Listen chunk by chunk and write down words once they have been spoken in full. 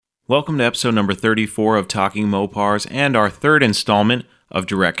Welcome to episode number 34 of Talking Mopars and our third installment of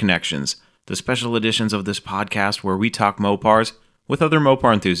Direct Connections, the special editions of this podcast where we talk Mopars with other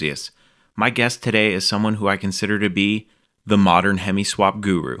Mopar enthusiasts. My guest today is someone who I consider to be the modern Hemi swap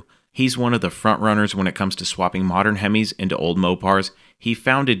guru. He's one of the front runners when it comes to swapping modern Hemis into old Mopars. He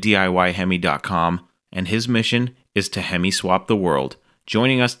founded DIYHemi.com, and his mission is to Hemi swap the world.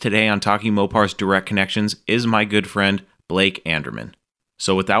 Joining us today on Talking Mopars Direct Connections is my good friend, Blake Anderman.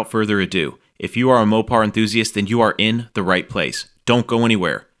 So without further ado, if you are a Mopar enthusiast, then you are in the right place. Don't go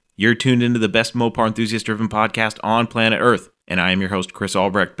anywhere. You're tuned into the best Mopar enthusiast-driven podcast on planet Earth, and I am your host, Chris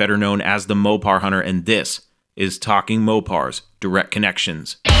Albrecht, better known as the Mopar Hunter, and this is Talking Mopars Direct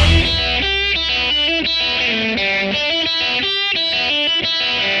Connections.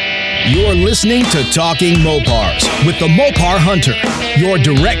 You're listening to Talking Mopars with the Mopar Hunter, your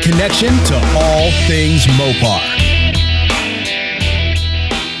direct connection to all things Mopar.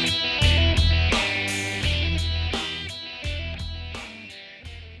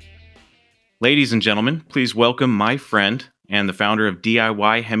 Ladies and gentlemen, please welcome my friend and the founder of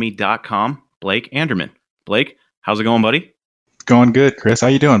DIYHemi.com, Blake Anderman. Blake, how's it going, buddy? Going good, Chris. How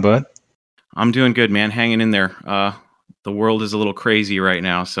you doing, bud? I'm doing good, man. Hanging in there. The world is a little crazy right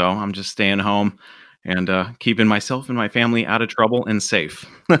now, so I'm just staying home and keeping myself and my family out of trouble and safe.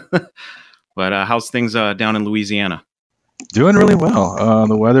 But how's things down in Louisiana? Doing really well.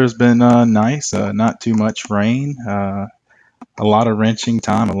 The weather's been nice. Not too much rain. A lot of wrenching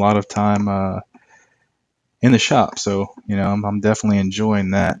time. A lot of time in the shop. So I'm definitely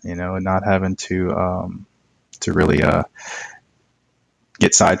enjoying that. And not having to really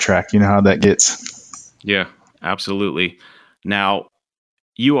get sidetracked. You know how that gets. Yeah. Absolutely. Now,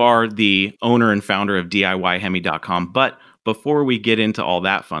 you are the owner and founder of DIYHemi.com, but before we get into all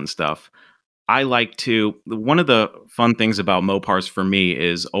that fun stuff, one of the fun things about Mopars for me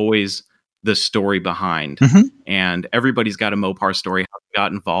is always the story behind. Mm-hmm. And everybody's got a Mopar story, how they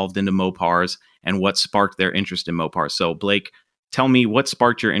got involved into Mopars and what sparked their interest in Mopars. So, Blake, tell me what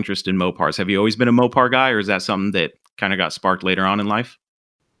sparked your interest in Mopars. Have you always been a Mopar guy, or is that something that kind of got sparked later on in life?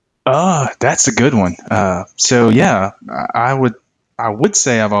 That's a good one. So yeah, I would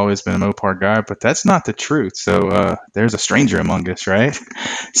say I've always been a Mopar guy, but that's not the truth. So there's a stranger among us, right?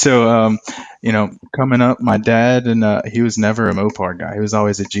 So coming up, my dad and he was never a Mopar guy. He was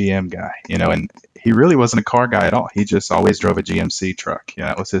always a GM guy, and he really wasn't a car guy at all. He just always drove a GMC truck.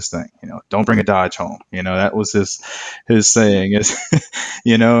 That was his thing. Don't bring a Dodge home. That was his saying is,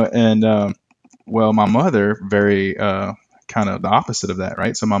 and well, my mother very kind of the opposite of that,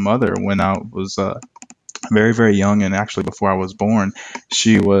 right? So my mother, when I was very, very young, and actually before I was born,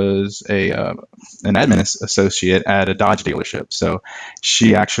 she was an admin associate at a Dodge dealership. So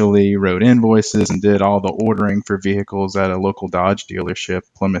she actually wrote invoices and did all the ordering for vehicles at a local Dodge dealership,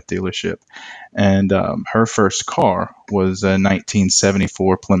 Plymouth dealership. And her first car was a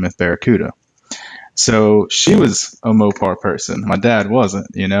 1974 Plymouth Barracuda. So she was a Mopar person. My dad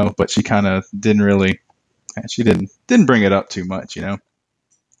wasn't, but she kind of didn't bring it up too much,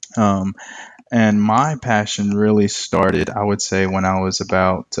 and my passion really started, I would say, when I was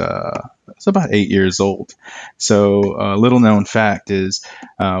about 8 years old. So a little known fact is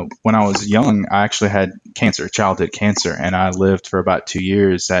when I was young, I actually had cancer, childhood cancer, and I lived for about 2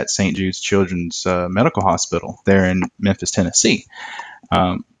 years at St. Jude's Children's Medical Hospital there in Memphis, Tennessee.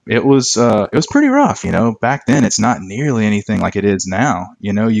 It was pretty rough, Back then, it's not nearly anything like it is now.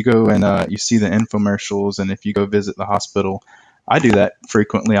 You go and you see the infomercials, and if you go visit the hospital, I do that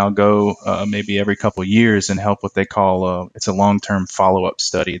frequently. I'll go maybe every couple of years and help what they call it's a long-term follow-up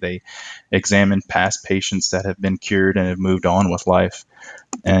study. They examine past patients that have been cured and have moved on with life.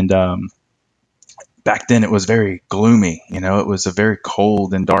 And back then, it was very gloomy. It was a very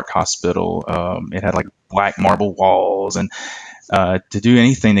cold and dark hospital. It had like black marble walls, and to do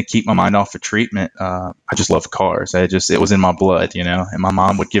anything to keep my mind off of treatment, I just love cars. It was in my blood, and my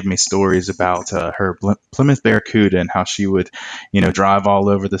mom would give me stories about her Plymouth Barracuda and how she would, drive all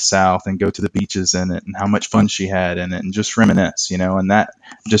over the South and go to the beaches in it and how much fun she had in it and just reminisce, and that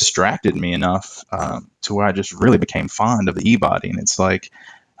distracted me enough to where I just really became fond of the E-body. And it's like,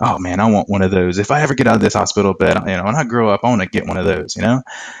 oh man, I want one of those. If I ever get out of this hospital bed, when I grow up, I want to get one of those,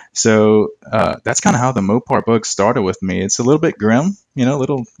 So that's kind of how the Mopar bug started with me. It's a little bit grim,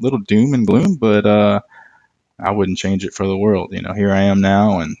 little doom and gloom, but I wouldn't change it for the world. Here I am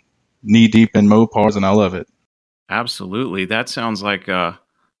now and knee deep in Mopars, and I love it. Absolutely. That sounds like a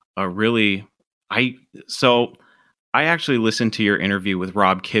really, I actually listened to your interview with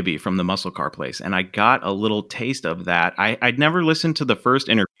Rob Kibbe from the Muscle Car Place, and I got a little taste of that. I'd never listened to the first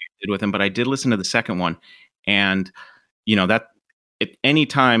interview you did with him, but I did listen to the second one. And, that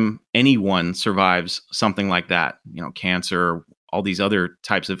anytime anyone survives something like that, cancer, all these other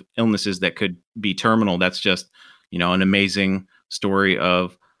types of illnesses that could be terminal, that's just, an amazing story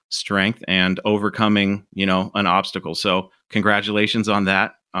of strength and overcoming, an obstacle. So congratulations on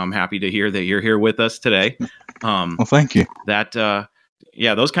that. I'm happy to hear that you're here with us today. Well, thank you.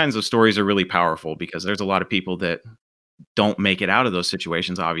 Those kinds of stories are really powerful because there's a lot of people that don't make it out of those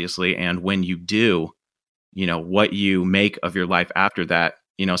situations, obviously. And when you do, what you make of your life after that,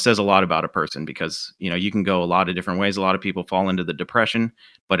 says a lot about a person because, you can go a lot of different ways. A lot of people fall into the depression,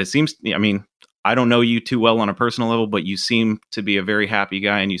 but it seems, I don't know you too well on a personal level, but you seem to be a very happy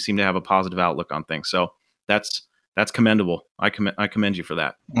guy and you seem to have a positive outlook on things. So that's commendable. I commend you for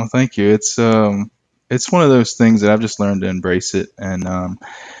that. Well, thank you. It's one of those things that I've just learned to embrace it. And,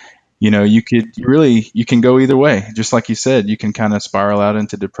 you can go either way. Just like you said, you can kind of spiral out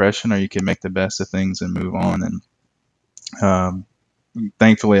into depression or you can make the best of things and move on. And,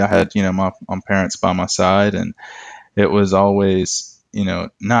 thankfully I had, my parents by my side, and it was always,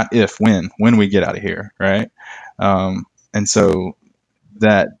 not if, when we get out of here. Right. And so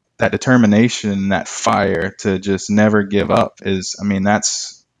that determination, that fire to just never give up is,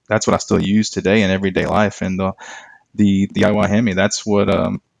 that's what I still use today in everyday life. And the DIY Hemi, that's what,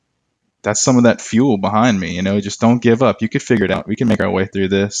 that's some of that fuel behind me, just don't give up. You could figure it out. We can make our way through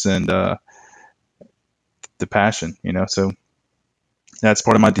this. And, the passion, so that's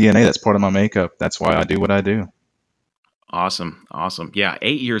part of my DNA. That's part of my makeup. That's why I do what I do. Awesome. Yeah.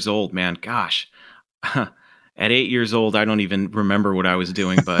 8 years old, man. Gosh. At 8 years old, I don't even remember what I was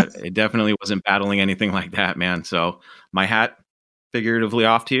doing, but it definitely wasn't battling anything like that, man. So my hat figuratively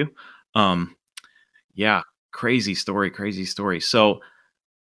off to you. Yeah. Crazy story. So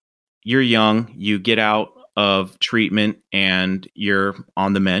you're young, you get out of treatment and you're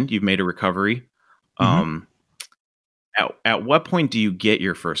on the mend. You've made a recovery. Mm-hmm. At what point do you get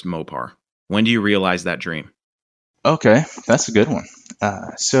your first Mopar? When do you realize that dream? Okay, that's a good one.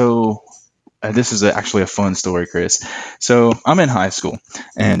 So this is actually a fun story, Chris. So I'm in high school,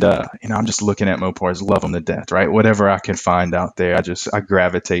 and I'm just looking at Mopars, love them to death, right? Whatever I can find out there, I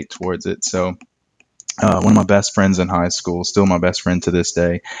gravitate towards it. So one of my best friends in high school, still my best friend to this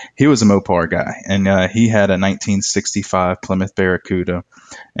day, he was a Mopar guy, and he had a 1965 Plymouth Barracuda,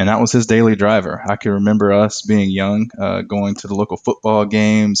 and that was his daily driver. I can remember us being young, going to the local football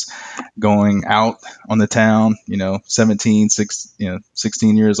games, going out on the town, 16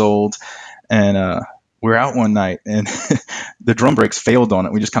 years old, and we're out one night, and the drum brakes failed on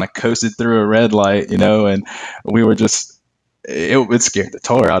it. We just kind of coasted through a red light, and we were just, it scared the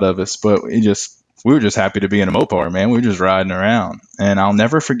tar out of us, but we were just happy to be in a Mopar, man. We were just riding around. And I'll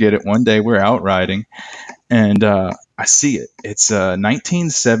never forget it. One day we're out riding, and I see it. It's a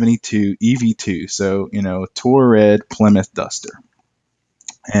 1972 EV2, so, Tour Red Plymouth Duster.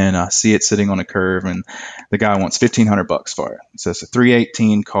 And I see it sitting on a curve, and the guy wants $1,500 for it. So it's a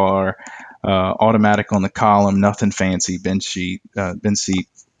 318 car, automatic on the column, nothing fancy, bench seat.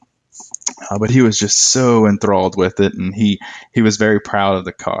 But he was just so enthralled with it, and he was very proud of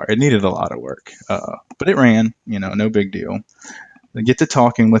the car. It needed a lot of work, but it ran, no big deal. I get to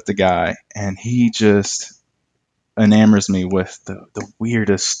talking with the guy, and he just enamors me with the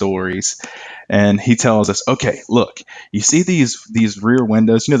weirdest stories. And he tells us, okay, look, you see these rear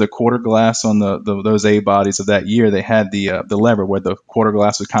windows, the quarter glass on those A bodies of that year, they had the lever where the quarter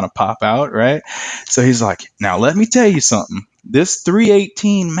glass would kind of pop out, right? So he's like, now let me tell you something. This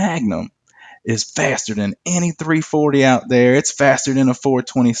 318 Magnum is faster than any 340 out there. It's faster than a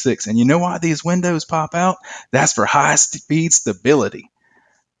 426. And you know why these windows pop out? That's for high speed stability.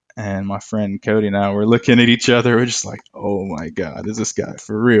 And my friend Cody and I were looking at each other. We're just like, oh my God, is this guy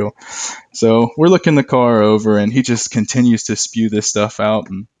for real? So we're looking the car over, and he just continues to spew this stuff out.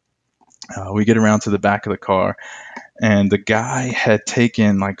 And we get around to the back of the car, and the guy had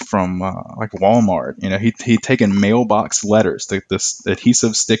taken from Walmart, he'd taken mailbox letters, the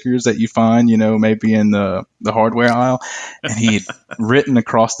adhesive stickers that you find, maybe in the hardware aisle, and he'd written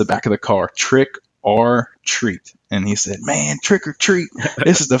across the back of the car, trick or treat. And he said, man, trick or treat,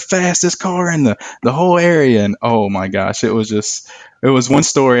 this is the fastest car in the whole area. And oh my gosh, it was one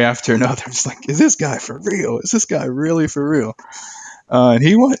story after another. It's like, is this guy for real? Is this guy really for real? And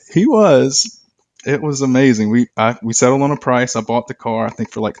he was. It was amazing. We settled on a price. I bought the car, I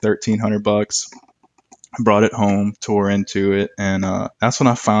think, for like $1,300. I brought it home, tore into it, and that's when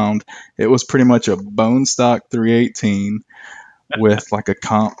I found it was pretty much a bone stock 318 with like a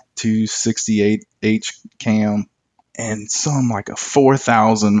Comp 268H cam, and some like a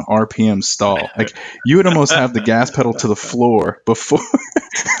 4,000 RPM stall. Like you would almost have the gas pedal to the floor before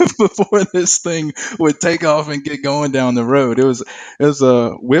before this thing would take off and get going down the road. It was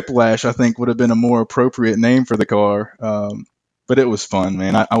a Whiplash, I think, would have been a more appropriate name for the car. But it was fun,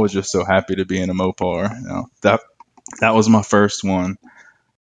 man. I was just so happy to be in a Mopar. That was my first one.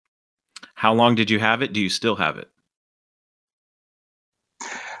 How long did you have it? Do you still have it?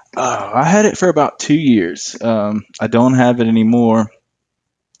 I had it for about 2 years. I don't have it anymore,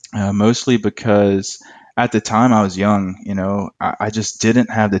 mostly because at the time I was young. I just didn't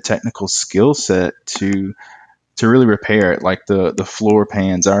have the technical skill set to really repair it, like the floor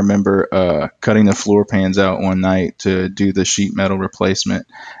pans. I remember cutting the floor pans out one night to do the sheet metal replacement,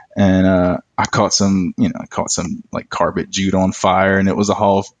 and I caught some like carpet jute on fire, and it was a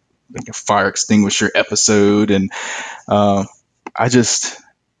whole like a fire extinguisher episode, and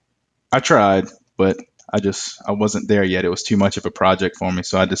I tried, but I wasn't there yet. It was too much of a project for me,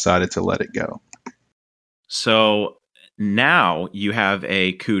 so I decided to let it go. So now you have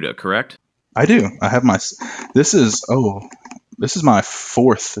a CUDA, correct? I do. I have this is my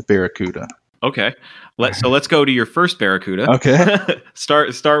fourth Barracuda. Okay. Let's go to your first Barracuda. Okay.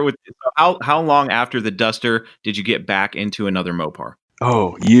 Start with how long after the Duster did you get back into another Mopar?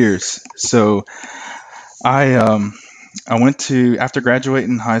 Oh, years. So I went to, after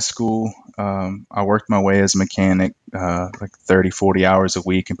graduating high school, I worked my way as a mechanic, like 30, 40 hours a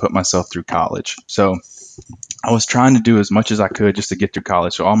week, and put myself through college. So I was trying to do as much as I could just to get through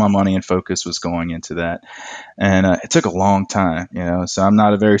college. So all my money and focus was going into that. And it took a long time, so I'm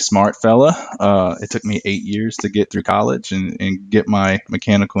not a very smart fella. It took me 8 years to get through college and get my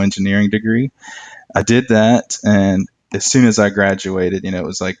mechanical engineering degree. I did that. And as soon as I graduated, it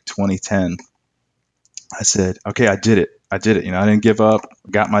was like 2010. I said, okay, I did it. I didn't give up,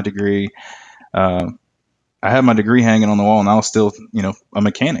 got my degree. I had my degree hanging on the wall, and I was still, a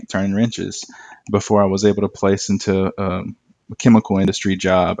mechanic turning wrenches before I was able to place into a chemical industry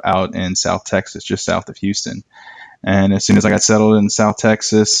job out in South Texas, just south of Houston. And as soon as I got settled in South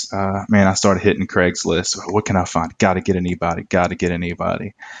Texas, man, I started hitting Craigslist. What can I find? Got to get an e-body.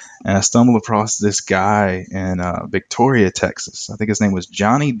 And I stumbled across this guy in Victoria, Texas. I think his name was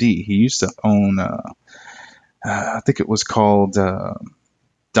Johnny D. He used to own, I think it was called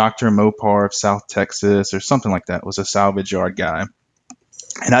Dr. Mopar of South Texas or something like that. It was a salvage yard guy.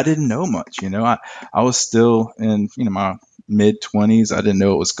 And I didn't know much, I was still in, my mid 20s. I didn't know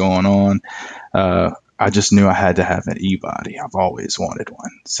what was going on. I just knew I had to have an e-body. I've always wanted one.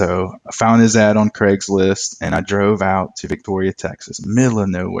 So I found his ad on Craigslist, and I drove out to Victoria, Texas, middle of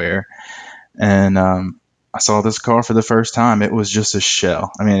nowhere. And I saw this car for the first time. It was just a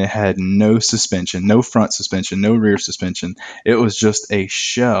shell. I mean, it had no suspension, no front suspension, no rear suspension. It was just a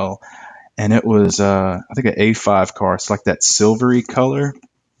shell. And it was, I think, an A5 car. It's like that silvery color.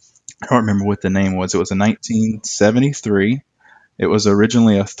 I don't remember what the name was. It was a 1973. It was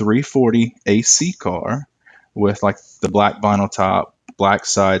originally a 340 AC car with like the black vinyl top, black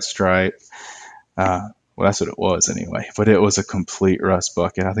side stripe. Well, that's what it was anyway. But it was a complete rust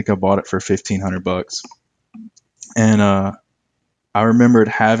bucket. I think I bought it for $1,500. And I remembered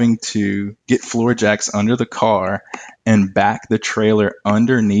having to get floor jacks under the car and back the trailer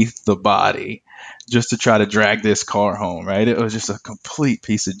underneath the body just to try to drag this car home, right? It was just a complete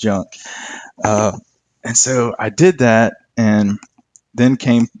piece of junk. And so I did that, and then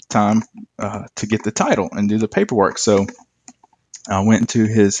came time to get the title and do the paperwork. So I went into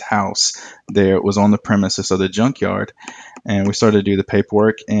his house there. It was on the premises of the junkyard, and we started to do the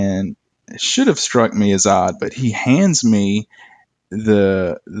paperwork, and it should have struck me as odd, but he hands me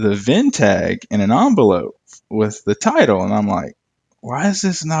the VIN tag in an envelope with the title, and I'm like, why is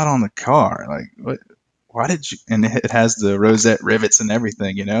this not on the car? Like, what? Why did you? And it has the rosette rivets and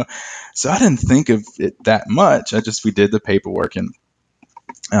everything, So I didn't think of it that much. We did the paperwork and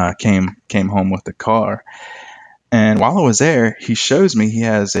came home with the car. And while I was there, he shows me he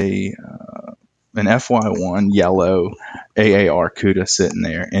has an FY1 yellow AAR CUDA sitting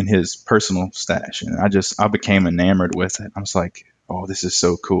there in his personal stash, and I became enamored with it. I was like, oh, this is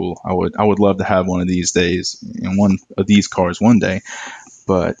so cool. I would love to have one of these days, and one of these cars one day.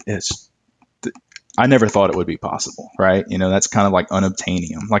 But I never thought it would be possible, right? That's kind of like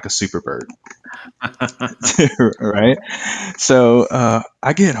unobtainium, like a Superbird, right? So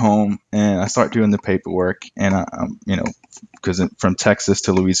I get home and I start doing the paperwork, and I'm, because from Texas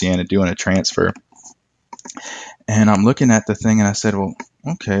to Louisiana doing a transfer, and I'm looking at the thing, and I said, well,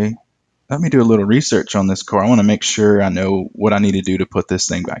 okay, let me do a little research on this car. I want to make sure I know what I need to do to put this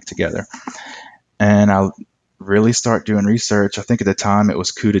thing back together. And I really start doing research. I think at the time it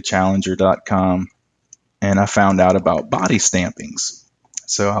was CUDAchallenger.com. and I found out about body stampings.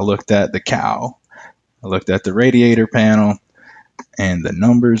 So I looked at the cowl, I looked at the radiator panel, and the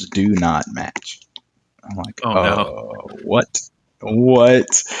numbers do not match. I'm like, Oh no. what?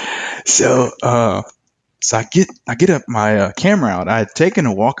 What? So I get up my camera out. I had taken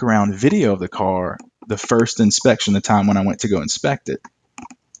a walk around video of the car, the first inspection, the time when I went to go inspect it,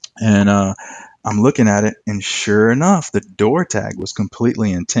 and I'm looking at it, and sure enough, the door tag was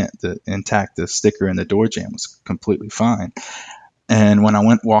completely intact. The sticker in the door jamb was completely fine. And when I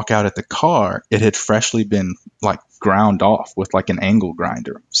went walk out at the car, it had freshly been like ground off with like an angle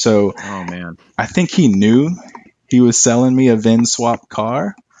grinder. So Oh man. I think he knew he was selling me a VIN swap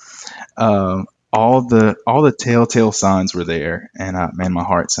car. All the telltale signs were there, and man, my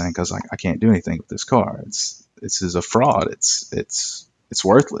heart sank. I was like, I can't do anything with this car. This is a fraud. It's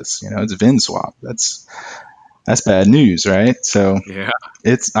worthless. It's a VIN swap. That's bad news, right? So Yeah.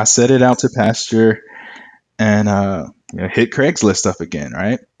 I set it out to pasture, and hit Craigslist up again,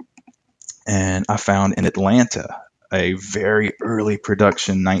 right? And I found in Atlanta a very early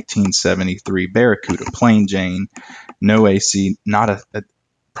production 1973 Barracuda, plain Jane, no AC, not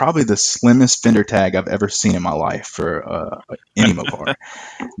probably the slimmest fender tag I've ever seen in my life for any Mopar.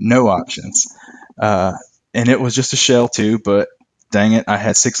 No options. And it was just a shell too, but dang it, I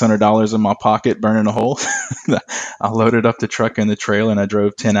had $600 in my pocket burning a hole. I loaded up the truck and the trailer, and I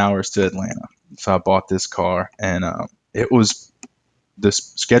drove 10 hours to Atlanta. So I bought this car, and it was the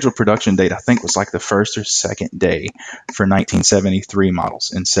scheduled production date, I think, was like the first or second day for 1973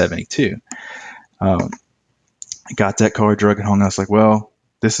 models in 72. I got that car, drug it home. I was like, well,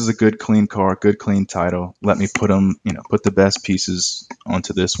 this is a good, clean car, good, clean title. Let me put the best pieces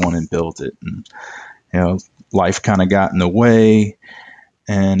onto this one and build it. And, life kind of got in the way,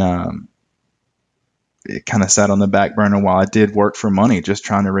 and it kind of sat on the back burner while I did work for money, just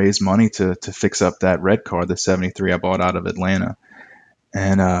trying to raise money to fix up that red car, the 73 I bought out of Atlanta.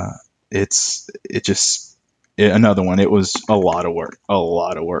 And another one. It was a lot of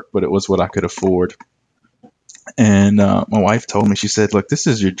work, but it was what I could afford. And my wife told me, she said, look, this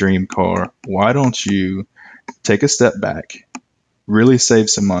is your dream car. Why don't you take a step back, really save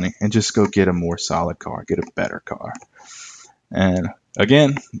some money, and just go get a more solid car, get a better car? And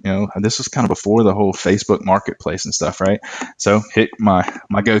again, this was kind of before the whole Facebook marketplace and stuff, right? So hit my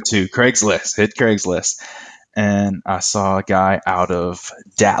go-to Craigslist. And I saw a guy out of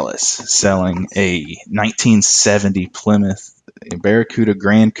Dallas selling a 1970 Plymouth Barracuda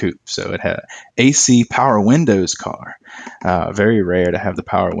Grand Coupe. So it had AC power windows car. Very rare to have the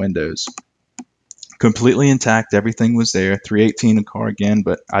power windows. Completely intact. Everything was there. 318 a car again,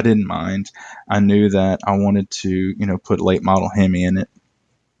 but I didn't mind. I knew that I wanted to, put late model Hemi in it.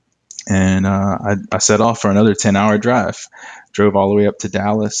 And I set off for another 10-hour drive. Drove all the way up to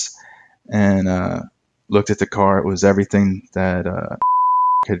Dallas, and looked at the car. It was everything that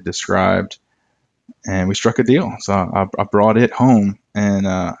had described, and we struck a deal. So I brought it home, and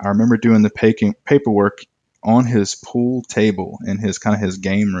I remember doing the paperwork on his pool table in his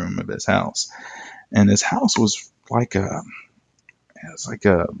game room of his house. And his house was like an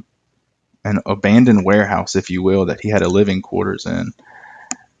abandoned warehouse, if you will, that he had a living quarters in.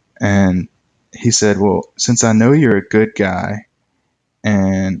 And he said, well, since I know you're a good guy,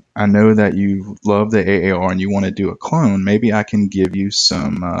 and I know that you love the AAR and you want to do a clone, maybe I can give you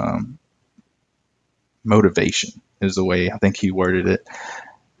some motivation, is the way I think he worded it.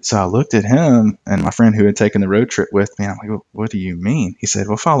 So I looked at him and my friend who had taken the road trip with me. I'm like, well, what do you mean? He said,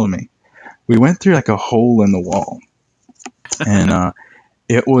 well, follow me. We went through like a hole in the wall, and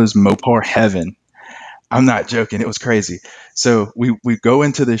it was Mopar heaven. I'm not joking. It was crazy. So we go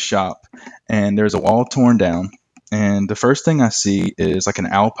into this shop, and there's a wall torn down. And the first thing I see is like an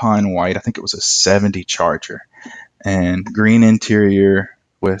Alpine white. I think it was a 70 Charger, and green interior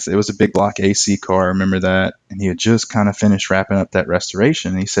it was a big block AC car. I remember that. And he had just kind of finished wrapping up that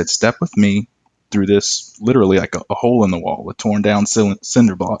restoration. And he said, step with me through this, literally like a hole in the wall with torn down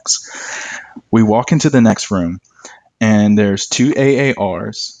cinder blocks. We walk into the next room, and there's two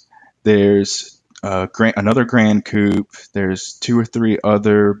AARs. There's another Grand Coupe. There's 2 or 3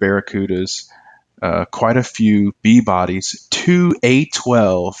 other Barracudas. Quite a few B bodies, 2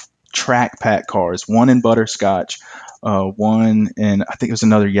 A12 track pack cars, one in butterscotch, one in, I think it was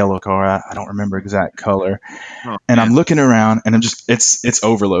another yellow car. I don't remember exact color. Oh, and I'm looking around, and I'm just, it's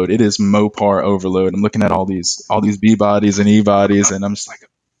overload. It is Mopar overload. I'm looking at all these B bodies and E bodies, and I'm just like,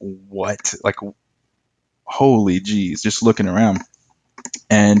 what? Like, holy geez, just looking around.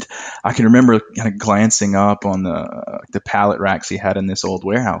 And I can remember kind of glancing up on the pallet racks he had in this old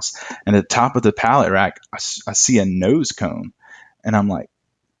warehouse. And at the top of the pallet rack, I see a nose cone. And I'm like,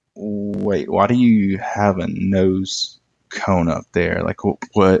 wait, why do you have a nose cone up there? Like,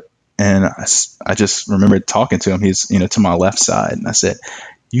 what? And I just remembered talking to him. He's, to my left side. And I said,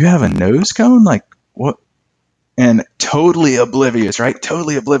 you have a nose cone? Like, what? And totally oblivious, right?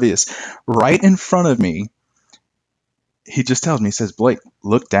 Totally oblivious. Right in front of me, he just tells me, he says, Blake,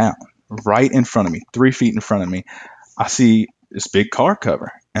 look down. Right in front of me, 3 feet in front of me, I see this big car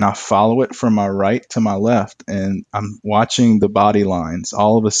cover. And I follow it from my right to my left. And I'm watching the body lines.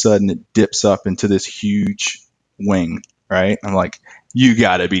 All of a sudden, it dips up into this huge wing, right? I'm like, you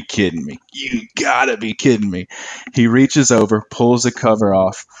gotta be kidding me. You gotta be kidding me. He reaches over, pulls the cover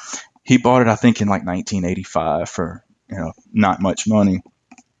off. He bought it, I think, in like 1985 for, not much money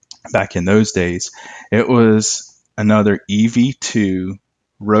back in those days. It was another EV2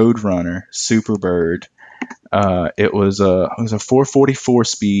 Roadrunner Superbird. It was a 444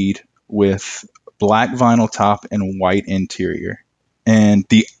 speed with black vinyl top and white interior. And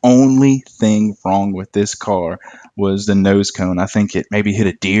the only thing wrong with this car was the nose cone. I think it maybe hit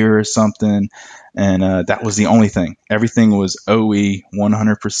a deer or something, and that was the only thing. Everything was OE,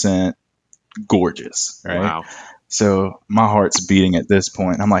 100% gorgeous, right? Wow. So my heart's beating at this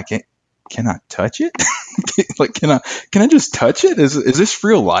point. I'm like, can I touch it? Like, can I just touch it? Is this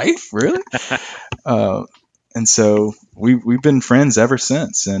real life, really? And so we've been friends ever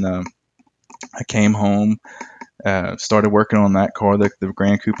since. And I came home. Started working on that car, the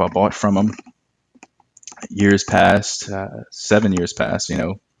Grand Coupe I bought from him. Years passed, 7 years passed,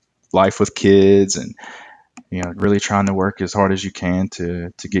 life with kids and, really trying to work as hard as you can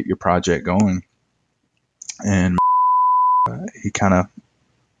to get your project going. And he kind of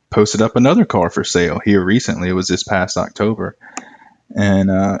posted up another car for sale here recently. It was this past October. And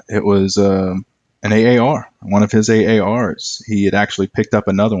it was an AAR, one of his AARs. He had actually picked up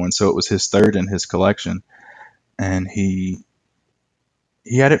another one, so it was his third in his collection. And he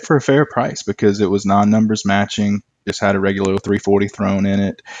had it for a fair price because it was non-numbers matching, just had a regular 340 thrown in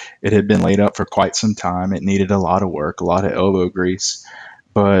it. It had been laid up for quite some time. It needed a lot of work, a lot of elbow grease,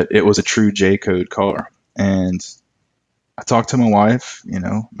 but it was a true J-code car. And I talked to my wife,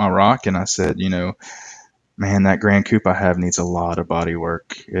 my rock, and I said, man, that Grand Coupe I have needs a lot of body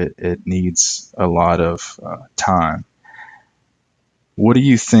work. It needs a lot of time. What do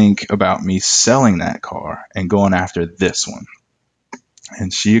you think about me selling that car and going after this one?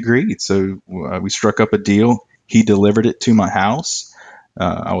 And she agreed. So we struck up a deal. He delivered it to my house.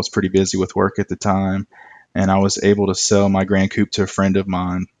 I was pretty busy with work at the time, and I was able to sell my Grand Coupe to a friend of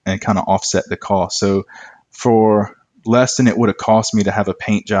mine and kind of offset the cost. So for less than it would have cost me to have a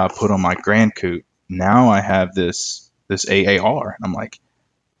paint job put on my Grand Coupe, now I have this AAR. I'm like,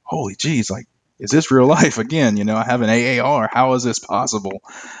 holy geez, like, is this real life again? I have an AAR. How is this possible?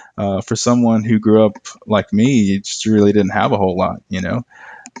 For someone who grew up like me, you just really didn't have a whole lot,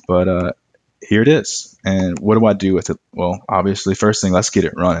 but here it is. And what do I do with it? Well, obviously, first thing, let's get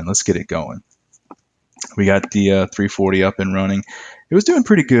it running. Let's get it going. We got the 340 up and running. It was doing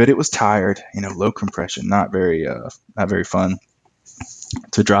pretty good. It was tired, low compression, not very fun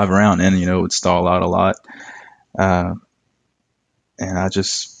to drive around in. It would stall out a lot. And I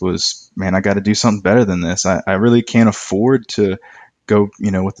just was, man, I got to do something better than this. I really can't afford to go,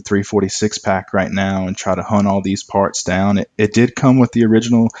 with the 346 pack right now and try to hunt all these parts down. It did come with the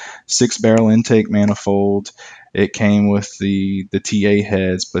original 6-barrel intake manifold. It came with the TA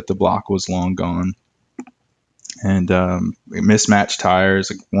heads, but the block was long gone. And mismatched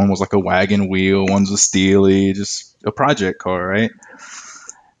tires. One was like a wagon wheel, one's a Steely, just a project car, right?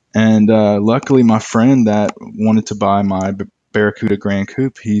 And luckily, my friend that wanted to buy my Barracuda Grand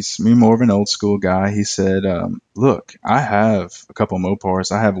Coupe, he's more of an old school guy. He said, look, I have a couple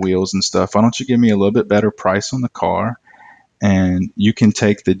Mopars, I have wheels and stuff. Why don't you give me a little bit better price on the car, and you can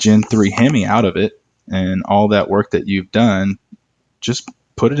take the Gen 3 Hemi out of it, and all that work that you've done, just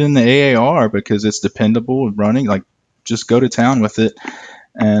put it in the AAR because it's dependable and running. Like, just go to town with it,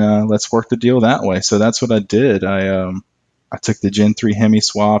 and let's work the deal that way. So that's what I did. I took the Gen 3 Hemi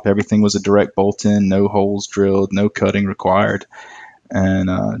swap. Everything was a direct bolt-in, no holes drilled, no cutting required,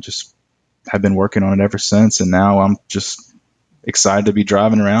 and just have been working on it ever since. And now I'm just excited to be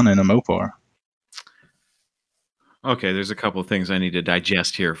driving around in a Mopar. Okay, there's a couple of things I need to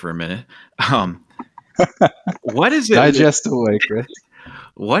digest here for a minute. What is it? Digest away, Chris.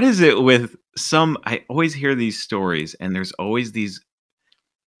 What is it with I always hear these stories, and there's always these,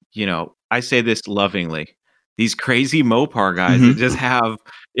 I say this lovingly, these crazy Mopar guys that just have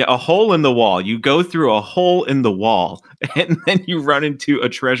a hole in the wall. You go through a hole in the wall, and then you run into a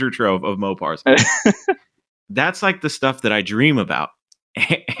treasure trove of Mopars. That's like the stuff that I dream about.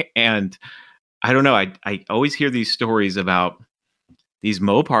 And I don't know. I always hear these stories about these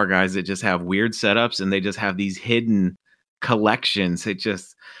Mopar guys that just have weird setups and they just have these hidden collections.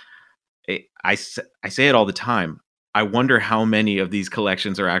 I say it all the time. I wonder how many of these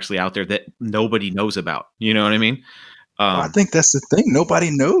collections are actually out there that nobody knows about. You know what I mean? I think that's the thing. Nobody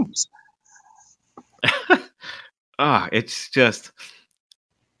knows. It's just,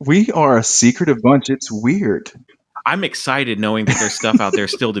 We are a secretive bunch. It's weird. I'm excited knowing that there's stuff out there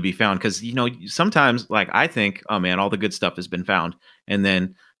still to be found. Cause sometimes like I think, oh man, all the good stuff has been found. And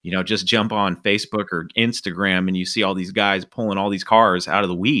then, just jump on Facebook or Instagram and you see all these guys pulling all these cars out of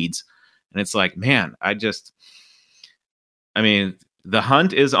the weeds. And it's like, man, the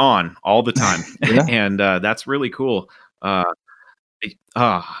hunt is on all the time. Yeah. And that's really cool. An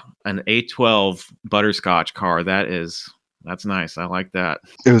A12 butterscotch car. That's nice. I like that.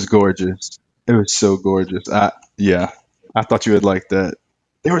 It was gorgeous. It was so gorgeous. I thought you would like that.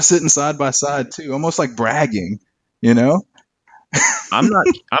 They were sitting side by side too, almost like bragging, you know? I'm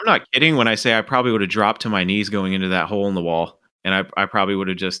not kidding when I say I probably would have dropped to my knees going into that hole in the wall. And I probably would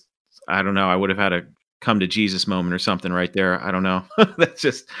have just, I don't know, I would have had a come to Jesus moment or something right there. I don't know. That's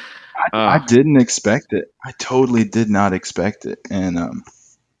just, I didn't expect it. I totally did not expect it. And,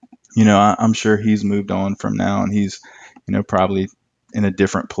 I'm sure he's moved on from now and he's, probably in a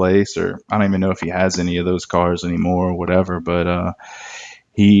different place, or I don't even know if he has any of those cars anymore or whatever. But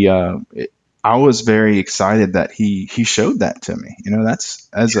I was very excited that he showed that to me. That's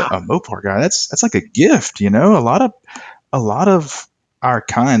as a Mopar guy, that's like a gift. A lot of our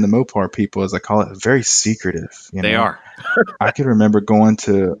kind, the Mopar people, as I call it, are very secretive. They are. I can remember going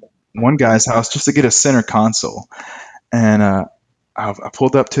to one guy's house just to get a center console, and I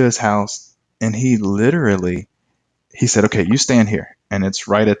pulled up to his house, and he said, "Okay, you stand here." And it's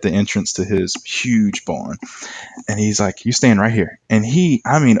right at the entrance to his huge barn. And he's like, "You stand right here." And he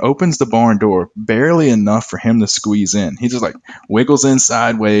opens the barn door barely enough for him to squeeze in. He just like wiggles in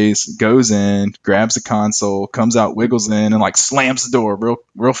sideways, goes in, grabs the console, comes out, wiggles in, and like slams the door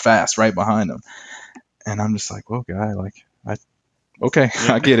real fast right behind him. And I'm just like, "Well, guy, okay,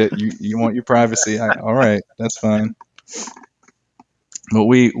 I get it. You want your privacy. All right, that's fine." But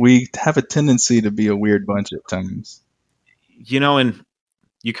we have a tendency to be a weird bunch at times. And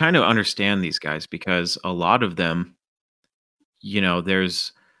you kind of understand these guys because a lot of them,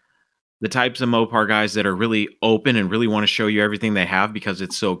 there's the types of Mopar guys that are really open and really want to show you everything they have because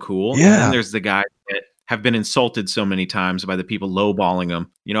it's so cool. Yeah. And then there's the guys that have been insulted so many times by the people lowballing them.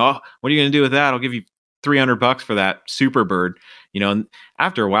 "Oh, what are you going to do with that? I'll give you $300 for that Superbird." And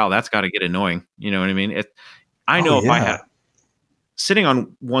after a while, that's got to get annoying. You know what I mean? If I had sitting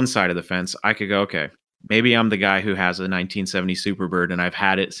on one side of the fence, I could go, okay, maybe I'm the guy who has a 1970 Superbird and I've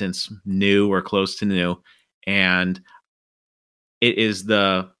had it since new or close to new. And it is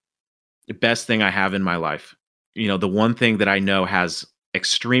the best thing I have in my life. The one thing that I know has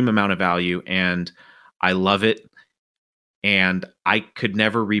extreme amount of value and I love it. And I could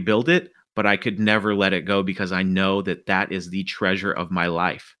never rebuild it, but I could never let it go because I know that that is the treasure of my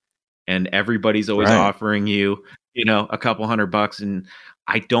life. And everybody's always offering you, a couple $100, and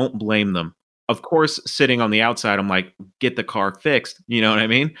I don't blame them. Of course, sitting on the outside, I'm like, get the car fixed. You know what I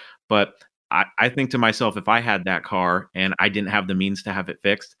mean? But I think to myself, if I had that car and I didn't have the means to have it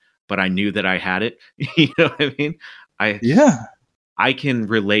fixed, but I knew that I had it, you know what I mean? I can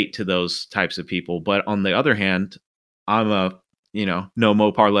relate to those types of people. But on the other hand, I'm a, no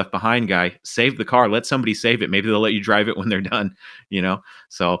Mopar left behind guy. Save the car. Let somebody save it. Maybe they'll let you drive it when they're done,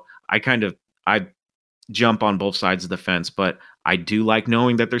 So I jump on both sides of the fence, but I do like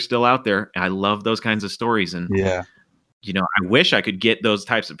knowing that they're still out there. I love those kinds of stories. And, I wish I could get those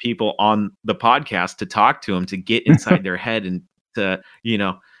types of people on the podcast to talk to them, to get inside their head and to,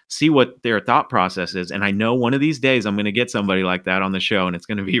 see what their thought process is. And I know one of these days I'm going to get somebody like that on the show and it's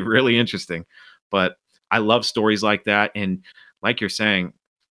going to be really interesting. But I love stories like that. And like you're saying,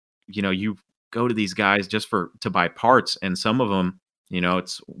 you go to these guys just to buy parts, and some of them,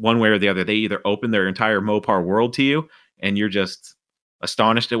 it's one way or the other. They either open their entire Mopar world to you and you're just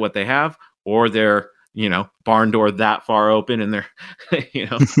astonished at what they have, or they're, barn door that far open and they're,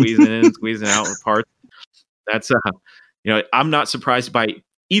 squeezing in and squeezing out with parts. That's, I'm not surprised by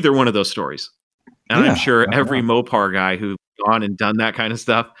either one of those stories. And I'm sure every Mopar guy who's gone and done that kind of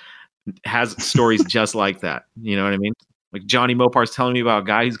stuff has stories just like that. You know what I mean? Like Johnny Mopar's telling me about a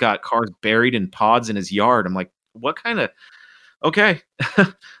guy who's got cars buried in pods in his yard. I'm like, what kind of, okay.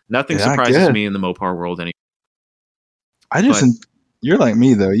 Nothing surprises me in the Mopar world anymore. You're like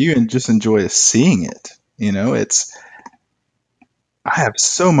me though. You just enjoy seeing it. I have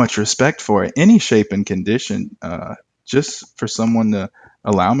so much respect for it. Any shape and condition, just for someone to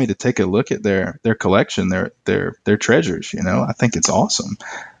allow me to take a look at their collection, their treasures. I think it's awesome.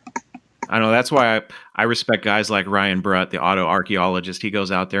 I know that's why I respect guys like Ryan Brutt, the auto archaeologist. He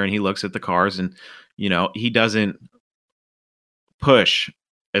goes out there and he looks at the cars, and he doesn't push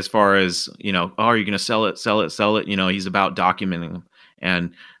as far as oh, are you going to sell it? He's about documenting them,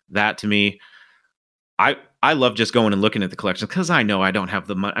 and that to me, I love just going and looking at the collection because I know I don't have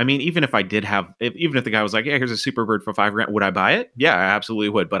the money. I mean, even if I did have, even if the guy was like, "Yeah, here's a Superbird for $5,000," would I buy it? Yeah, I absolutely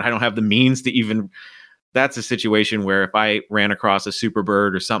would. But I don't have the means to even. That's a situation where if I ran across a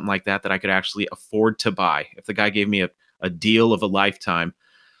Superbird or something like that I could actually afford to buy, if the guy gave me a deal of a lifetime,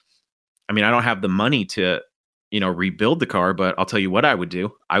 I mean, I don't have the money to, rebuild the car, but I'll tell you what I would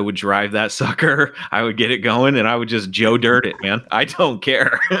do. I would drive that sucker. I would get it going and I would just Joe Dirt it, man. I don't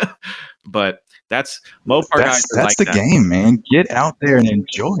care. But that's Mopar guys. That's the game, man. Get out there and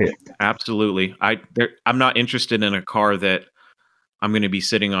enjoy it. Absolutely. I'm not interested in a car that I'm going to be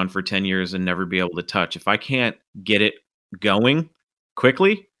sitting on for 10 years and never be able to touch. If I can't get it going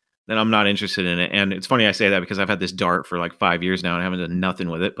quickly, then I'm not interested in it. And it's funny I say that because I've had this Dart for like 5 years now and I haven't done nothing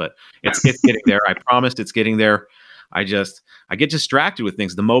with it, but it's getting there. I promised it's getting there. I get distracted with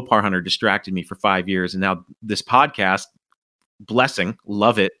things. The Mopar Hunter distracted me for 5 years. And now this podcast, blessing,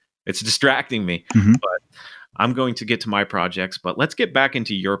 love it. It's distracting me, but I'm going to get to my projects, but let's get back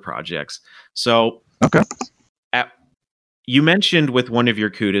into your projects. So, okay. You mentioned with one of your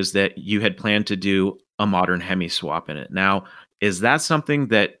CUDAs that you had planned to do a modern Hemi swap in it. Now, is that something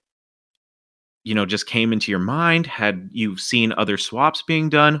that, just came into your mind? Had you seen other swaps being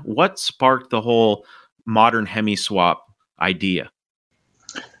done? What sparked the whole modern Hemi swap idea?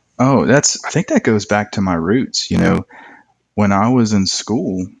 Oh, I think that goes back to my roots. When I was in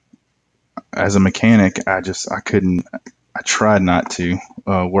school as a mechanic, I tried not to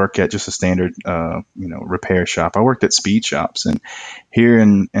work at just a standard, repair shop. I worked at speed shops, and here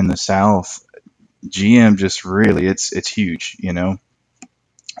in the South, GM just really, it's huge,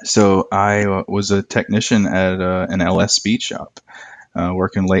 So I was a technician at an LS speed shop,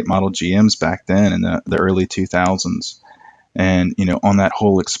 working late model GMs back then in the early 2000s. And, on that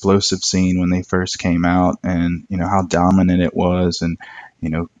whole explosive scene when they first came out, and, how dominant it was, and,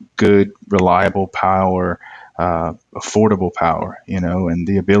 good, reliable power, affordable power, and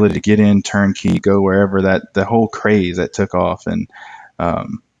the ability to get in, turnkey, go wherever, the whole craze that took off. And, I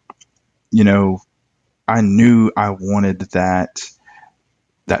knew I wanted that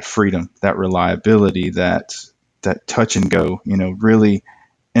freedom, that reliability, that touch and go, really.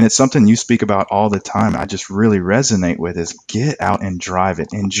 And it's something you speak about all the time. I just really resonate with is get out and drive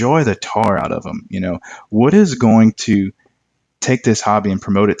it. Enjoy the tar out of them. What is going to take this hobby and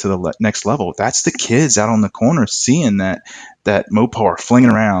promote it to the next level? That's the kids out on the corner seeing that Mopar flinging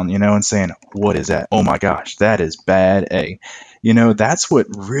around, and saying, what is that? Oh my gosh, that is bad A. That's what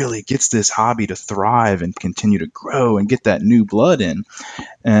really gets this hobby to thrive and continue to grow and get that new blood in.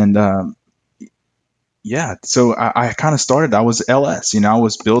 And, so I kind of started, I was LS, I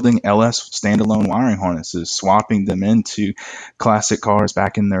was building LS standalone wiring harnesses, swapping them into classic cars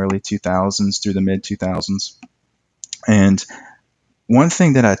back in the early 2000s through the mid 2000s. And one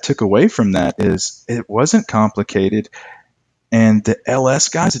thing that I took away from that is it wasn't complicated. And the LS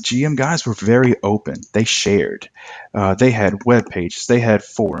guys, the GM guys were very open. They shared. They had web pages. They had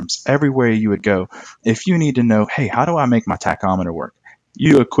forums. Everywhere you would go, if you need to know, hey, how do I make my tachometer work?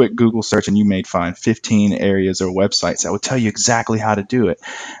 You do a quick Google search and you may find 15 areas or websites that will tell you exactly how to do it.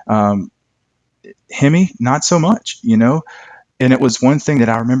 Hemi, not so much, And it was one thing that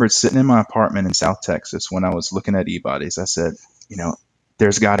I remembered sitting in my apartment in South Texas when I was looking at e-bodies. I said,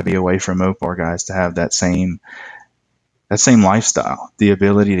 there's got to be a way for Mopar guys to have that same lifestyle, the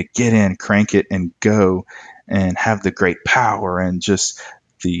ability to get in, crank it, and go, and have the great power and just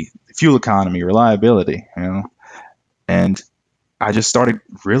the fuel economy, reliability, And I just started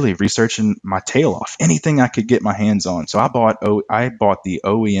really researching my tail off, anything I could get my hands on. So I bought the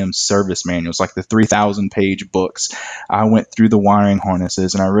OEM service manuals, like the 3,000-page books. I went through the wiring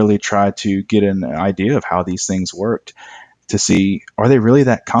harnesses, and I really tried to get an idea of how these things worked to see, are they really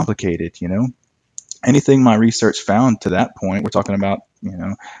that complicated, Anything my research found to that point, we're talking about,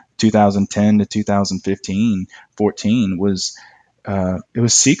 2010 to 2015, 14, was it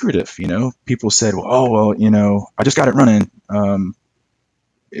was secretive. People said, I just got it running.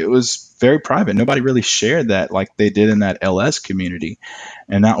 It was very private. Nobody really shared that like they did in that LS community.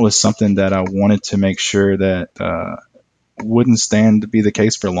 And that was something that I wanted to make sure that wouldn't stand to be the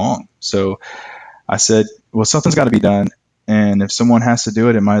case for long. So I said, well, something's got to be done. And if someone has to do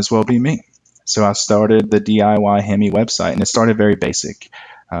it, it might as well be me. So I started the DIY Hemi website, and it started very basic.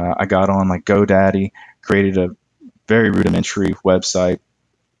 I got on like GoDaddy, created a very rudimentary website,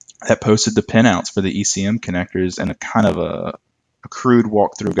 that posted the pinouts for the ECM connectors and a kind of a crude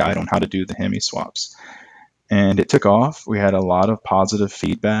walkthrough guide on how to do the Hemi swaps. And it took off. We had a lot of positive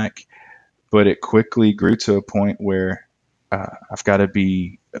feedback, but it quickly grew to a point where I've got to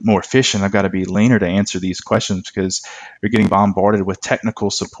be more efficient. I've got to be leaner to answer these questions because you're getting bombarded with technical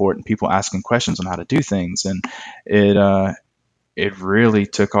support and people asking questions on how to do things. And it really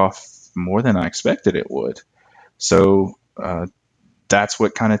took off more than I expected it would. So that's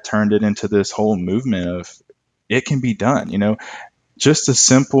what kind of turned it into this whole movement of it can be done. You know, just a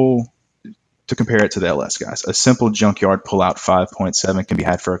simple, to compare it to the LS guys, a simple junkyard pull-out 5.7 can be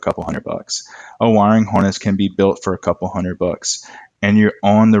had for a couple $100. A wiring harness can be built for a couple $100, and you're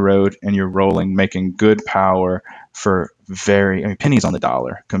on the road and you're rolling, making good power for pennies on the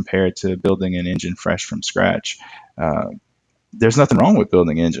dollar compared to building an engine fresh from scratch. There's nothing wrong with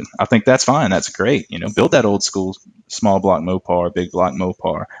building an engine. I think that's fine. That's great. You know, build that old school small block Mopar, big block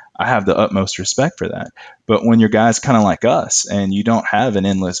Mopar. I have the utmost respect for that. But when you're guys kind of like us and you don't have an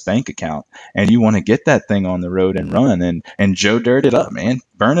endless bank account and you want to get that thing on the road and run and Joe dirt it up, man,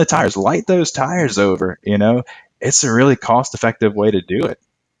 burn the tires, light those tires over, you know, it's a really cost effective way to do it.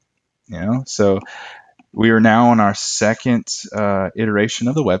 You know, so we are now on our second iteration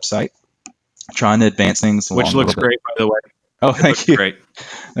of the website, trying to advance things along. Which looks great, by the way. Oh, thank you. Great.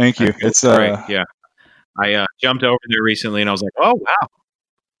 Thank you. It's great. Yeah. I jumped over there recently and I was like, oh, wow.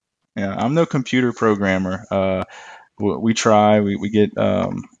 Yeah, I'm no computer programmer. We try, we get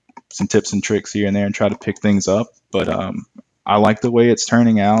some tips and tricks here and there and try to pick things up. But I like the way it's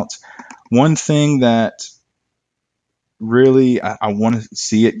turning out. One thing that really I want to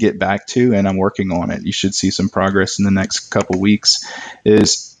see it get back to, and I'm working on it, you should see some progress in the next couple weeks,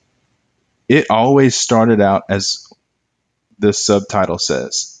 is it always started out as the subtitle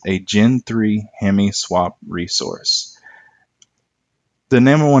says, a Gen 3 Hemi swap resource. The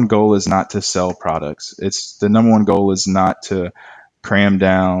number one goal is not to sell products. The number one goal is not to cram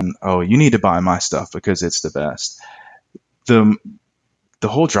down, oh, you need to buy my stuff because it's the best. The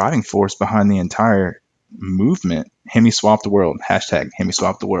whole driving force behind the entire movement, Hemi Swap the World, hashtag Hemi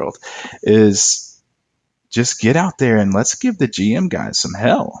Swap the World, is just get out there and let's give the GM guys some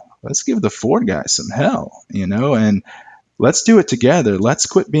hell. Let's give the Ford guys some hell, you know, and let's do it together. Let's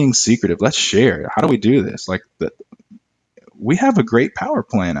quit being secretive. Let's share. How do we do this? We have a great power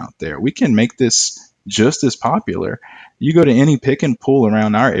plant out there. We can make this just as popular. You go to any pick and pull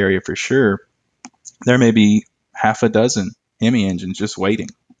around our area for sure, there may be half a dozen Hemi engines just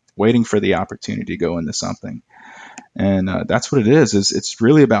waiting for the opportunity to go into something. And that's what it is. It's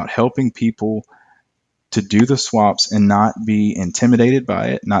really about helping people to do the swaps and not be intimidated by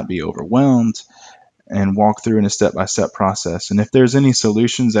it, not be overwhelmed, and walk through in a step-by-step process. And if there's any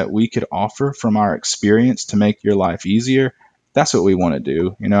solutions that we could offer from our experience to make your life easier, that's what we want to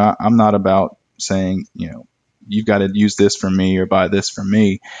do. You know, I'm not about saying, you know, you've got to use this from me or buy this from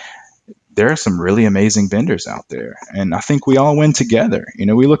me. There are some really amazing vendors out there, and I think we all win together. You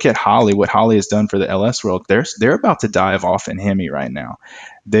know, we look at Holley, what Holley has done for the LS world. They're about to dive off in Hemi right now.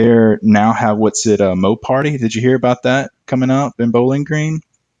 They're now have Mo Party. Did you hear about that coming up in Bowling Green?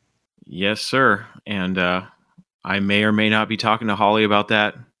 Yes, sir. And I may or may not be talking to Holley about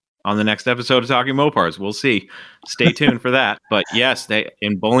that on the next episode of Talking Mopars. We'll see. Stay tuned for that. But yes,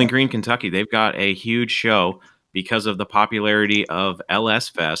 in Bowling Green, Kentucky, they've got a huge show because of the popularity of LS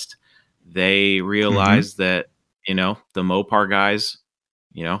Fest. They realized that, you know, the Mopar guys,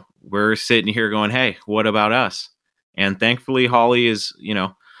 you know, we're sitting here going, hey, what about us? And thankfully, Holley is, you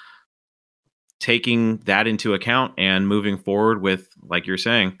know, taking that into account and moving forward with, like you're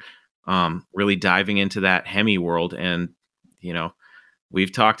saying, really diving into that Hemi world. And, you know,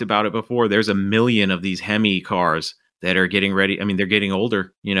 we've talked about it before. There's 1 million of these Hemi cars that are getting ready. I mean, they're getting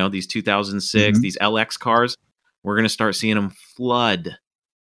older, you know, these 2006, these LX cars, we're going to start seeing them flood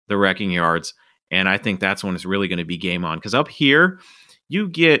the wrecking yards. And I think that's when it's really going to be game on. Because up here,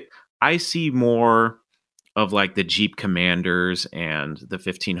 I see more of like the Jeep Commanders and the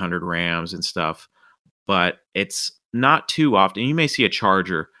 1500 Rams and stuff, but it's not too often. You may see a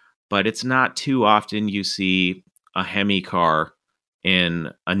Charger, but it's not too often you see a Hemi car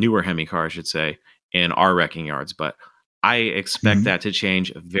a newer Hemi car, I should say, in our wrecking yards. But I expect that to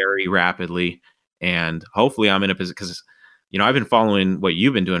change very rapidly. And hopefully I'm in a position, because, you know, I've been following what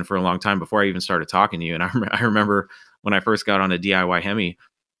you've been doing for a long time before I even started talking to you. And I remember when I first got on a DIY Hemi,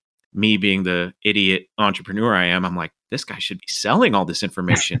 me being the idiot entrepreneur I am, I'm like, this guy should be selling all this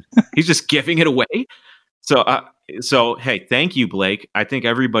information. He's just giving it away. So, hey, thank you, Blake. I think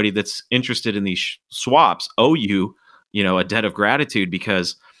everybody that's interested in these swaps owe you, you know, a debt of gratitude,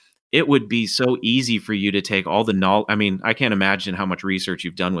 because it would be so easy for you to take all the knowledge. I mean, I can't imagine how much research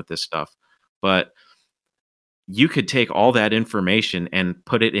you've done with this stuff, but you could take all that information and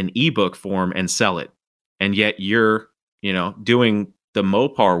put it in ebook form and sell it. And yet you're, doing the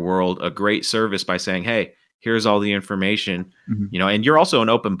Mopar world a great service by saying, hey, here's all the information, and you're also an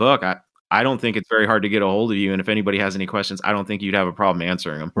open book. I don't think it's very hard to get a hold of you. And if anybody has any questions, I don't think you'd have a problem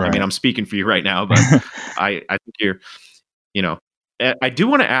answering them. Right. I mean, I'm speaking for you right now, but I think you're, I do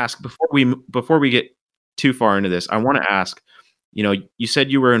want to ask before we get too far into this, I want to ask, you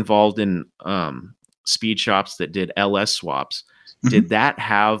said you were involved in speed shops that did LS swaps. Did that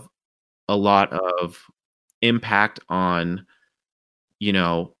have a lot of impact on,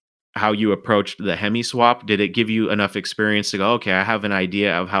 how you approached the Hemi swap? Did it give you enough experience to go, okay, I have an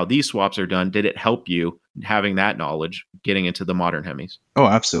idea of how these swaps are done? Did it help you having that knowledge getting into the modern Hemis? Oh,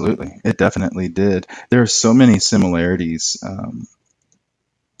 absolutely. It definitely did. There are so many similarities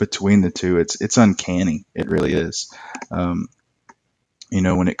between the two. It's uncanny. It really is. When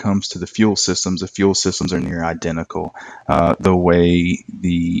it comes to the fuel systems are near identical. The way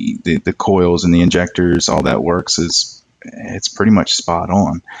the coils and the injectors, all that works it's pretty much spot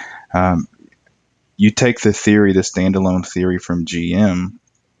on. You take the standalone theory from GM,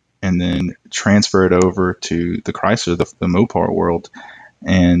 and then transfer it over to the Chrysler, the Mopar world,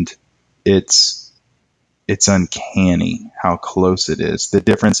 and it's uncanny how close it is. The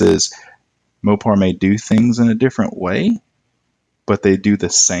difference is Mopar may do things in a different way, but they do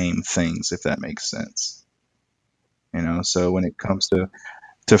the same things, if that makes sense. So when it comes to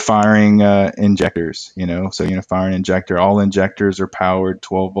firing injectors, firing injector, all injectors are powered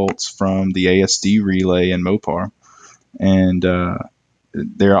 12 volts from the ASD relay in Mopar, and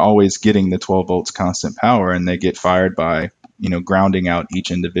they're always getting the 12 volts constant power, and they get fired by, grounding out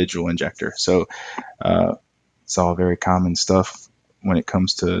each individual injector. So it's all very common stuff when it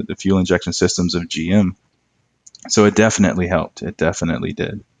comes to the fuel injection systems of GM. So it definitely helped. It definitely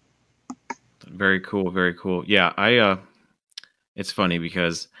did. Very cool. Very cool. Yeah. It's funny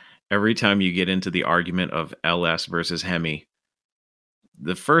because every time you get into the argument of LS versus Hemi,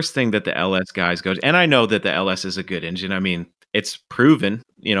 the first thing that the LS guys go, and I know that the LS is a good engine. I mean, it's proven,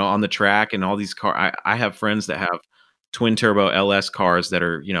 on the track and all these cars. I have friends that have twin turbo LS cars that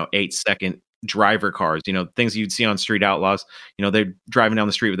are, 8-second driver cars, things you'd see on Street Outlaws. They're driving down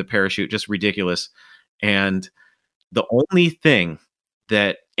the street with a parachute, just ridiculous. And the only thing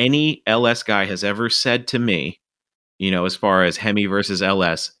that any LS guy has ever said to me, as far as Hemi versus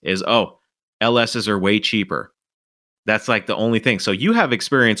LS is, LSs are way cheaper. That's like the only thing. So you have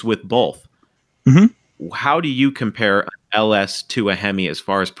experience with both. How do you compare an LS to a Hemi as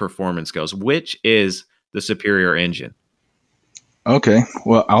far as performance goes? Which is the superior engine? Okay,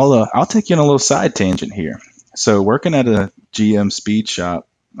 well, I'll take you on a little side tangent here. So working at a GM speed shop,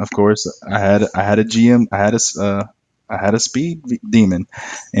 of course, I had a GM, I had a speed demon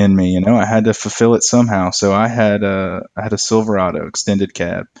in me, I had to fulfill it somehow. So I had a Silverado extended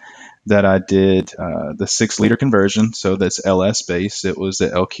cab that I did the 6-liter conversion. So that's LS based. It was the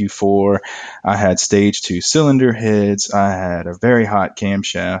LQ4. I had stage 2 cylinder heads. I had a very hot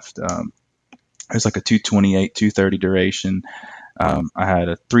camshaft. It was like a 228, 230 duration. I had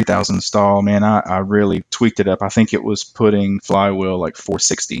a 3000 stall. Man, I really tweaked it up. I think it was putting flywheel like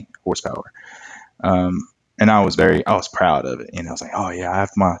 460 horsepower. And I was proud of it. I was like, oh yeah, I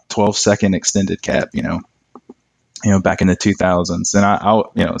have my 12-second extended cab, back in the 2000s. And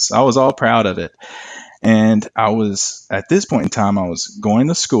I was all proud of it. And I was, at this point in time, I was going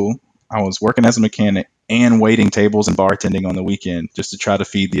to school. I was working as a mechanic and waiting tables and bartending on the weekend just to try to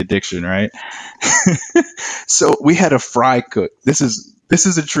feed the addiction, right? So we had a fry cook. This is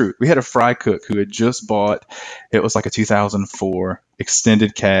the truth. We had a fry cook who had just bought, it was like a 2004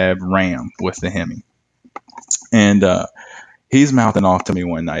 extended cab Ram with the Hemi. And he's mouthing off to me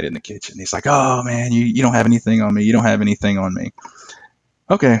one night in the kitchen. He's like, oh, man, you don't have anything on me. You don't have anything on me.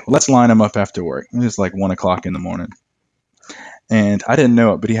 Okay, well, let's line him up after work. It was like 1 o'clock in the morning. And I didn't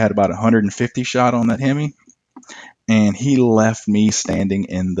know it, but he had about 150 shot on that Hemi. And he left me standing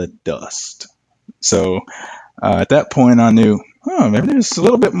in the dust. So at that point, I knew, maybe there's a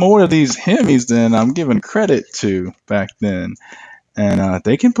little bit more of these Hemis than I'm giving credit to back then. And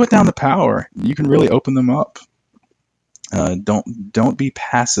they can put down the power. You can really open them up. Don't be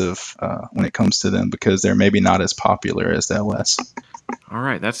passive when it comes to them because they're maybe not as popular as the LS. All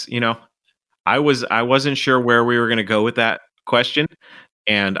right, that's I wasn't sure where we were going to go with that question,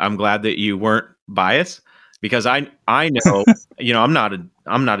 and I'm glad that you weren't biased because I know I'm not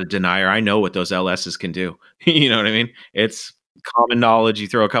a denier. I know what those LSs can do. You know what I mean? It's common knowledge. You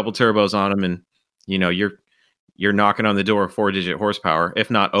throw a couple turbos on them, and you're you're knocking on the door of 4-digit horsepower, if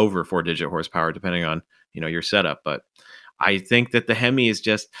not over 4-digit horsepower, depending on, your setup. But I think that the Hemi is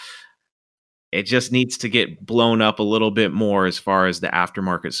it just needs to get blown up a little bit more as far as the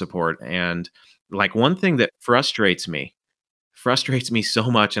aftermarket support. And like one thing that frustrates me so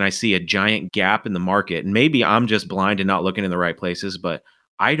much, and I see a giant gap in the market, and maybe I'm just blind and not looking in the right places, but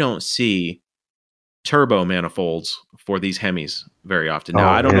I don't see turbo manifolds for these Hemis very often.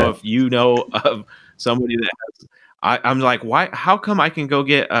 Now, I don't know if you know of somebody that has, I'm like, why, how come I can go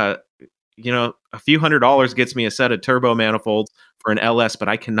get a few $100 gets me a set of turbo manifolds for an LS, but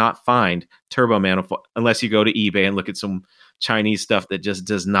I cannot find turbo manifold unless you go to eBay and look at some Chinese stuff that just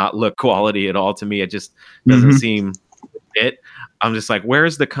does not look quality at all to me. It just doesn't seem it. I'm just like,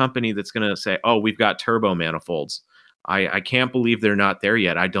 where's the company that's going to say, oh, we've got turbo manifolds? I can't believe they're not there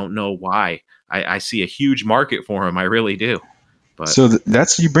yet. I don't know why. I see a huge market for them. I really do. But so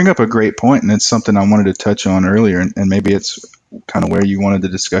that's, you bring up a great point, and it's something I wanted to touch on earlier, and maybe it's kind of where you wanted the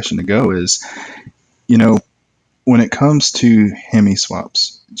discussion to go is, when it comes to Hemi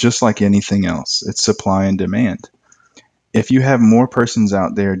swaps, just like anything else, it's supply and demand. If you have more persons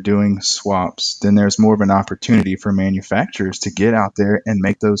out there doing swaps, then there's more of an opportunity for manufacturers to get out there and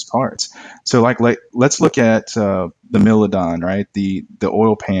make those parts. So like let's look at the Milodon, right? The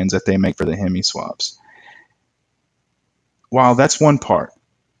oil pans that they make for the Hemi swaps. While that's one part,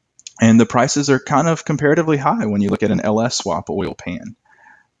 and the prices are kind of comparatively high when you look at an LS swap oil pan,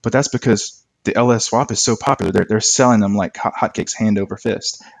 but that's because the LS swap is so popular. They're selling them like hotcakes, hand over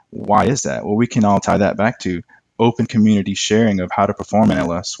fist. Why is that? Well, we can all tie that back to open community sharing of how to perform an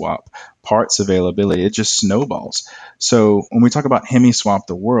LS swap, parts availability. It just snowballs. So when we talk about Hemi Swap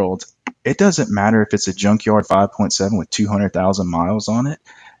the World, it doesn't matter if it's a junkyard 5.7 with 200,000 miles on it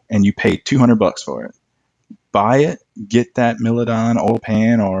and you pay $200 for it. Buy it, get that Milodon oil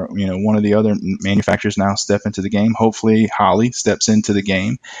pan, or one of the other manufacturers now step into the game. Hopefully Holley steps into the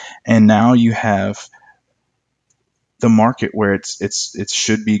game, and now you have the market where it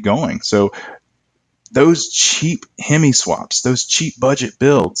should be going. So those cheap Hemi swaps, those cheap budget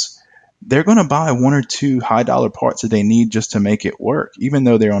builds, they're going to buy one or two high dollar parts that they need just to make it work, even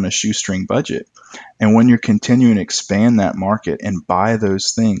though they're on a shoestring budget. And when you're continuing to expand that market and buy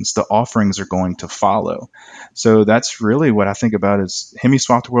those things, the offerings are going to follow. So that's really what I think about is Hemi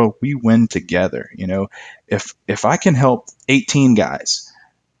Swap the World. We win together. If I can help 18 guys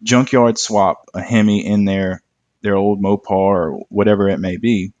junkyard swap a Hemi in their old Mopar or whatever it may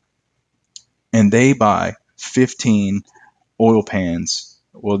be, and they buy 15 oil pans,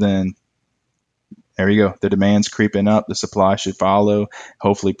 well then, there you go. The demand's creeping up. The supply should follow.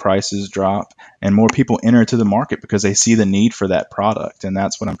 Hopefully prices drop and more people enter into the market because they see the need for that product. And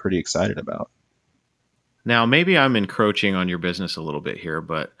that's what I'm pretty excited about. Now, maybe I'm encroaching on your business a little bit here,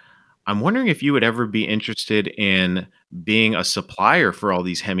 but I'm wondering if you would ever be interested in being a supplier for all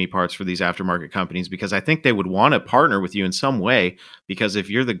these Hemi parts for these aftermarket companies, because I think they would want to partner with you in some way, because if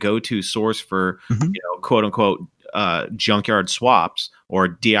you're the go-to source for, quote unquote, junkyard swaps or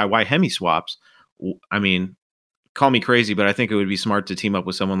DIY Hemi swaps, I mean, call me crazy, but I think it would be smart to team up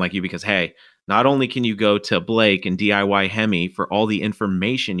with someone like you because, hey, not only can you go to Blake and DIY Hemi for all the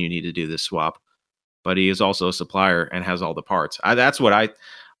information you need to do this swap, but he is also a supplier and has all the parts. That's what I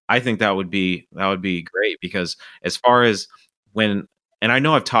think that would be great, because as far as and I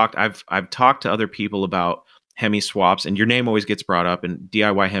know I've talked to other people about Hemi swaps, and your name always gets brought up, and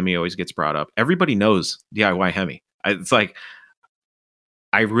DIY Hemi always gets brought up. Everybody knows DIY Hemi. It's like,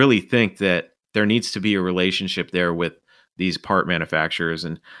 I really think that there needs to be a relationship there with these part manufacturers.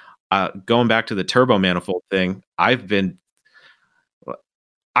 And going back to the turbo manifold thing, I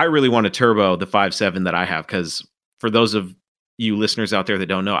really want to turbo the 5.7 that I have, because for those of you listeners out there that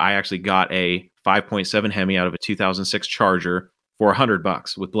don't know, I actually got a 5.7 Hemi out of a 2006 Charger for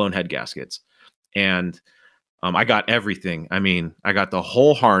 $100 with blown head gaskets. And I got everything. I mean, I got the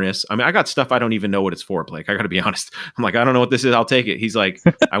whole harness. I mean, I got stuff I don't even know what it's for, Blake. I got to be honest. I'm like, I don't know what this is. I'll take it. He's like,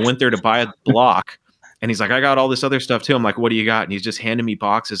 I went there to buy a block, and he's like, I got all this other stuff too. I'm like, what do you got? And he's just handing me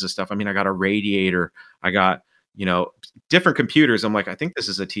boxes of stuff. I mean, I got a radiator. I got, different computers. I'm like, I think this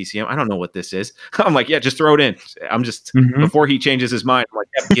is a TCM. I don't know what this is. I'm like, yeah, just throw it in. I'm just, before he changes his mind, I'm like,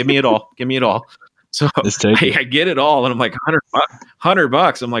 yeah, give me it all. Give me it all. So I get it all. And I'm like,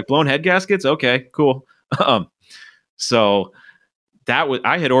 $100. I'm like, blown head gaskets. Okay, cool. So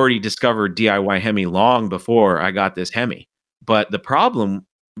I had already discovered DIY Hemi long before I got this Hemi, but the problem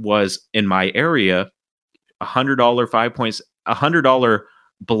was in my area, $100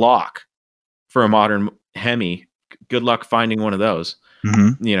 block for a modern Hemi. Good luck finding one of those,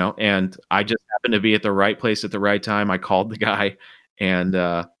 and I just happened to be at the right place at the right time. I called the guy, and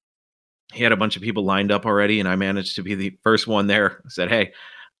he had a bunch of people lined up already, and I managed to be the first one there. I said, "Hey,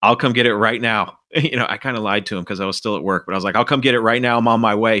 I'll come get it right now." I kind of lied to him because I was still at work, but I was like, "I'll come get it right now. I'm on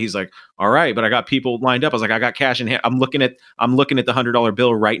my way." He's like, "All right," but I got people lined up. I was like, "I got cash in hand. I'm looking at the $100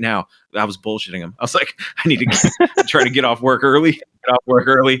 bill right now." I was bullshitting him. I was like, "I need to try to get off work early. Get off work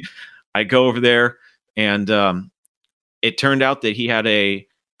early." I go over there, and it turned out that he had a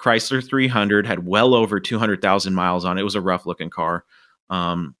Chrysler 300, had well over 200,000 miles on it. It was a rough looking car.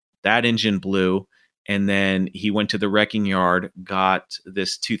 That engine blew. And then he went to the wrecking yard, got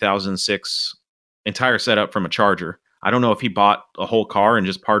this 2006 entire setup from a Charger. I don't know if he bought a whole car and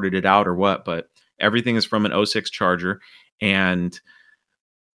just parted it out or what, but everything is from an 06 Charger. And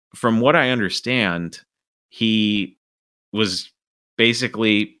from what I understand, he was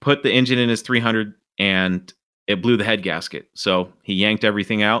basically put the engine in his 300 and it blew the head gasket. So he yanked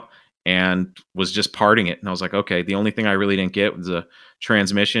everything out and was just parting it. And I was like, okay, the only thing I really didn't get was the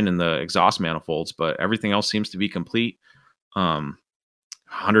transmission and the exhaust manifolds, but everything else seems to be complete. $100.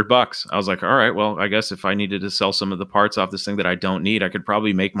 I was like, all right, well, I guess if I needed to sell some of the parts off this thing that I don't need, I could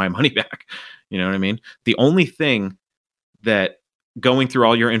probably make my money back. You know what I mean? The only thing that going through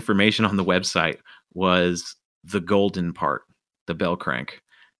all your information on the website was the golden part, the bell crank.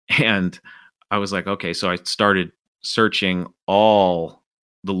 And I was like, okay, so I started searching all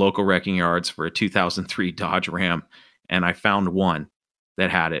the local wrecking yards for a 2003 Dodge Ram, and I found one that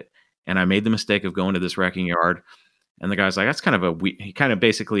had it. And I made the mistake of going to this wrecking yard, and the guy's like, that's kind of he kind of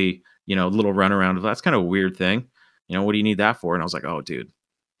basically, a little runaround of, that's kind of a weird thing. What do you need that for? And I was like, oh, dude,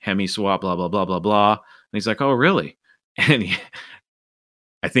 Hemi swap, blah, blah, blah, blah, blah. And he's like, oh, really? And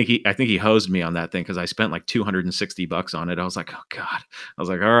I think he hosed me on that thing because I spent like $260 on it. I was like, oh God. I was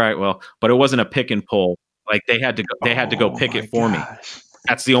like, all right, well, but it wasn't a pick and pull. Like they had to go pick it for me.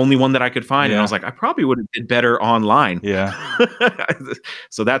 That's the only one that I could find. Yeah. And I was like, I probably would have did better online. Yeah.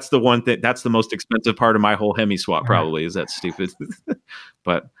 So that's the one thing. That's the most expensive part of my whole Hemi swap probably is that stupid.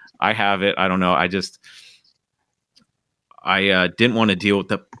 But I have it. I don't know. I didn't want to deal with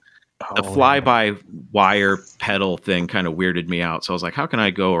the fly-by-wire pedal thing kind of weirded me out. So I was like, how can I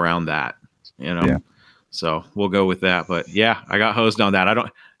go around that? Yeah. So we'll go with that. But yeah, I got hosed on that.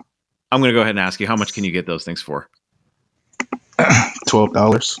 I'm going to go ahead and ask you, how much can you get those things for?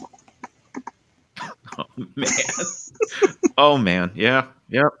 $12. Oh man. Oh man. Yeah.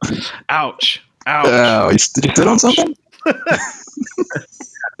 Yep. Ouch. Did you sit on something?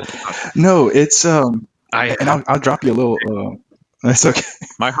 No, it's I'll drop you a little. That's okay.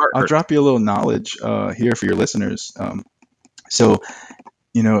 My heart hurts. I'll drop you a little knowledge here for your listeners. So,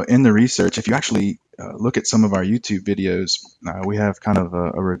 in the research, if you actually look at some of our YouTube videos, we have kind of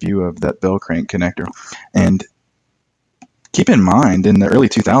a review of that bell crank connector. And keep in mind, in the early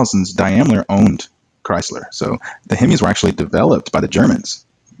 2000s, Daimler owned Chrysler. So the Hemis were actually developed by the Germans.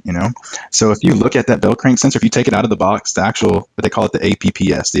 So if you look at that bell crank sensor, if you take it out of the box, the actual, what they call it, the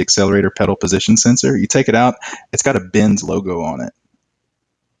APPS, the accelerator pedal position sensor, you take it out, it's got a Benz logo on it.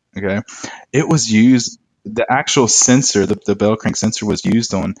 Okay. It was used, the actual sensor, the bell crank sensor was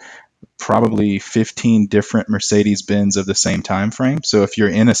used on probably 15 different Mercedes-Benz of the same time frame. So if you're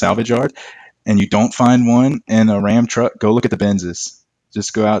in a salvage yard and you don't find one in a Ram truck, go look at the Benzes.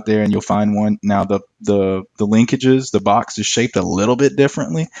 Just go out there and you'll find one. Now the linkages, the box is shaped a little bit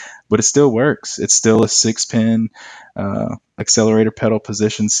differently, but it still works. It's still a 6-pin accelerator pedal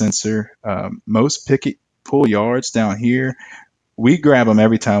position sensor. Most picket pull yards down here, we grab them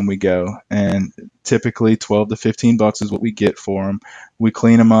every time we go, and typically $12 to $15 is what we get for them. We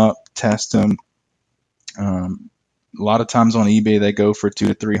clean them up, test them. A lot of times on eBay they go for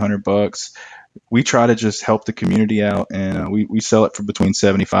 $200 to $300. We try to just help the community out, and we sell it for between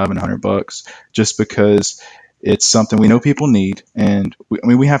 $75 and $100, just because it's something we know people need, and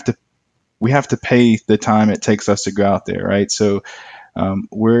we have to pay the time it takes us to go out there, right? So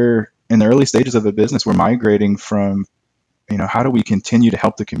we're in the early stages of the business. We're migrating from, how do we continue to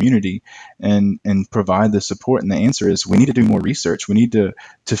help the community and provide the support? And the answer is we need to do more research. We need to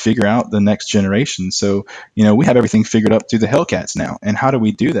figure out the next generation. So, we have everything figured up through the Hellcats now. And how do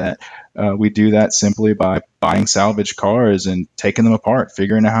we do that? We do that simply by buying salvage cars and taking them apart,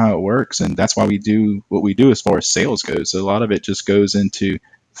 figuring out how it works. And that's why we do what we do as far as sales goes. So a lot of it just goes into,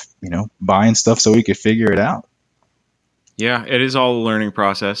 buying stuff so we could figure it out. Yeah, it is all a learning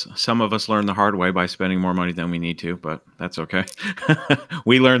process. Some of us learn the hard way by spending more money than we need to, but that's okay.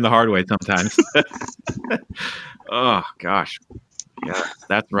 We learn the hard way sometimes. Oh gosh, yeah,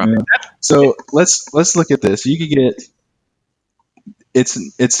 that's rough. Yeah. So let's look at this. You could get it's,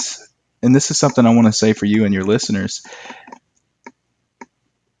 and this is something I want to say for you and your listeners.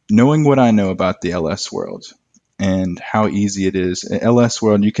 Knowing what I know about the LS world and how easy it is. In LS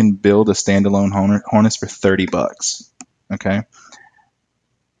World, you can build a standalone harness for $30. Okay.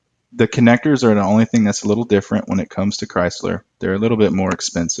 The connectors are the only thing that's a little different when it comes to Chrysler. They're a little bit more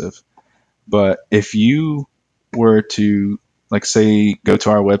expensive. But if you were to, like, say, go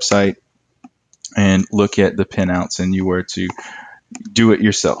to our website and look at the pinouts, and you were to do it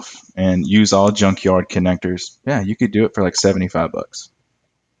yourself and use all junkyard connectors, yeah, you could do it for like $75.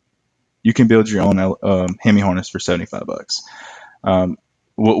 You can build your own Hemi harness for $75.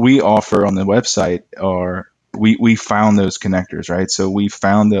 What we offer on the website are, we found those connectors, right? So we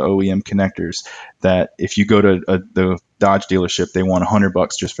found the OEM connectors that if you go to the Dodge dealership, they want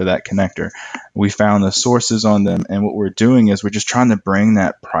 $100 just for that connector. We found the sources on them, and what we're doing is we're just trying to bring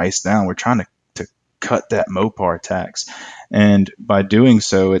that price down. We're trying to cut that Mopar tax, and by doing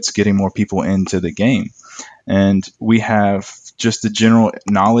so, it's getting more people into the game. And we have just the general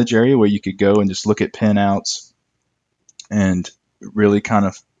knowledge area where you could go and just look at pinouts and really kind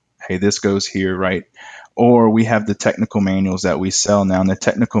of, hey, this goes here, right? Or we have the technical manuals that we sell now, and the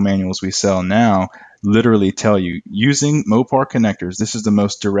technical manuals we sell now literally tell you, using Mopar connectors, this is the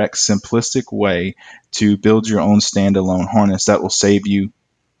most direct, simplistic way to build your own standalone harness that will save you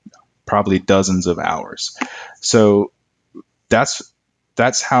probably dozens of hours. So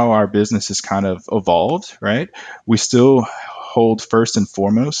that's how our business has kind of evolved, right? We still hold first and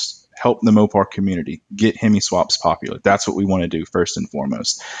foremost, help the Mopar community get Hemi swaps popular. That's what we want to do first and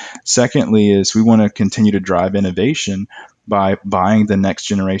foremost. Secondly is we want to continue to drive innovation by buying the next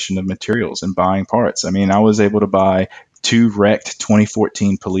generation of materials and buying parts. I mean, I was able to buy 2 wrecked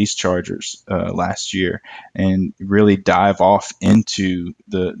 2014 police Chargers last year and really dive off into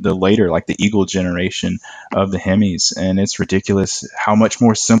the later, like the Eagle generation of the Hemis. And it's ridiculous how much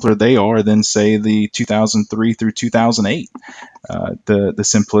more simpler they are than, say, the 2003 through 2008. The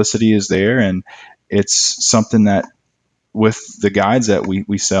simplicity is there, and it's something that with the guides that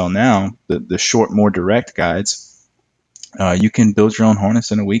we sell now, the short, more direct guides, you can build your own harness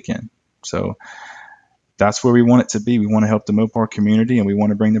in a weekend. So that's where we want it to be. We want to help the Mopar community, and we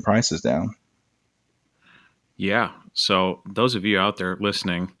want to bring the prices down. Yeah. So those of you out there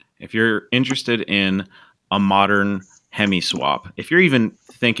listening, if you're interested in a modern Hemi swap, if you're even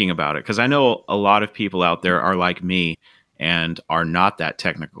thinking about it, because I know a lot of people out there are like me and are not that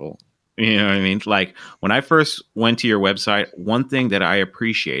technical. You know what I mean? Like when I first went to your website, one thing that I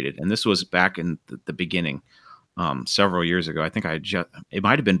appreciated, and this was back in the beginning, several years ago. I think it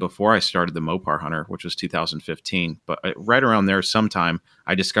might have been before I started the Mopar Hunter, which was 2015. But right around there, sometime,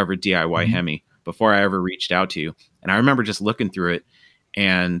 I discovered DIY Hemi before I ever reached out to you. And I remember just looking through it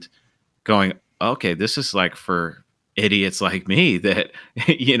and going, okay, this is like for idiots like me that,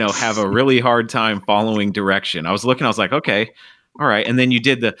 have a really hard time following direction. I was looking, I was like, okay, all right. And then you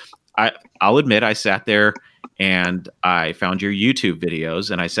did I'll admit, I sat there and I found your YouTube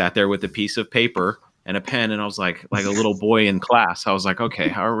videos, and I sat there with a piece of paper and a pen, and I was like a little boy in class. I was like, okay,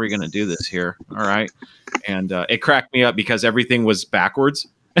 how are we going to do this here? All right. And it cracked me up because everything was backwards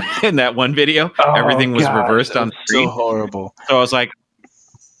in that one video. Everything was reversed on screen. So horrible. So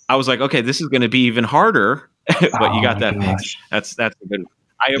I was like, okay, this is going to be even harder, but you got that fixed. That's a good.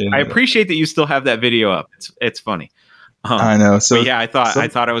 I appreciate that you still have that video up. It's funny. I know. So yeah, I thought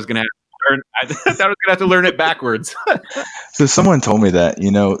I was going to learn. I thought I was going to have to learn it backwards. So someone told me that,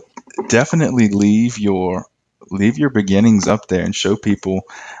 definitely leave your beginnings up there and show people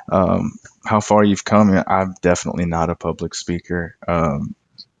how far you've come. I'm definitely not a public speaker.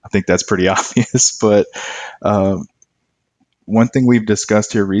 I think that's pretty obvious. But one thing we've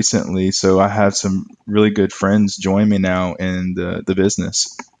discussed here recently, so I have some really good friends join me now in the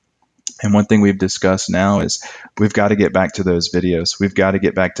business. And one thing we've discussed now is we've got to get back to those videos. We've got to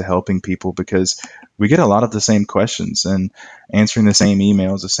get back to helping people because we get a lot of the same questions and answering the same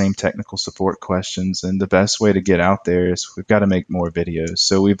emails, the same technical support questions. And the best way to get out there is we've got to make more videos.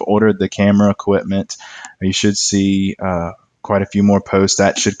 So we've ordered the camera equipment. You should see quite a few more posts.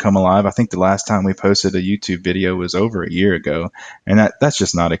 That should come alive. I think the last time we posted a YouTube video was over a year ago, and that's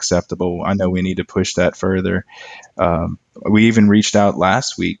just not acceptable. I know we need to push that further. We even reached out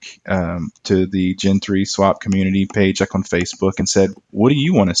last week to the Gen 3 Swap community page, like on Facebook, and said, what do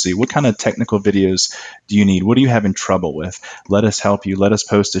you want to see? What kind of technical videos do you need? What are you having trouble with? Let us help you. Let us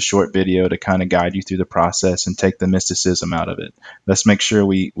post a short video to kind of guide you through the process and take the mysticism out of it. Let's make sure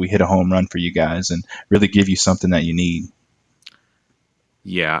we hit a home run for you guys and really give you something that you need.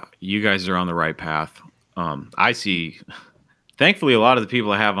 Yeah, you guys are on the right path. I see, thankfully, a lot of the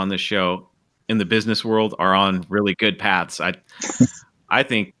people I have on this show in the business world are on really good paths. I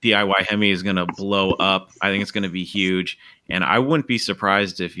think DIY Hemi is going to blow up. I think it's going to be huge. And I wouldn't be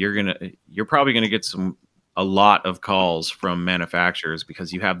surprised if you're probably going to get some a lot of calls from manufacturers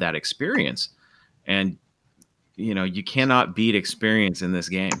because you have that experience, and you cannot beat experience in this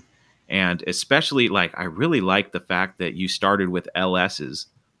game. And especially, like, I really like the fact that you started with LSs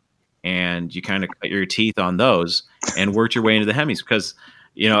and you kind of cut your teeth on those and worked your way into the Hemis because,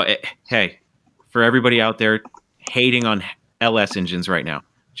 hey, for everybody out there hating on LS engines right now,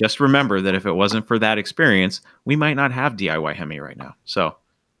 just remember that if it wasn't for that experience, we might not have DIY Hemi right now. So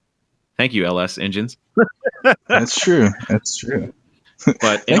thank you, LS engines. That's true. That's true.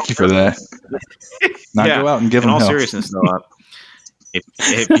 But thank you for that. Now go out and give them all hell. Seriousness, though,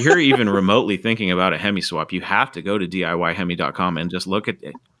 if you're even remotely thinking about a Hemi swap, you have to go to DIYHemi.com and just look at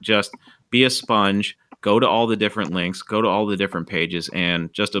it. Just be a sponge. Go to all the different links. Go to all the different pages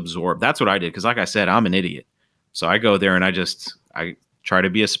and just absorb. That's what I did because, like I said, I'm an idiot. So I go there and I try to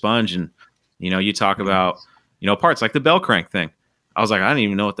be a sponge. And you talk about parts like the bell crank thing. I was like, I didn't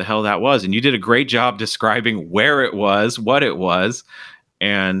even know what the hell that was. And you did a great job describing where it was, what it was,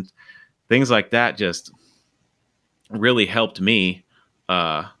 and things like that. Just really helped me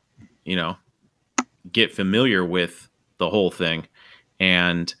get familiar with the whole thing.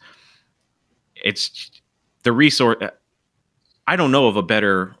 And it's the resource. I don't know of a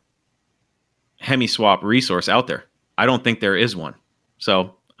better Hemi swap resource out there. I don't think there is one.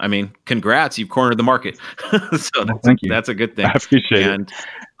 So, I mean, congrats, you've cornered the market. So thank you. That's a good thing. I appreciate it.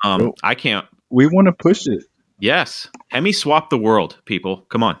 And I can't. We want to push it. Yes. Hemi swap the world, people.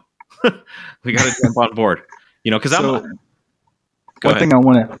 Come on. We got to jump on board. Because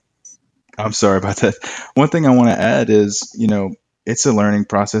I'm sorry about that. One thing I want to add is, it's a learning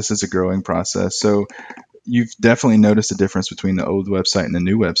process. It's a growing process. So you've definitely noticed a difference between the old website and the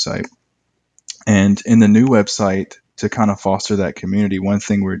new website. And in the new website, to kind of foster that community, one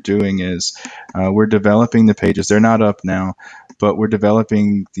thing we're doing is we're developing the pages. They're not up now, but we're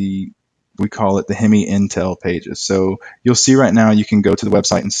developing we call it the Hemi Intel pages. So you'll see right now you can go to the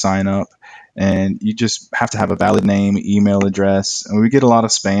website and sign up, and you just have to have a valid name, email address. And we get a lot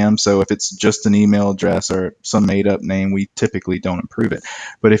of spam, so if it's just an email address or some made-up name, we typically don't approve it.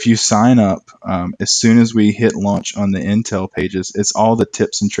 But if you sign up, as soon as we hit launch on the Intel pages, it's all the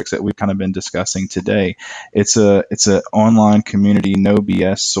tips and tricks that we've kind of been discussing today. It's a online community, no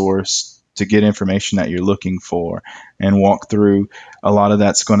BS source to get information that you're looking for and walk through. A lot of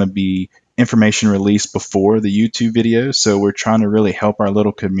that's going to be information released before the YouTube videos. So we're trying to really help our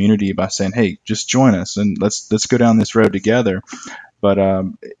little community by saying, hey, just join us and let's go down this road together. But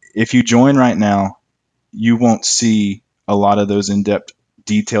if you join right now, you won't see a lot of those in-depth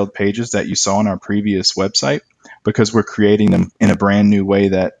detailed pages that you saw on our previous website, because we're creating them in a brand new way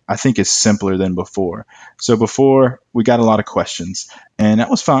that I think is simpler than before. So before, we got a lot of questions, and that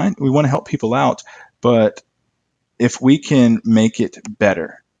was fine. We want to help people out, but if we can make it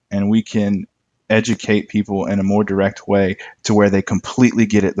better and we can educate people in a more direct way to where they completely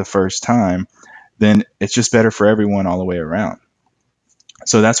get it the first time, then it's just better for everyone all the way around.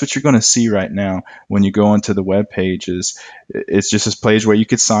 So that's what you're going to see right now when you go into the web pages. It's just this page where you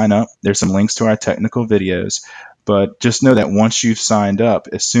could sign up. There's some links to our technical videos, but just know that once you've signed up,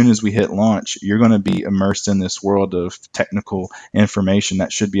 as soon as we hit launch, you're going to be immersed in this world of technical information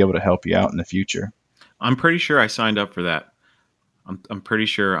that should be able to help you out in the future. I'm pretty sure I signed up for that. I'm pretty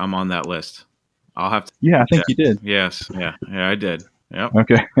sure I'm on that list. I'll have to. Yeah, I think you did. Yes. Yeah, I did. Yep.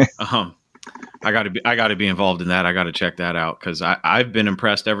 Okay. I got to be involved in that. I got to check that out because I've been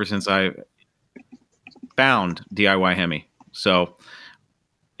impressed ever since I found DIY Hemi. So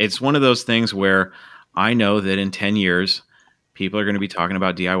it's one of those things where I know that in 10 years, people are going to be talking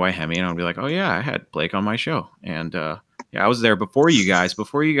about DIY Hemi, and I'll be like, oh yeah, I had Blake on my show, and I was there before you guys.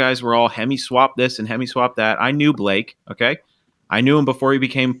 Before you guys were all Hemi swap this and Hemi swap that. I knew Blake. Okay. I knew him before he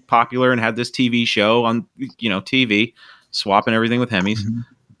became popular and had this TV show on, TV, swapping everything with Hemis. Mm-hmm.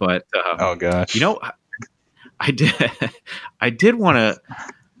 But oh gosh, I did want to.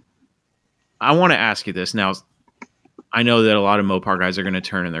 I want to ask you this now. I know that a lot of Mopar guys are going to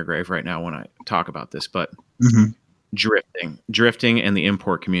turn in their grave right now when I talk about this, but drifting, and the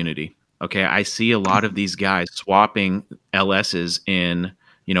import community. Okay, I see a lot of these guys swapping LSs in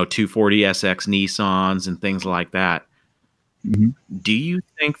 240 SX Nissans and things like that. Mm-hmm. Do you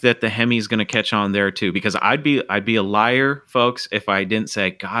think that the Hemi is going to catch on there too? Because I'd be a liar, folks, if I didn't say,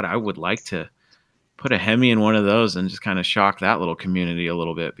 God, I would like to put a Hemi in one of those and just kind of shock that little community a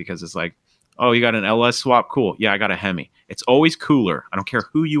little bit, because it's like, oh, you got an LS swap? Cool. Yeah, I got a Hemi. It's always cooler. I don't care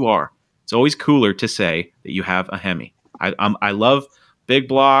who you are. It's always cooler to say that you have a Hemi. I love big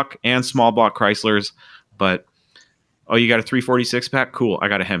block and small block Chryslers, but, oh, you got a 346 pack? Cool. I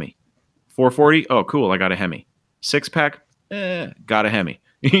got a Hemi. 440? Oh, cool. I got a Hemi. 6-pack? Got a Hemi.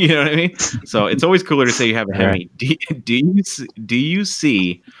 You know what I mean? So it's always cooler to say you have a Hemi. Do you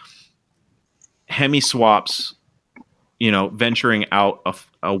see Hemi swaps, venturing out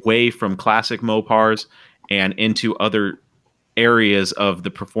away from classic Mopars and into other areas of the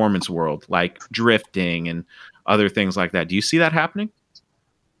performance world, like drifting and other things like that? Do you see that happening?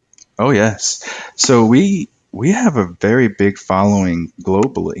 Oh yes. So we have a very big following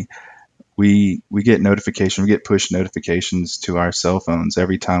globally. We get we get push notifications to our cell phones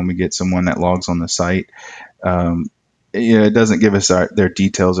every time we get someone that logs on the site. Um, it doesn't give us their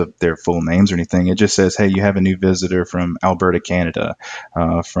details of their full names or anything. It just says, "Hey, you have a new visitor from Alberta, Canada,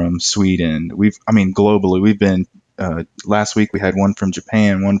 from Sweden." Globally, we've been. Last week we had one from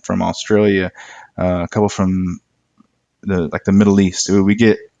Japan, one from Australia, a couple from the Middle East. We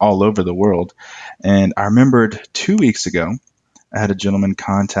get all over the world. And I remembered 2 weeks ago, I had a gentleman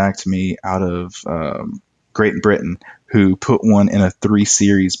contact me out of Great Britain who put one in a 3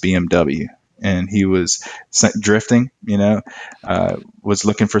 Series BMW. And he was drifting, was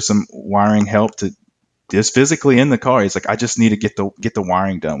looking for some wiring help to just physically in the car. He's like, I just need to get the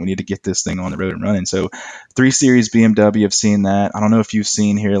wiring done. We need to get this thing on the road and running. So 3 Series BMW, I've seen that. I don't know if you've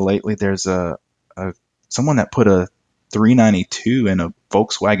seen here lately, there's someone that put a 392 in a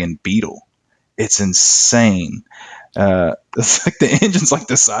Volkswagen Beetle. It's insane. It's like the engine's like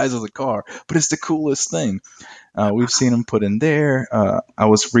the size of the car, but it's the coolest thing. We've seen them put in there. I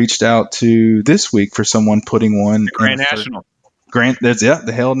was reached out to this week for someone putting one the Grand National.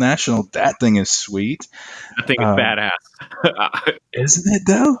 The Hell National. That thing is sweet. That thing is badass. Isn't it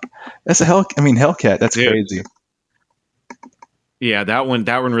though? That's a Hellcat. That's Dude. Crazy. Yeah, that one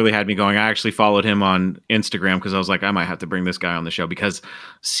really had me going. I actually followed him on Instagram because I was like, I might have to bring this guy on the show, because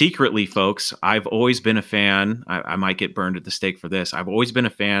secretly, folks, I've always been a fan. I might get burned at the stake for this. I've always been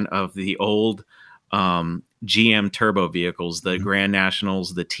a fan of the old GM turbo vehicles, the Grand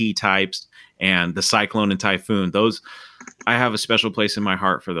Nationals, the T-types, and the Cyclone and Typhoon. Those, I have a special place in my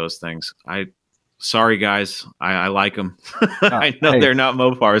heart for those things. Sorry, guys, I like them. I know they're not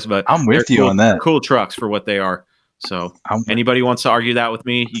Mopars, but I'm with you cool, on that. Cool trucks for what they are. So anybody wants to argue that with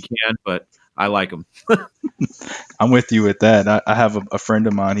me, you can, but I like them. I'm with you with that. I have a friend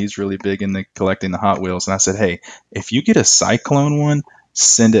of mine. He's really big into collecting the Hot Wheels. And I said, hey, if you get a Cyclone one,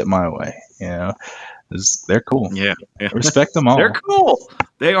 send it my way. They're cool. Yeah. Respect them all. They're cool.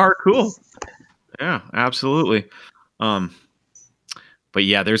 They are cool. Yeah, absolutely. But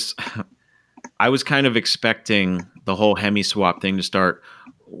yeah, I was kind of expecting the whole Hemi swap thing to start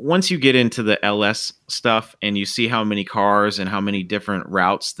once you get into the LS stuff and you see how many cars and how many different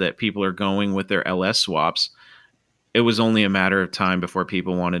routes that people are going with their LS swaps. It was only a matter of time before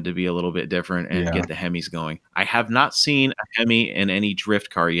people wanted to be a little bit different and get the Hemis going. I have not seen a Hemi in any drift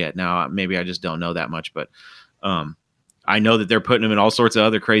car yet. Now, maybe I just don't know that much, but I know that they're putting them in all sorts of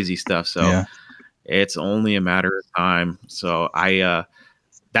other crazy stuff. So it's only a matter of time. So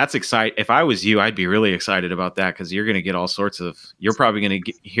that's exciting. If I was you, I'd be really excited about that, because you're going to get all sorts of. You're probably going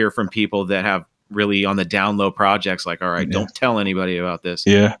to hear from people that have really on the down low projects. Like, all right, don't tell anybody about this.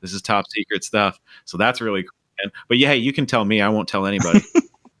 Yeah, this is top secret stuff. So that's really cool. But yeah, you can tell me. I won't tell anybody.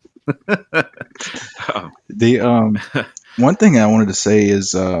 The one thing I wanted to say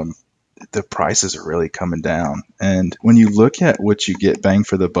is the prices are really coming down. And when you look at what you get bang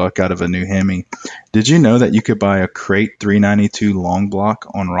for the buck out of a new Hemi, did you know that you could buy a Crate 392 long block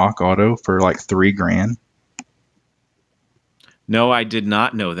on Rock Auto for like $3,000? No, I did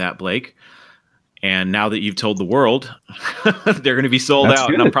not know that, Blake. And now that you've told the world, they're going to be sold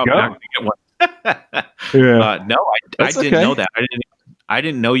out, and I'm probably not going to get one. No, I didn't know that. I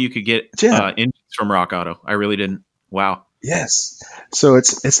didn't know you could get engines from Rock Auto. I really didn't. Wow. Yes. So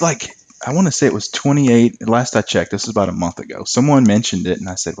it's like, I want to say it was 28. Last I checked, this was about a month ago. Someone mentioned it, and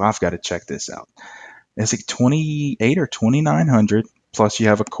I said, well, I've got to check this out. It's like 28 or 2,900, plus you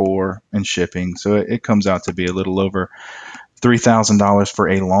have a core and shipping. So it comes out to be a little over $3,000 for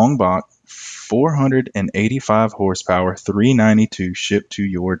a long block, 485 horsepower, 392 shipped to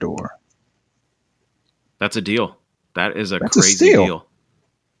your door. That's a deal. That is That's crazy deal.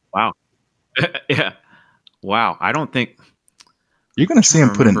 Wow. Yeah. Wow. I don't think you're going to see him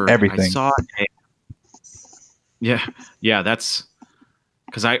put in everything. I saw yeah. That's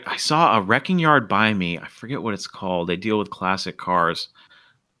because I saw a wrecking yard by me. I forget what it's called. They deal with classic cars.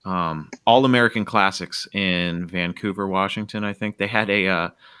 All American Classics in Vancouver, Washington. I think they had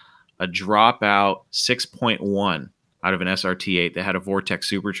a dropout 6.1 out of an SRT8. They had a Vortex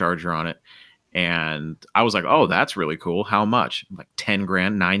supercharger on it. And I was like, oh, that's really cool. How much? Like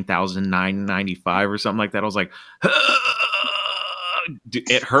 $10,000, $9,995 or something like that. I was like,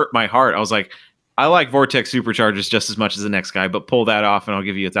 it hurt my heart. I was like, I like Vortex Superchargers just as much as the next guy, but pull that off and I'll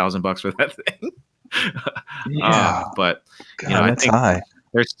give you $1,000 for that thing. Yeah. But God, I that's think high.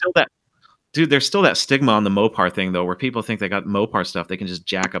 there's still that, dude. There's still that stigma on the Mopar thing though, where people think they got Mopar stuff, they can just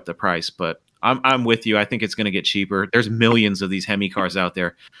jack up the price. But I'm with you. I think it's going to get cheaper. There's millions of these Hemi cars out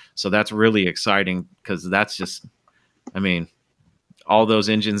there, so that's really exciting because that's just, I mean, all those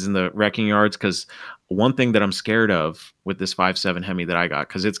engines in the wrecking yards. Because one thing that I'm scared of with this 5.7 Hemi that I got,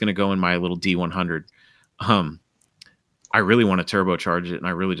 because it's going to go in my little D100. I really want to turbocharge it, and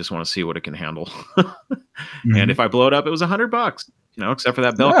I really just want to see what it can handle. And if I blow it up, it was $100, except for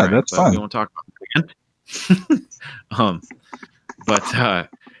that bell crank. That's but fun. we won't talk about it again.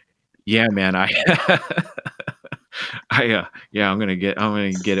 Yeah, man, I'm gonna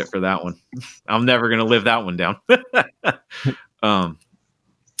get it for that one. I'm never gonna live that one down.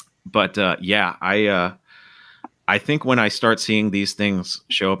 I think when I start seeing these things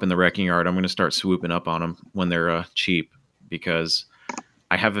show up in the wrecking yard, I'm going to start swooping up on them when they're cheap, because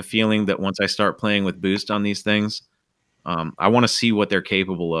I have a feeling that once I start playing with boost on these things, I want to see what they're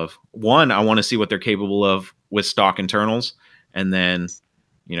capable of. One, I want to see what they're capable of with stock internals, and then,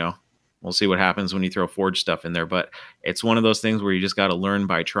 we'll see what happens when you throw forged stuff in there. But it's one of those things where you just got to learn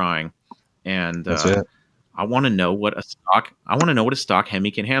by trying. And That's it. I want to know what a stock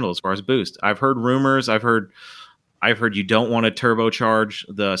Hemi can handle as far as boost. I've heard rumors. I've heard you don't want to turbocharge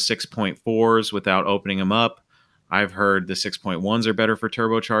the 6.4s without opening them up. I've heard the 6.1s are better for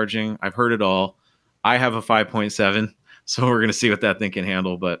turbocharging. I've heard it all. I have a 5.7, so we're going to see what that thing can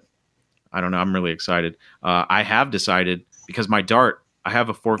handle. But I don't know. I'm really excited. I have decided, because my Dart, I have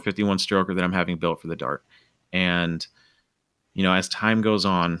a 451 stroker that I'm having built for the Dart. And, as time goes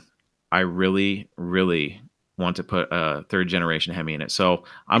on, I really, really want to put a third generation Hemi in it. So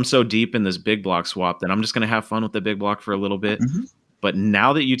I'm so deep in this big block swap that I'm just going to have fun with the big block for a little bit. Mm-hmm. But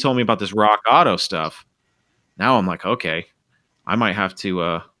now that you told me about this Rock Auto stuff, now I'm like, okay, I might have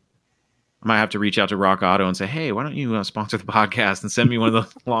to reach out to Rock Auto and say, hey, why don't you sponsor the podcast and send me one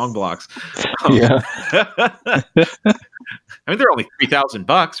of the long blocks? Yeah. I mean, they're only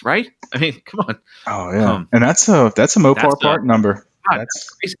 $3,000, right? I mean, come on. Oh yeah. And that's a Mopar part number. God,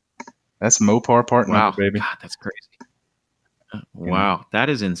 that's Mopar part number, baby. God, that's crazy. Wow, that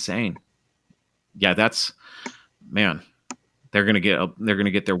is insane. Yeah, man. They're gonna get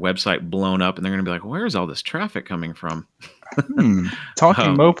their website blown up, and they're gonna be like, "Where's all this traffic coming from?"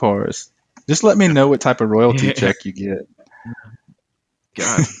 Talking Mopars. Just let me know what type of royalty check you get.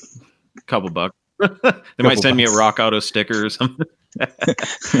 God, a couple bucks. They might send me a Rock Auto sticker or something.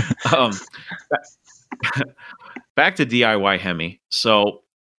 Back to DIY Hemi. So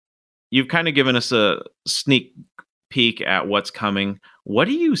you've kind of given us a sneak peek at what's coming. What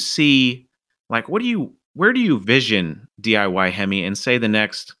do you see? Like, where do you vision DIY Hemi in, say, the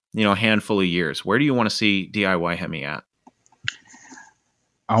next, handful of years? Where do you want to see DIY Hemi at?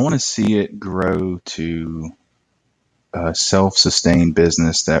 I want to see it grow to a self-sustained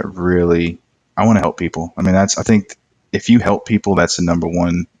business that really, I want to help people. I mean, I think if you help people, that's the number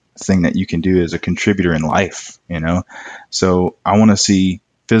one thing that you can do as a contributor in life, So I want to see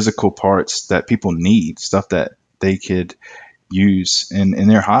physical parts that people need, stuff that they could use in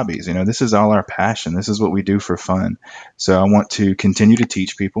their hobbies. This is all our passion. This is what we do for fun. So I want to continue to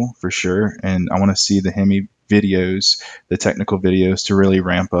teach people for sure. And I want to see the Hemi videos, the technical videos, to really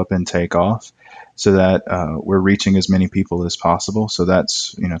ramp up and take off so that we're reaching as many people as possible. So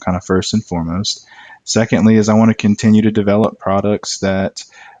that's, kind of first and foremost. Secondly, is I want to continue to develop products that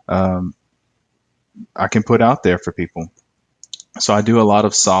I can put out there for people. So I do a lot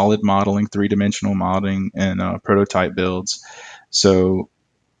of solid modeling, 3-dimensional modeling, and prototype builds. So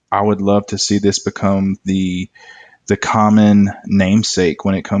I would love to see this become the common namesake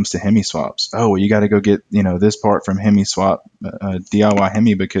when it comes to Hemi swaps. Oh, well, you got to go get this part from Hemi Swap, DIY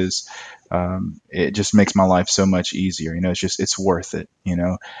Hemi, because it just makes my life so much easier. It's worth it.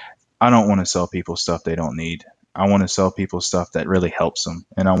 I don't want to sell people stuff they don't need. I want to sell people stuff that really helps them,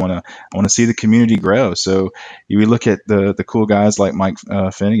 and I want to see the community grow. So you look at the cool guys like Mike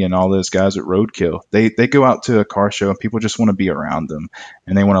Finnegan, all those guys at Roadkill. They go out to a car show and people just want to be around them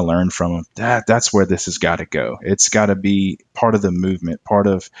and they want to learn from them. That's where this has got to go. It's got to be part of the movement, part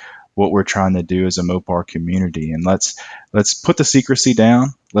of what we're trying to do as a Mopar community. And let's put the secrecy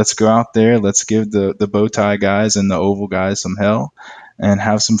down. Let's go out there. Let's give the bow tie guys and the oval guys some hell and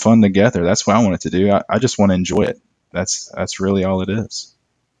have some fun together. That's what I want it to do. I just want to enjoy it. That's really all it is.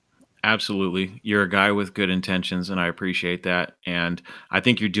 Absolutely. You're a guy with good intentions, and I appreciate that. And I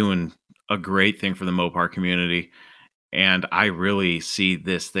think you're doing a great thing for the Mopar community. And I really see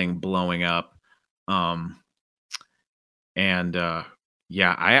this thing blowing up.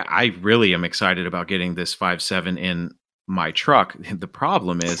 Yeah, I really am excited about getting this 5.7 in my truck. The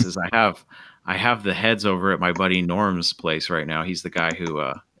problem is I have the heads over at my buddy Norm's place right now. He's the guy who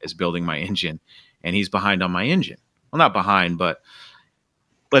is building my engine, and he's behind on my engine. Well, not behind, but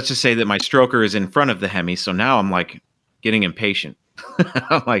let's just say that my stroker is in front of the Hemi. So now I'm like getting impatient.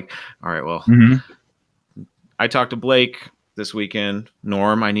 I'm like, all right, well, I talked to Blake this weekend.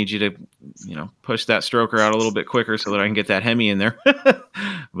 Norm, I need you to, push that stroker out a little bit quicker so that I can get that Hemi in there.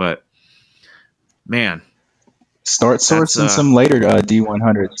 But man, start sourcing some later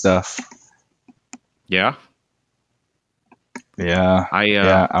D100 stuff. Yeah. Yeah.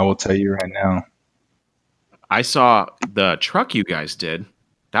 I will tell you right now. I saw the truck you guys did.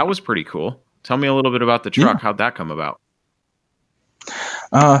 That was pretty cool. Tell me a little bit about the truck. Yeah. How'd that come about?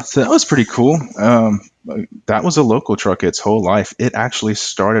 So that was pretty cool. That was a local truck its whole life. It actually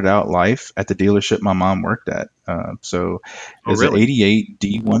started out life at the dealership my mom worked at. So it was an 88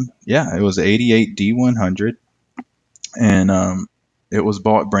 D1. Yeah, it was an 88 D100. And it was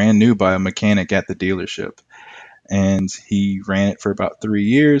bought brand new by a mechanic at the dealership. And he ran it for about 3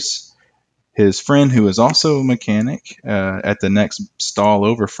 years. His friend, who is also a mechanic at the next stall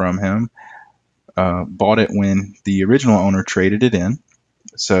over from him, bought it when the original owner traded it in.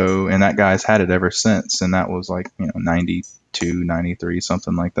 So, and that guy's had it ever since. And that was like, 92, 93,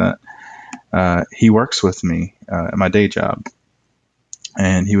 something like that. He works with me at my day job.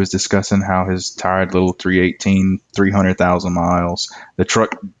 And he was discussing how his tired little 318, 300,000 miles, the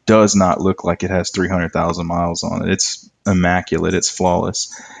truck does not look like it has 300,000 miles on it. It's immaculate. It's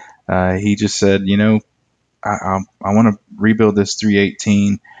flawless. He just said, I want to rebuild this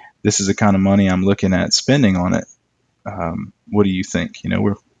 318. This is the kind of money I'm looking at spending on it. What do you think?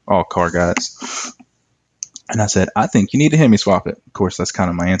 We're all car guys. And I said, I think you need to Hemi swap it. Of course, that's kind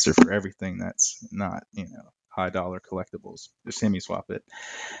of my answer for everything that's not, high dollar collectibles. Just Hemi swap it.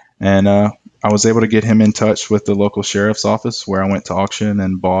 And I was able to get him in touch with the local sheriff's office where I went to auction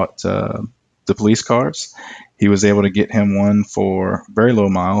and bought the police cars. He was able to get him one for very low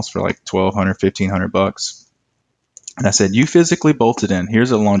miles for like $1,200, $1,500. And I said, you physically bolt it in.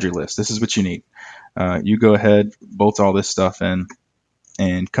 Here's a laundry list. This is what you need. You go ahead, bolt all this stuff in,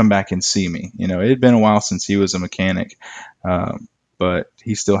 and come back and see me. It had been a while since he was a mechanic, but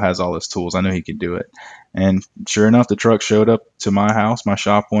he still has all his tools. I know he could do it. And sure enough, the truck showed up to my house, my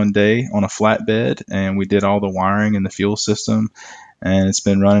shop one day on a flatbed, and we did all the wiring and the fuel system, and it's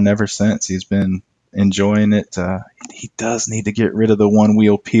been running ever since. He's been enjoying it. He does need to get rid of the one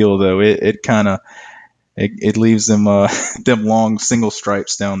wheel peel, though. It kind of it leaves them them long single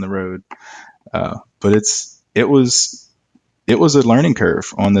stripes down the road. But it was a learning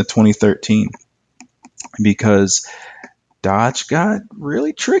curve on the 2013 because Dodge got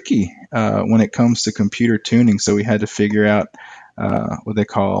really tricky when it comes to computer tuning. So we had to figure out what they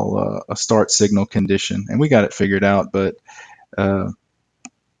call a start signal condition, and we got it figured out. But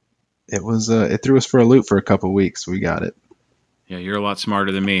it threw us for a loop for a couple of weeks. We got it. Yeah, you're a lot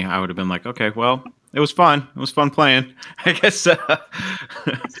smarter than me. I would have been like, okay, well, it was fun. It was fun playing. I guess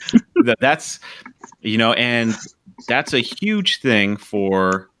that's and that's a huge thing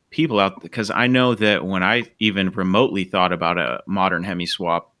for people out, because I know that when I even remotely thought about a modern Hemi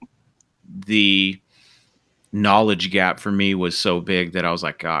swap, the knowledge gap for me was so big that I was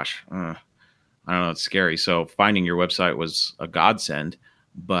like, gosh, I don't know, it's scary. So finding your website was a godsend.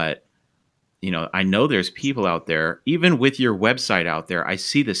 But I know there's people out there, even with your website out there, I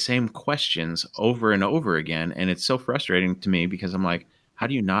see the same questions over and over again. And it's so frustrating to me because I'm like, how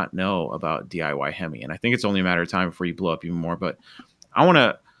do you not know about DIY Hemi? And I think it's only a matter of time before you blow up even more. But I want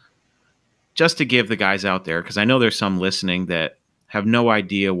to, just to give the guys out there, because I know there's some listening that have no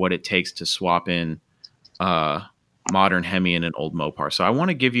idea what it takes to swap in modern Hemi and an old Mopar. So I want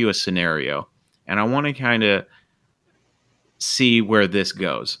to give you a scenario, and I want to kind of see where this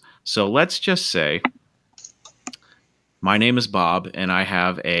goes. So let's just say my name is Bob, and I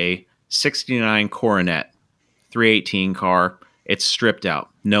have a 69 Coronet 318 car. It's stripped out,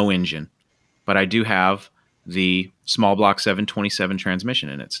 no engine, but I do have the small block 727 transmission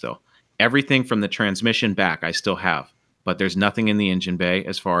in it still. Everything from the transmission back I still have, but there's nothing in the engine bay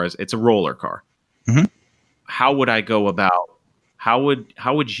as far as it's a roller car. Mm-hmm. How would I go about, how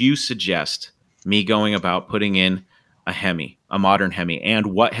would you suggest me going about putting in a Hemi, a modern Hemi, and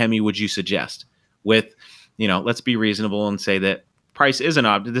what Hemi would you suggest? With, let's be reasonable and say that price is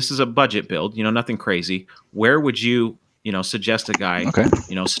this is a budget build, nothing crazy. Where would you, suggest a guy,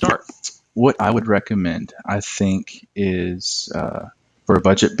 start? What I would recommend, I think, is for a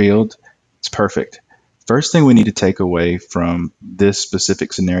budget build, it's perfect. First thing we need to take away from this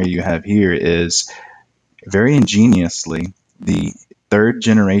specific scenario you have here is very ingeniously, the third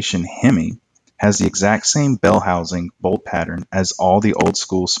generation Hemi has the exact same bell housing bolt pattern as all the old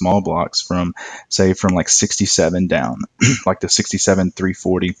school small blocks from like 67 down, like the 67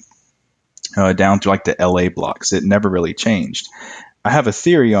 340 down to like the LA blocks. It never really changed. I have a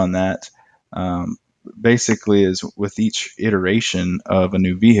theory on that. Basically, is with each iteration of a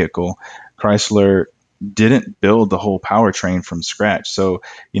new vehicle, Chrysler didn't build the whole powertrain from scratch. So,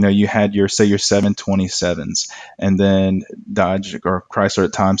 you had your 727s, and then Dodge or Chrysler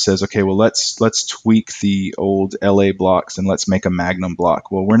at times says, okay, well, let's tweak the old LA blocks and let's make a Magnum block.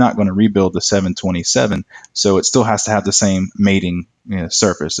 Well, we're not going to rebuild the 727, so it still has to have the same mating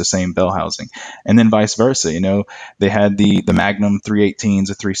surface, the same bell housing, and then vice versa. They had the Magnum 318s,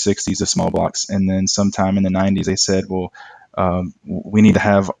 the 360s, the small blocks, and then sometime in the 90s they said, well, we need to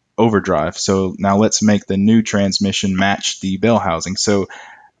have overdrive, so now let's make the new transmission match the bell housing. So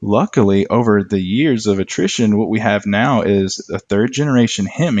luckily, over the years of attrition, what we have now is a third generation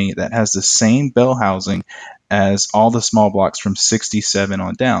Hemi that has the same bell housing as all the small blocks from 67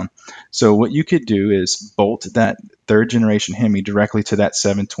 on down. So what you could do is bolt that third generation Hemi directly to that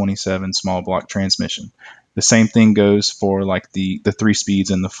 727 small block transmission. The same thing goes for like the 3 speeds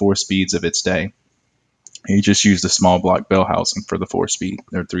and the 4 speeds of its day. You just use the small block bell housing for the 4-speed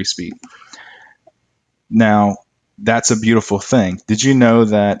or 3-speed. Now, that's a beautiful thing. Did you know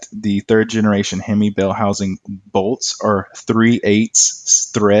that the third generation Hemi bell housing bolts are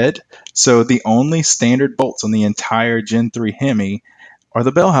 3/8 thread? So the only standard bolts on the entire Gen 3 Hemi are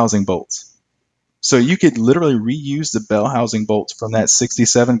the bell housing bolts. So you could literally reuse the bell housing bolts from that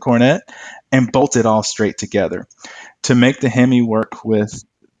 67 Cornet and bolt it all straight together. To make the Hemi work with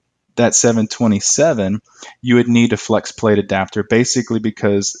that 727, you would need a flex plate adapter, basically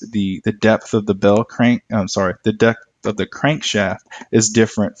because the depth of the the depth of the crankshaft is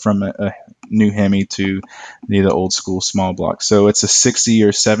different from a new Hemi to the old school small block. So it's a $60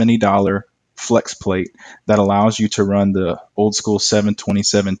 or $70 flex plate that allows you to run the old school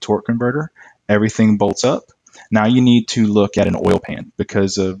 727 torque converter. Everything bolts up. Now you need to look at an oil pan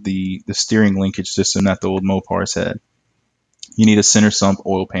because of the steering linkage system that the old Mopars had. You need a center sump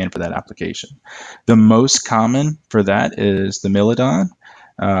oil pan for that application. The most common for that is the Milidon.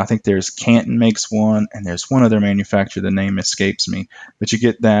 I think there's Canton makes one, and there's one other manufacturer, the name escapes me. But you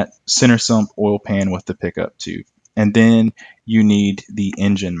get that center sump oil pan with the pickup tube. And then you need the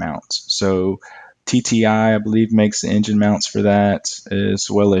engine mounts. So TTI, I believe, makes the engine mounts for that, as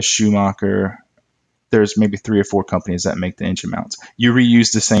well as Schumacher. There's maybe 3 or 4 companies that make the engine mounts. You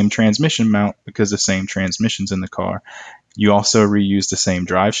reuse the same transmission mount because the same transmission's in the car. You also reuse the same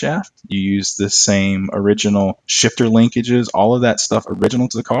drive shaft. You use the same original shifter linkages, all of that stuff original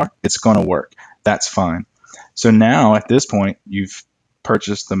to the car. It's going to work. That's fine. So now at this point, you've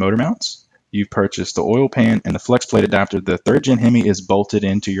purchased the motor mounts, you've purchased the oil pan, and the flex plate adapter. The third gen Hemi is bolted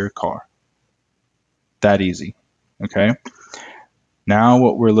into your car. That easy. Okay. Now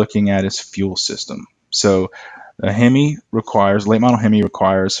what we're looking at is fuel system. So a late model Hemi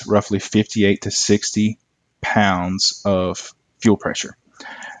requires roughly 58 to 60 pounds of fuel pressure.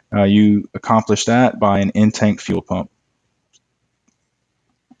 You accomplish that by an in-tank fuel pump.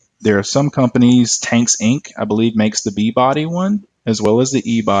 There are some companies, Tanks Inc., I believe, makes the B-body one as well as the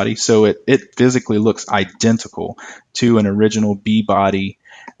E-body, so it physically looks identical to an original B-body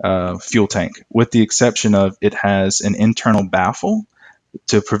fuel tank, with the exception of it has an internal baffle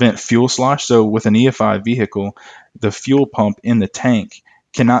to prevent fuel slosh. So with an EFI vehicle, the fuel pump in the tank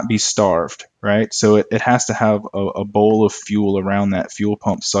cannot be starved, right? So it has to have a bowl of fuel around that fuel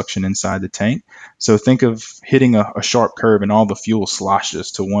pump suction inside the tank. So think of hitting a sharp curve and all the fuel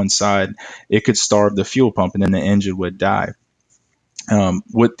sloshes to one side. It could starve the fuel pump and then the engine would die.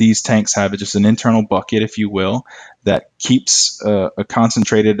 What these tanks have is just an internal bucket, if you will, that keeps a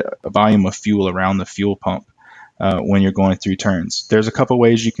concentrated volume of fuel around the fuel pump when you're going through turns. There's a couple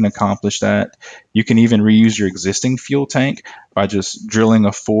ways you can accomplish that. You can even reuse your existing fuel tank by just drilling a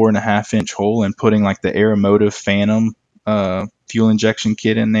 4.5-inch hole and putting like the Aeromotive Phantom fuel injection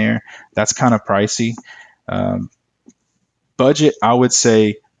kit in there. That's kind of pricey. Budget, I would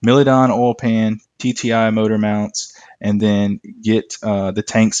say Milidon oil pan, TTI motor mounts, and then get the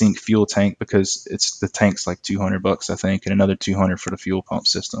Tanks Inc. fuel tank, because the tank's like $200, I think, and another $200 for the fuel pump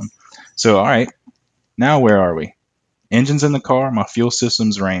system. So, all right. Now where are we? Engine's in the car, my fuel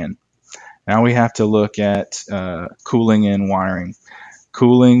system's ran. Now we have to look at cooling and wiring.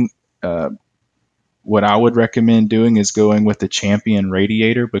 Cooling, what I would recommend doing is going with the Champion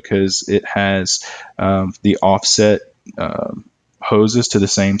radiator, because it has the offset hoses to the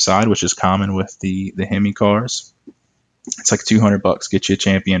same side, which is common with the Hemi cars. It's like $200, get you a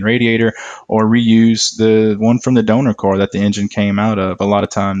Champion radiator, or reuse the one from the donor car that the engine came out of. A lot of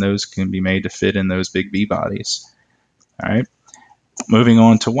time those can be made to fit in those big B bodies. All right, moving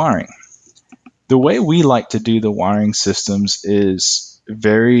on to wiring. The way we like to do the wiring systems is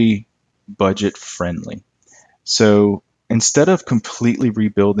very budget friendly. So instead of completely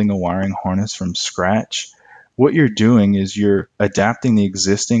rebuilding a wiring harness from scratch, what you're doing is you're adapting the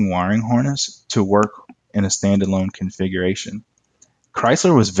existing wiring harness to work in a standalone configuration.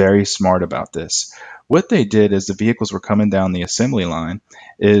 Chrysler was very smart about this. What they did as the vehicles were coming down the assembly line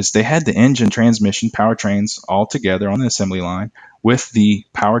is they had the engine, transmission, powertrains all together on the assembly line with the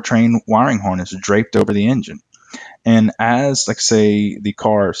powertrain wiring harness draped over the engine. And as, like, say, the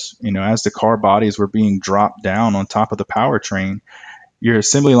cars, as the car bodies were being dropped down on top of the powertrain, your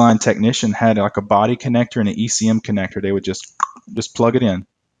assembly line technician had like a body connector and an ECM connector. They would just plug it in,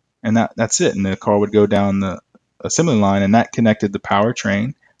 and that's it. And the car would go down the assembly line, and that connected the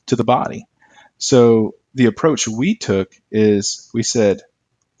powertrain to the body. So the approach we took is we said,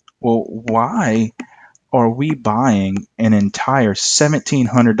 well, why are we buying an entire $1,700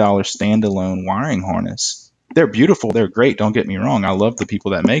 standalone wiring harness? They're beautiful. They're great. Don't get me wrong. I love the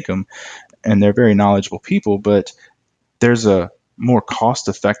people that make them, and they're very knowledgeable people, but there's a more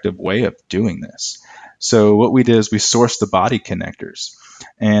cost-effective way of doing this. So what we did is we sourced the body connectors,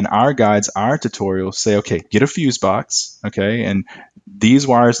 and our guides, our tutorials say, okay, get a fuse box, okay, and these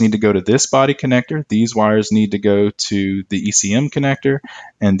wires need to go to this body connector, these wires need to go to the ECM connector,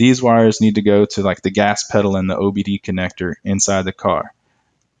 and these wires need to go to like the gas pedal and the OBD connector inside the car.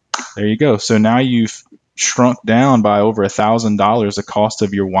 There you go. So now you've shrunk down by over $1,000 the cost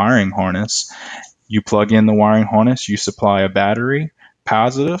of your wiring harness. You plug in the wiring harness, you supply a battery,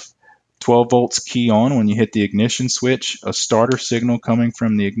 positive, 12 volts key on when you hit the ignition switch, a starter signal coming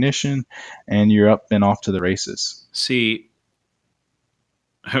from the ignition, and you're up and off to the races. See,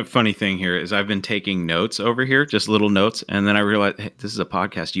 a funny thing here is I've been taking notes over here, just little notes, and then I realized, hey, this is a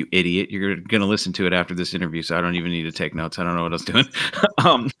podcast, you idiot. You're going to listen to it after this interview, so I don't even need to take notes. I don't know what I was doing.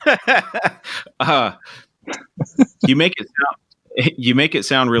 You make it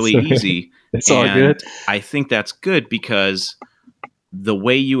sound really easy. It's all good. I think that's good because the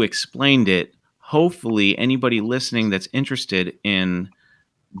way you explained it, hopefully anybody listening that's interested in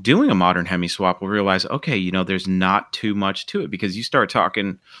doing a modern Hemi swap will realize, okay, there's not too much to it, because you start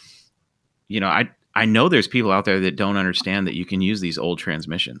talking, I know there's people out there that don't understand that you can use these old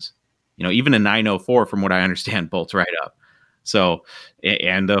transmissions. Even a 904, from what I understand, bolts right up. So,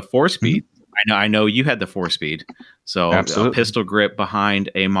 and the 4-speed, I know you had the 4-speed. So absolutely. A pistol grip behind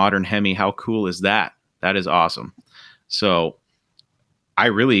a modern Hemi, how cool is that? That is awesome. So I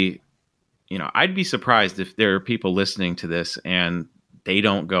really, I'd be surprised if there are people listening to this and they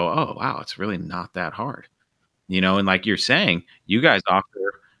don't go, oh, wow, it's really not that hard. And like you're saying, you guys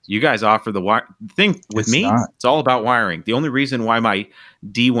offer the wire thing with me. It's all about wiring. The only reason why my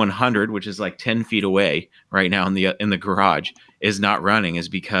D100, which is like 10 feet away right now in the garage, is not running is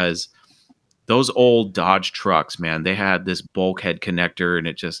because those old Dodge trucks, man, they had this bulkhead connector, and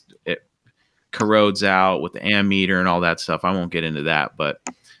it corrodes out with the ammeter and all that stuff. I won't get into that, but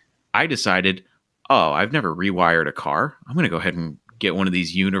I decided, I've never rewired a car. I'm going to go ahead and get one of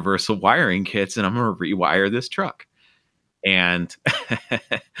these universal wiring kits, and I'm going to rewire this truck. And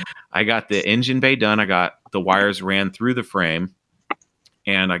I got the engine bay done. I got the wires ran through the frame,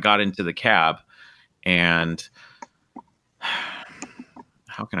 and I got into the cab. And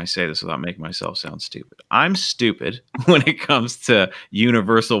how can I say this without making myself sound stupid? I'm stupid when it comes to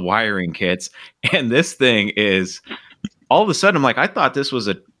universal wiring kits. And this thing is, all of a sudden, I'm like, I thought this was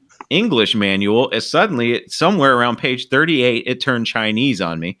an English manual. As suddenly, somewhere around page 38, it turned Chinese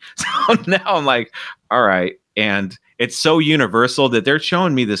on me. So now I'm like, all right. And it's so universal that they're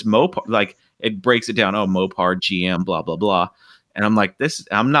showing me this Mopar, like it breaks it down. Oh, Mopar, GM, blah, blah, blah. And I'm like,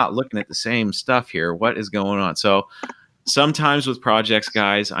 I'm not looking at the same stuff here. What is going on? So sometimes with projects,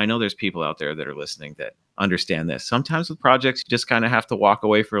 guys, I know there's people out there that are listening that understand this. Sometimes with projects, you just kind of have to walk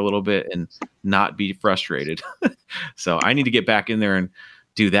away for a little bit and not be frustrated. So I need to get back in there and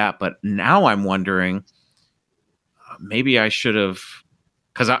do that. But now I'm wondering, maybe I should have,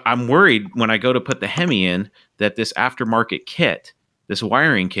 because I'm worried when I go to put the Hemi in that this aftermarket kit, this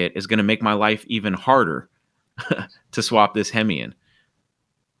wiring kit, is going to make my life even harder to swap this Hemi in.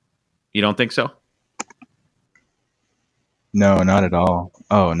 You don't think so? No, not at all.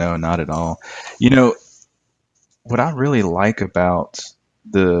 Oh, no, not at all. What I really like about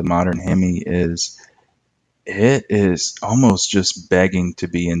the modern Hemi is it is almost just begging to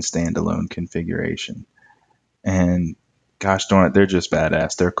be in standalone configuration. And gosh darn it, they're just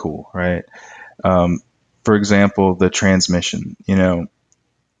badass. They're cool, right? for example, the transmission,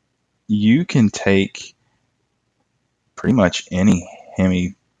 you can take pretty much any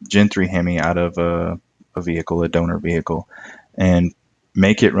Hemi, Gen 3 Hemi out of a vehicle, a donor vehicle, and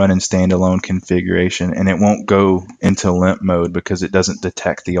make it run in standalone configuration, and it won't go into limp mode because it doesn't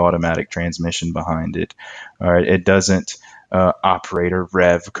detect the automatic transmission behind it. All right, it doesn't operate or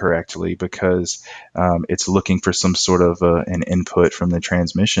rev correctly because it's looking for some sort of an input from the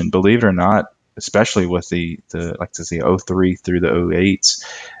transmission. Believe it or not, especially with the like to see 03 through the 08s,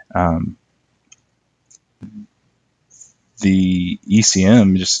 the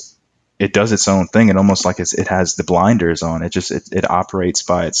ECM just, it does its own thing. It almost like it has the blinders on. It operates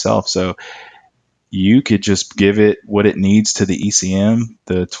by itself. So you could just give it what it needs to the ECM,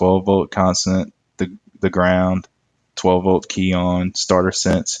 the 12 volt constant, the ground, 12 volt key on, starter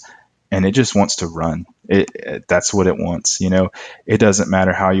sense, and it just wants to run. That's what it wants. It doesn't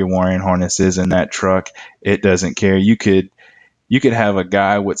matter how your wiring harness is in that truck. It doesn't care. You could have a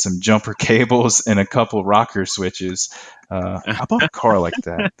guy with some jumper cables and a couple rocker switches. I bought a car like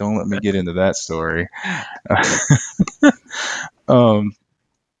that. Don't let me get into that story.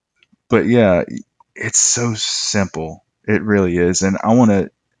 But yeah, it's so simple. It really is. And I want to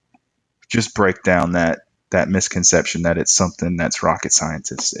just break down that misconception that it's something that's rocket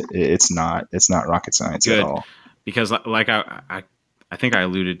science. It's not. It's not rocket science Good. at all. Because like I think I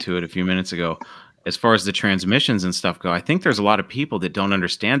alluded to it a few minutes ago. As far as the transmissions and stuff go, I think there's a lot of people that don't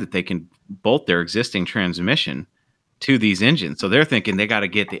understand that they can bolt their existing transmission to these engines. So they're thinking they got to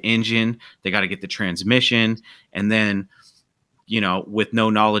get the engine, they got to get the transmission, and then, with no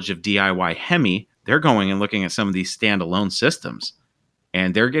knowledge of DIY Hemi, they're going and looking at some of these standalone systems,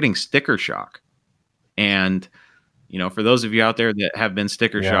 and they're getting sticker shock. And, for those of you out there that have been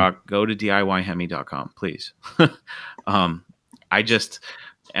sticker shock, go to DIYHemi.com, please.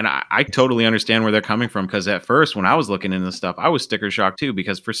 I totally understand where they're coming from, because at first when I was looking into this stuff, I was sticker shocked too,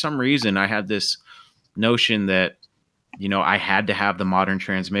 because for some reason I had this notion that, I had to have the modern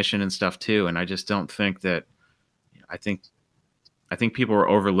transmission and stuff too. And I just don't think that, I think people are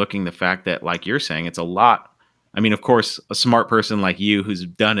overlooking the fact that, like you're saying, it's a lot. I mean, of course, a smart person like you who's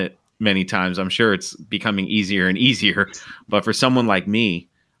done it many times, I'm sure it's becoming easier and easier. But for someone like me,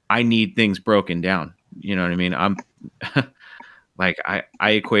 I need things broken down. You know what I mean? I'm like,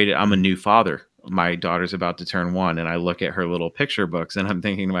 I equate it. I'm a new father. My daughter's about to turn 1, and I look at her little picture books, and I'm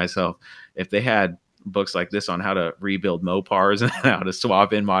thinking to myself, if they had books like this on how to rebuild Mopars and how to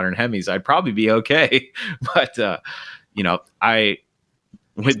swap in modern Hemis, I'd probably be okay. But,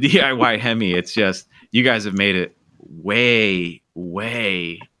 with DIY Hemi, it's just, you guys have made it way,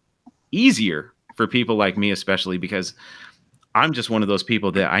 way easier for people like me, especially because I'm just one of those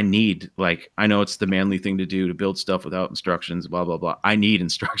people that I need, like, I know it's the manly thing to do to build stuff without instructions, blah, blah, blah. I need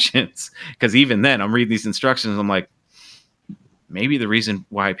instructions, because even then I'm reading these instructions. I'm like, maybe the reason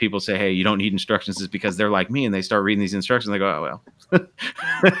why people say, hey, you don't need instructions is because they're like me and they start reading these instructions. And they go, oh, well,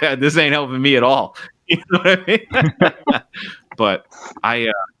 this ain't helping me at all. You know what I mean? But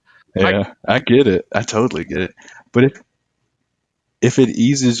I get it. I totally get it. But if it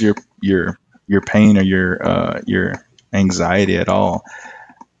eases your pain or your anxiety at all,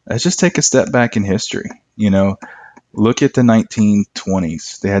 let's just take a step back in history. Look at the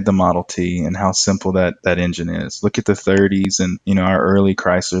 1920s. They had the Model T and how simple that engine is. Look at the 30s and our early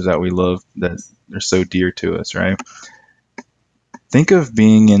Chryslers that we love, that are so dear to us, right? Think of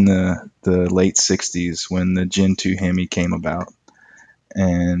being in the late 60s when the Gen 2 Hemi came about.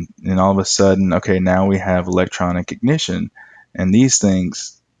 And all of a sudden, okay, now we have electronic ignition. And these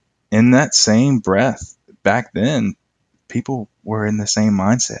things, in that same breath, back then, people were in the same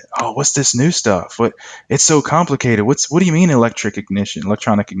mindset. Oh, what's this new stuff? It's so complicated. What do you mean electronic ignition?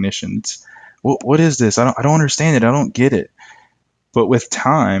 What is this? I don't understand it. I don't get it. But with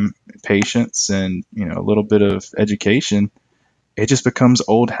time, patience, and a little bit of education, it just becomes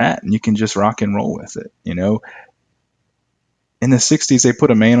old hat, and you can just rock and roll with it. In the 60s, they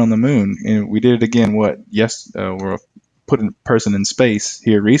put a man on the moon, and we did it again. We're putting a person in space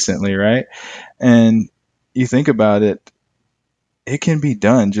here recently, right? And you think about it, it can be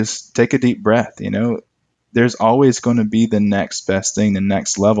done. Just take a deep breath. There's always going to be the next best thing, the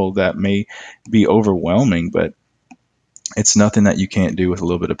next level that may be overwhelming, but it's nothing that you can't do with a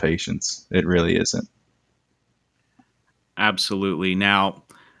little bit of patience. It really isn't. Absolutely. Now,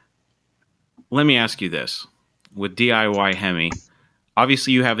 let me ask you this. With DIY Hemi,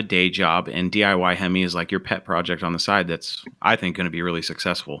 obviously you have a day job, and DIY Hemi is like your pet project on the side that's, I think, going to be really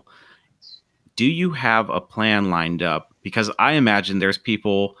successful. Do you have a plan lined up? Because I imagine there's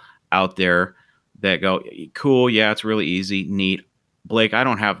people out there that go, cool, yeah, it's really easy, neat. Blake, I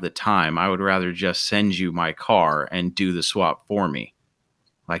don't have the time. I would rather just send you my car and do the swap for me.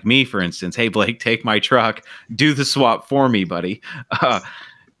 Like me, for instance. Hey, Blake, take my truck, do the swap for me, buddy.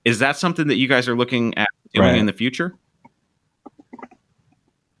 Is that something that you guys are looking at doing in Right. the future?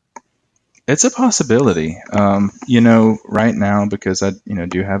 It's a possibility. Right now, because I,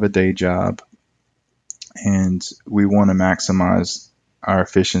 do have a day job and we want to maximize our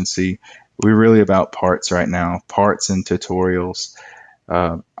efficiency, we're really about parts right now, parts and tutorials.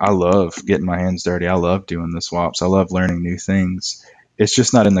 I love getting my hands dirty. I love doing the swaps. I love learning new things. It's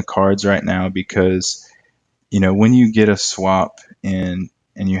just not in the cards right now because, when you get a swap and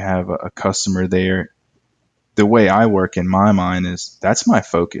you have a customer there, the way I work in my mind is that's my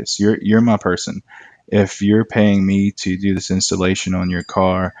focus. You're my person. If you're paying me to do this installation on your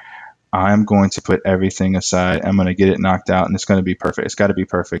car, I'm going to put everything aside. I'm going to get it knocked out and it's going to be perfect. It's got to be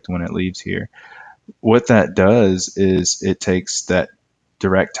perfect when it leaves here. What that does is it takes that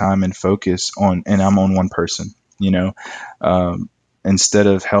direct time and focus on, and I'm on one person, instead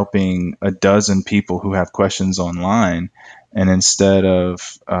of helping a dozen people who have questions online, and instead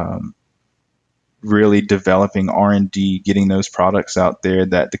of really developing R&D, getting those products out there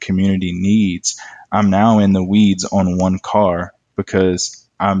that the community needs, I'm now in the weeds on one car because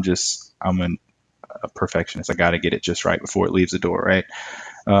I'm a perfectionist. I got to get it just right before it leaves the door, right?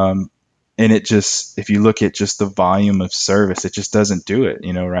 And it just, if you look at just the volume of service, it just doesn't do it,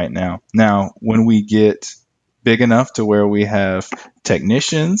 right now. Now, when we get big enough to where we have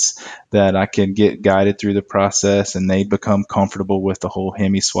technicians that I can get guided through the process and they become comfortable with the whole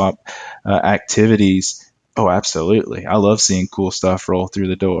Hemi swap activities, oh, absolutely. I love seeing cool stuff roll through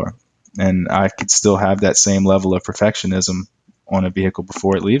the door. And I could still have that same level of perfectionism on a vehicle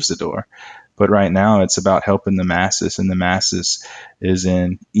before it leaves the door. But right now, it's about helping the masses, and the masses is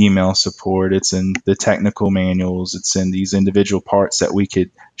in email support. It's in the technical manuals. It's in these individual parts that we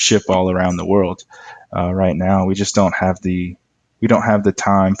could ship all around the world. Right now, we just don't have the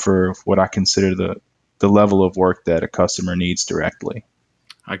time for what I consider the level of work that a customer needs directly.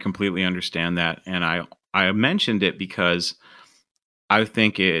 I completely understand that, and I mentioned it because I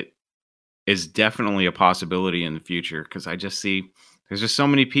think it is definitely a possibility in the future, because I just see there's just so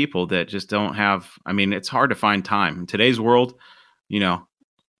many people that just don't have. I mean, it's hard to find time in today's world.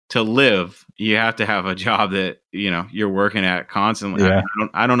 To live, you have to have a job that you're working at constantly. Yeah.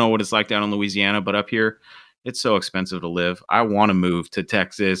 I don't know what it's like down in Louisiana, but up here, it's so expensive to live. I want to move to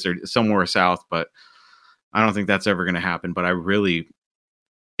Texas or somewhere south, but I don't think that's ever going to happen. But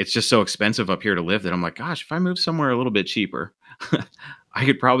it's just so expensive up here to live that I'm like, gosh, if I move somewhere a little bit cheaper, I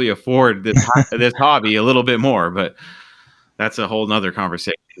could probably afford this hobby a little bit more. But that's a whole nother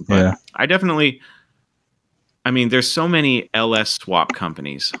conversation. But Yeah. there's so many LS swap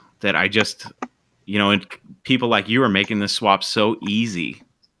companies that I just, and people like you are making this swap so easy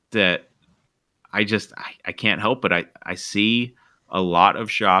that I can't help but I see a lot of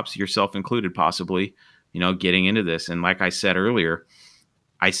shops, yourself included, possibly, getting into this. And like I said earlier,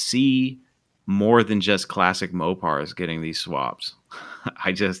 I see more than just classic Mopars getting these swaps.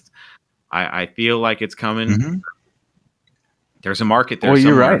 I feel like it's coming. Mm-hmm. There's a market there Well,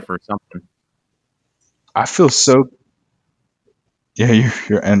 you're somewhere right. for something. I feel so. Yeah,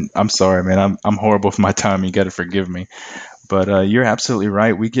 and I'm sorry, man. I'm horrible with my time. You got to forgive me. But you're absolutely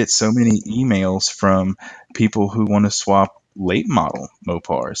right. We get so many emails from people who want to swap late model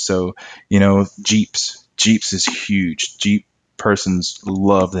Mopars. So, Jeeps is huge. Jeep persons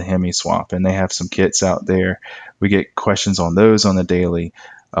love the Hemi swap, and they have some kits out there. We get questions on those on the daily.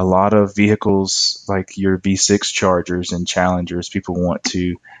 A lot of vehicles like your V6 Chargers and Challengers, people want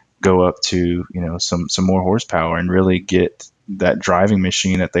to go up to, some more horsepower and really get that driving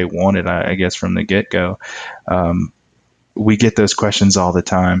machine that they wanted, I guess, from the get-go. We get those questions all the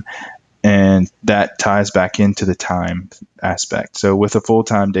time, and that ties back into the time aspect. So with a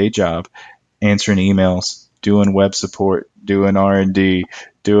full-time day job, answering emails, doing web support, doing R&D,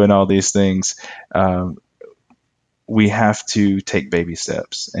 doing all these things, we have to take baby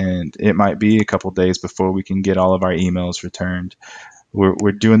steps, and it might be a couple days before we can get all of our emails returned.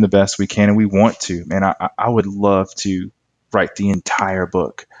 We're doing the best we can, and we want to. Man, I would love to write the entire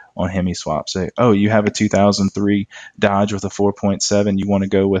book on Hemi swap. Say, oh, you have a 2003 Dodge with a 4.7. You want to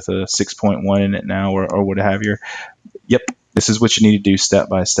go with a 6.1 in it now, or what have you? Yep, this is what you need to do step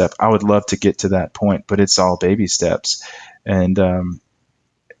by step. I would love to get to that point, but it's all baby steps. And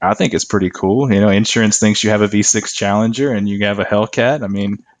I think it's pretty cool. Insurance thinks you have a V6 Challenger and you have a Hellcat. I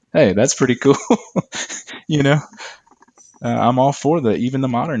mean, hey, that's pretty cool. I'm all for even the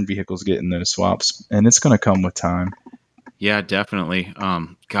modern vehicles getting those swaps, and it's going to come with time. Yeah, definitely.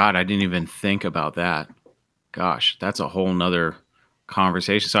 God, I didn't even think about that. Gosh, that's a whole nother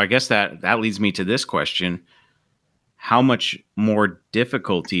conversation. So I guess that leads me to this question. How much more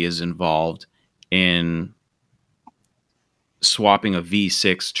difficulty is involved in swapping a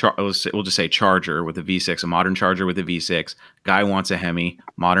V6, we'll just say Charger with a V6, a modern Charger with a V6, guy wants a Hemi,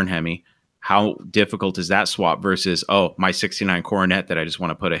 modern Hemi. How difficult is that swap versus, my 69 Coronet that I just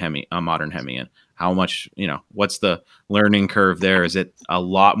want to put a modern Hemi in? How much, what's the learning curve there? Is it a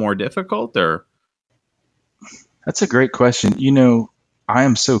lot more difficult or? That's a great question. I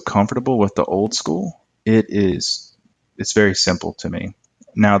am so comfortable with the old school. It's very simple to me.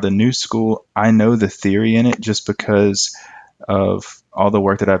 Now, the new school, I know the theory in it just because of all the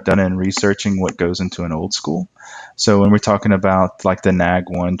work that I've done in researching what goes into an old school. So when we're talking about like the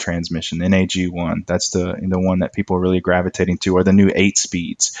NAG1 transmission, the NAG1, that's the one that people are really gravitating to, or the new 8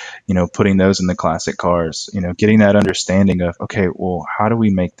 speeds, putting those in the classic cars, getting that understanding of, okay, well, how do we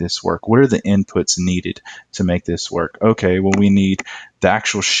make this work? What are the inputs needed to make this work? Okay, well, we need the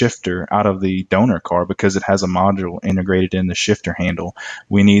actual shifter out of the donor car because it has a module integrated in the shifter handle.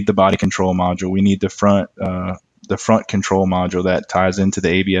 We need the body control module. We need the front control module that ties into the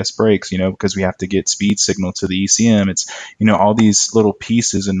ABS brakes, because we have to get speed signal to the ECM. It's, all these little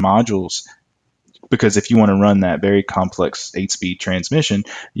pieces and modules, because if you want to run that very complex 8-speed transmission,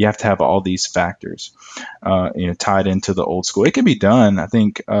 you have to have all these factors, tied into the old school. It can be done. I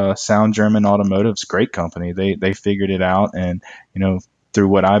think Sound German Automotive's a great company. They figured it out, and, through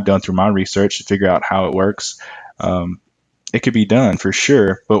what I've done through my research to figure out how it works, it could be done for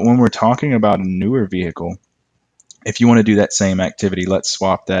sure. But when we're talking about a newer vehicle, if you want to do that same activity, let's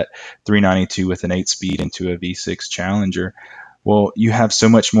swap that 392 with an 8-speed into a V6 Challenger. Well, you have so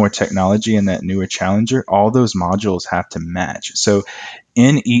much more technology in that newer Challenger. All those modules have to match. So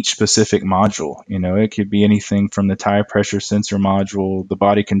in each specific module, it could be anything from the tire pressure sensor module, the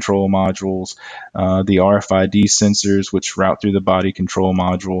body control modules, the RFID sensors, which route through the body control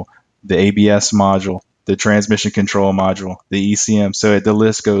module, the ABS module, the transmission control module, the ECM. So the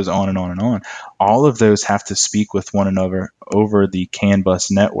list goes on and on and on. All of those have to speak with one another over the CAN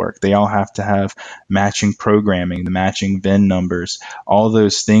bus network. They all have to have matching programming, the matching VIN numbers. All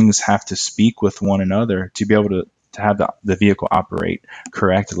those things have to speak with one another to be able to have the vehicle operate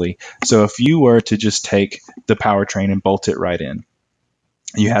correctly. So if you were to just take the powertrain and bolt it right in,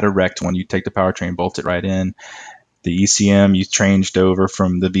 you had a wrecked one, you take the powertrain, bolt it right in. The ECM, you changed over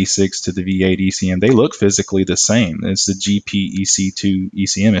from the V6 to the V8 ECM. They look physically the same. It's the GPEC2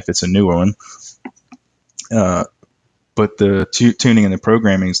 ECM if it's a newer one. But the tuning and the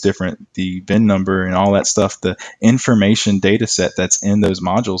programming is different. The VIN number and all that stuff, the information data set that's in those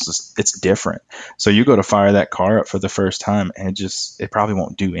modules, it's different. So you go to fire that car up for the first time, and it probably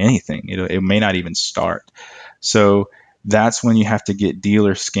won't do anything. It may not even start. So that's when you have to get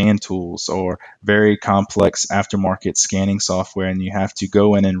dealer scan tools or very complex aftermarket scanning software, and you have to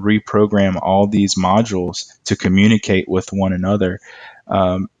go in and reprogram all these modules to communicate with one another.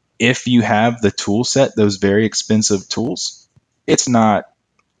 If you have the tool set, those very expensive tools, it's not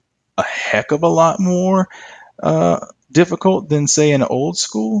a heck of a lot more difficult than, say, an old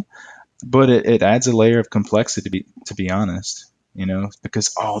school, but it adds a layer of complexity, to be honest.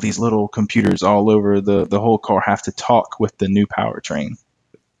 Because all these little computers all over the whole car have to talk with the new powertrain.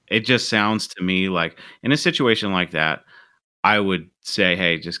 It just sounds to me like in a situation like that, I would say,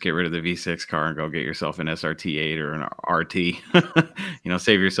 hey, just get rid of the V6 car and go get yourself an SRT8 or an RT.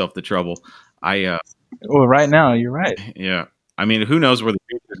 Save yourself the trouble. Well, right now you're right. Yeah. I mean, who knows where the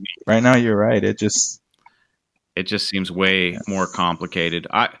future is. Right now you're right. It just seems way more complicated.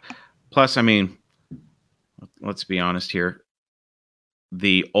 Plus, let's be honest here.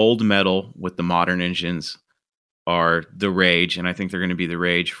 The old metal with the modern engines are the rage, and I think they're going to be the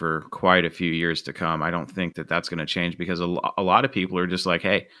rage for quite a few years to come. I don't think that that's going to change because a lot of people are just like,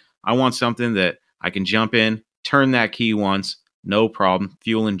 hey, I want something that I can jump in, turn that key once, no problem,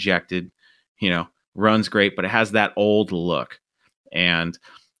 fuel injected, runs great, but it has that old look. And,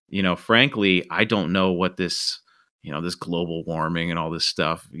 frankly, I don't know what this, this global warming and all this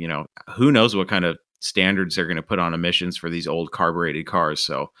stuff, who knows what kind of standards they're going to put on emissions for these old carbureted cars.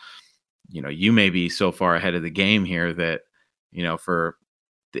 So, you may be so far ahead of the game here that,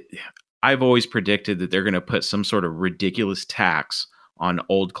 I've always predicted that they're going to put some sort of ridiculous tax on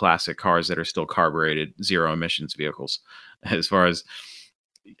old classic cars that are still carbureted zero emissions vehicles. As far as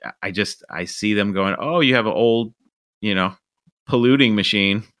I see them going, oh, you have an old, polluting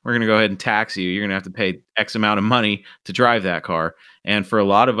machine. We're going to go ahead and tax you. You're going to have to pay X amount of money to drive that car. And for a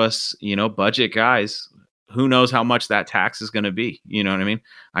lot of us, budget guys, who knows how much that tax is going to be? You know what I mean?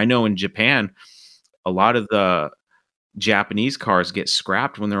 I know in Japan, a lot of the Japanese cars get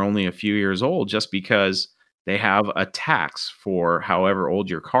scrapped when they're only a few years old just because they have a tax for however old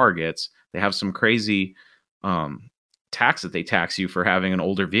your car gets. They have some crazy tax that they tax you for having an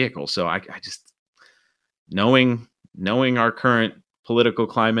older vehicle. So I just knowing our current political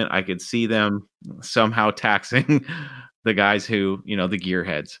climate, I could see them somehow taxing the guys who, the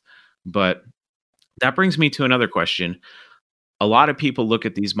gearheads. But that brings me to another question. A lot of people look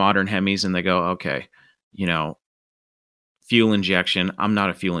at these modern Hemis and they go, okay, fuel injection. I'm not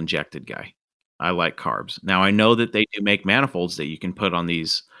a fuel injected guy. I like carbs. Now I know that they do make manifolds that you can put on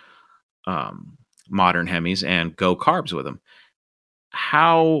these modern Hemis and go carbs with them.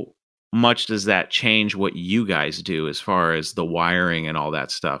 How much does that change what you guys do as far as the wiring and all that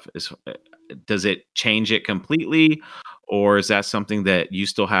stuff? Does it change it completely, or is that something that you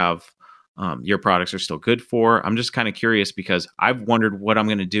still have, your products are still good for? I'm just kind of curious because I've wondered what I'm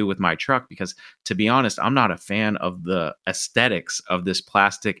going to do with my truck because, to be honest, I'm not a fan of the aesthetics of this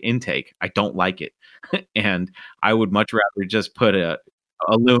plastic intake. I don't like it. And I would much rather just put a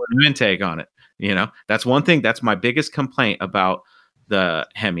aluminum intake on it. That's one thing. That's my biggest complaint about the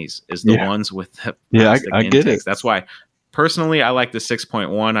Hemis is the ones with the plastic I intakes. get it. That's why personally I like the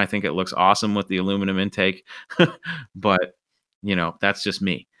 6.1. I think it looks awesome with the aluminum intake, but that's just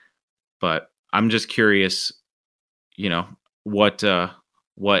me. But I'm just curious, what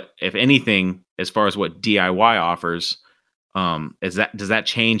if anything, as far as what DIY offers, does that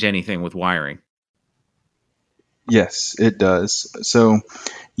change anything with wiring? Yes, it does. So,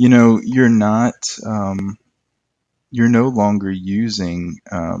 you're not, you're no longer using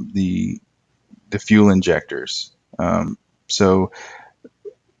the fuel injectors. So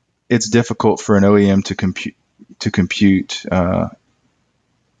it's difficult for an OEM to compute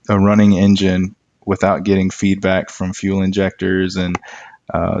a running engine without getting feedback from fuel injectors and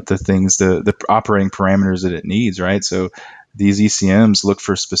the operating parameters that it needs, right? So these ECMs look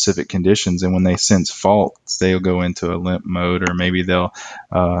for specific conditions, and when they sense faults, they'll go into a limp mode, or maybe they'll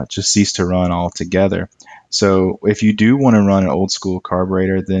just cease to run altogether. So if you do want to run an old school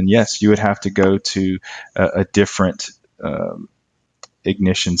carburetor, then yes, you would have to go to a different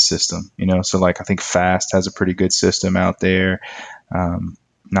ignition system. So like I think Fast has a pretty good system out there.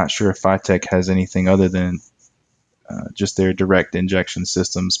 Not sure if Phytec has anything other than just their direct injection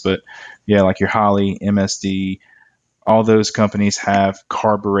systems, but yeah, like your Holley, MSD, all those companies have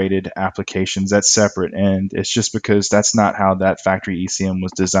carbureted applications. That's separate, and it's just because that's not how that factory ECM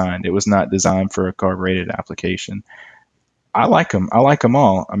was designed. It was not designed for a carbureted application. I like them. I like them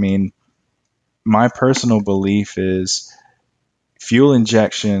all. I mean, my personal belief is fuel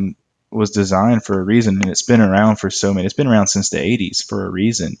injection was designed for a reason, and it's been around it's been around since the 80s for a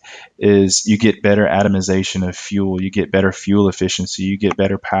reason, is you get better atomization of fuel, you get better fuel efficiency, you get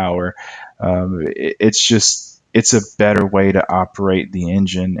better power. It's a better way to operate the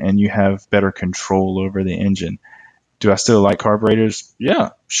engine, and you have better control over the engine. Do I still like carburetors? Yeah,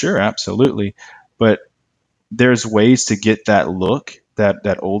 sure, absolutely. But there's ways to get that look,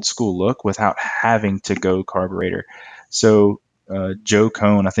 that old school look, without having to go carburetor. So Joe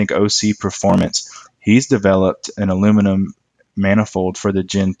Cohn, I think OC Performance, he's developed an aluminum manifold for the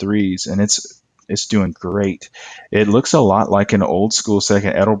Gen 3s, and it's doing great. It looks a lot like an old school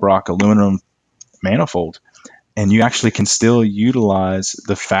second Edelbrock aluminum manifold, and you actually can still utilize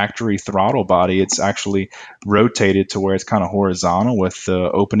the factory throttle body. It's actually rotated to where it's kind of horizontal with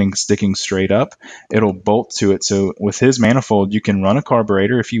the opening sticking straight up. It'll bolt to it. So with his manifold, you can run a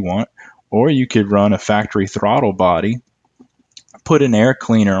carburetor if you want, or you could run a factory throttle body, put an air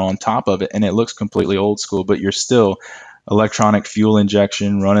cleaner on top of it, and it looks completely old school, but you're still electronic fuel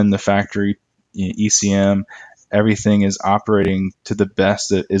injection, running the factory ECM. Everything is operating to the best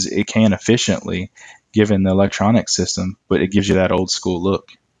that it can efficiently, given the electronic system, but it gives you that old school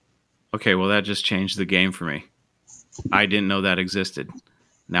look. Okay, well, that just changed the game for me. I didn't know that existed.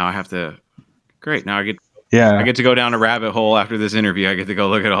 Now I have to. Great. Now I get to go down a rabbit hole after this interview. I get to go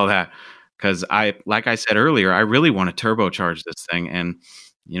look at all that. Because like I said earlier, I really want to turbocharge this thing. And,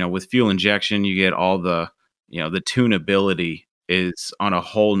 with fuel injection, you get all the tunability is on a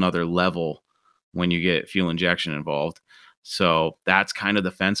whole nother level when you get fuel injection involved. So that's kind of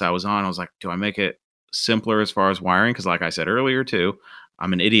the fence I was on. I was like, do I make it simpler as far as wiring? Because like I said earlier, too,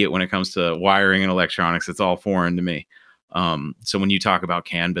 I'm an idiot when it comes to wiring and electronics. It's all foreign to me. So when you talk about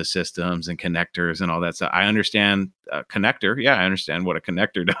CAN bus systems and connectors and all that stuff, I understand connector. Yeah, I understand what a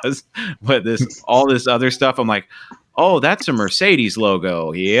connector does. But all this other stuff, I'm like, oh, that's a Mercedes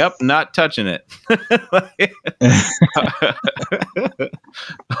logo. Yep, not touching it. But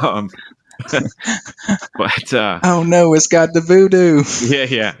oh no, it's got the voodoo.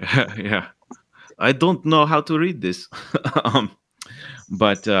 Yeah. I don't know how to read this.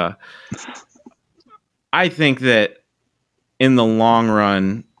 But I think that in the long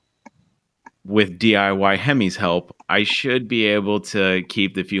run, with DIY Hemi's help, I should be able to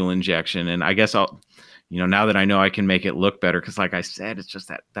keep the fuel injection. And I guess I'll, now that I know I can make it look better, because like I said, it's just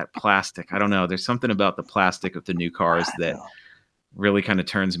that plastic. I don't know. There's something about the plastic of the new cars that really kind of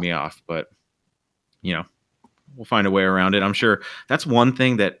turns me off. But, we'll find a way around it. I'm sure that's one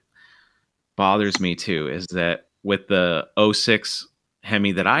thing that bothers me too, is that with the 06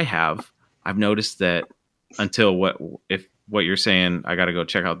 Hemi that I have, I've noticed that until what you're saying, I got to go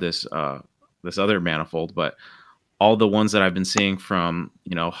check out this other manifold, but all the ones that I've been seeing from,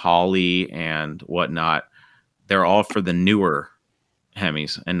 Holley and whatnot, they're all for the newer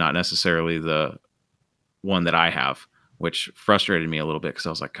Hemis and not necessarily the one that I have, which frustrated me a little bit because I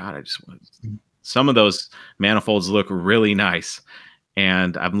was like, God, some of those manifolds look really nice.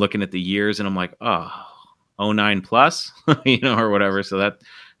 And I'm looking at the years and I'm like, 09 plus, or whatever. So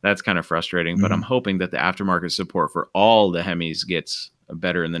that's kind of frustrating, but I'm hoping that the aftermarket support for all the Hemis gets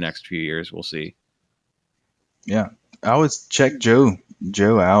better in the next few years. We'll see. Yeah. I always check Joe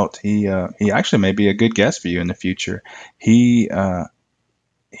out. He actually may be a good guest for you in the future. He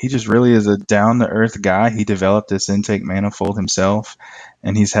just really is a down to earth guy. He developed this intake manifold himself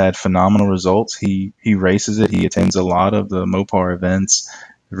and he's had phenomenal results. He races it. He attends a lot of the Mopar events.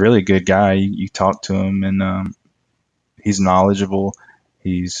 Really good guy. You talk to him and he's knowledgeable.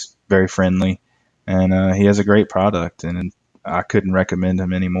 He's very friendly and he has a great product and I couldn't recommend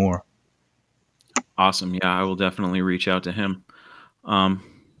him anymore. Awesome. Yeah, I will definitely reach out to him.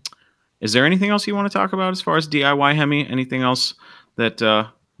 Is there anything else you want to talk about as far as DIY Hemi? Anything else that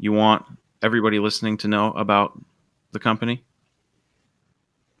you want everybody listening to know about the company?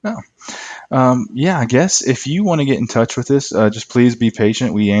 No. Yeah, I guess if you want to get in touch with us, just please be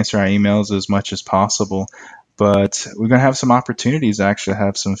patient. We answer our emails as much as possible. But we're going to have some opportunities to actually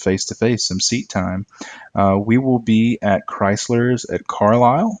have some face-to-face, some seat time. We will be at Chrysler's at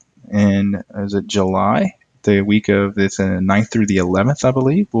Carlisle in, is it July? The week of the 9th through the 11th, I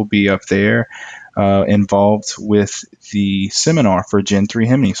believe. We'll be up there involved with the seminar for Gen 3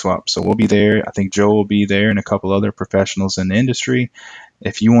 Hemi swap. So we'll be there. I think Joe will be there and a couple other professionals in the industry.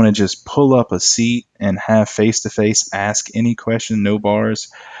 If you want to just pull up a seat and have face-to-face, ask any question, no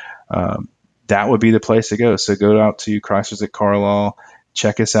bars, that would be the place to go. So go out to Chrysler's at Carlisle,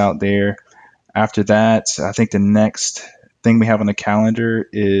 check us out there. After that, I think the next thing we have on the calendar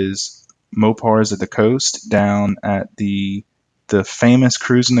is Mopars at the Coast down at the famous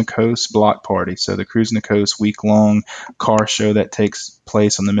Cruising the Coast block party. So the Cruising the Coast week-long car show that takes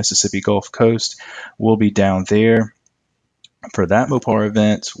place on the Mississippi Gulf Coast. We'll be down there for that Mopar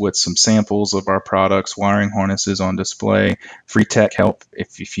event with some samples of our products, wiring harnesses on display, free tech help.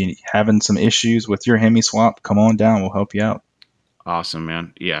 If you're having some issues with your Hemi swap, come on down. We'll help you out. Awesome,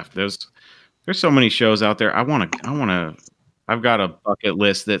 man. Yeah, there's so many shows out there. I've got a bucket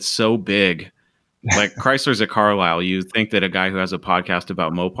list that's so big. Like Chrysler's at Carlisle, you think that a guy who has a podcast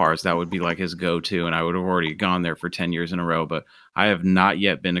about Mopars, that would be like his go-to, and I would have already gone there for 10 years in a row, but I have not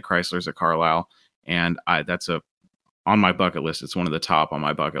yet been to Chrysler's at Carlisle, and that's on my bucket list. It's one of the top on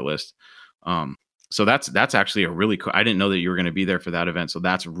my bucket list. So that's actually a really cool. I didn't know that you were going to be there for that event. So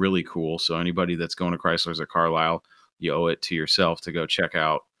that's really cool. So anybody that's going to Chrysler's at Carlisle, you owe it to yourself to go check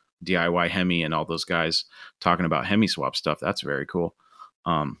out DIY Hemi and all those guys talking about Hemi swap stuff. That's very cool.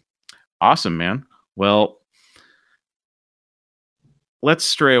 Awesome, man. Well, let's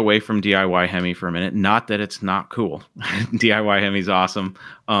stray away from DIY Hemi for a minute. Not that it's not cool. DIY Hemi's awesome.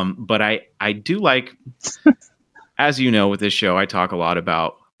 But I do like, as you know, with this show, I talk a lot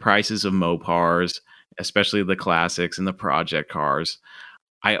about prices of Mopars, especially the classics and the project cars.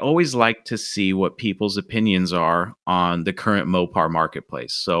 I always like to see what people's opinions are on the current Mopar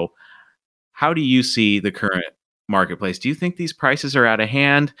marketplace. So how do you see the current marketplace? Do you think these prices are out of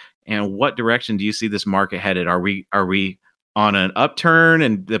hand? And what direction do you see this market headed? Are we on an upturn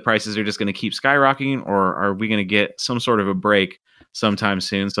and the prices are just going to keep skyrocketing, or are we going to get some sort of a break sometime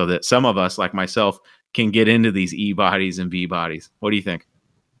soon so that some of us, like myself, can get into these E-bodies and V-bodies? What do you think?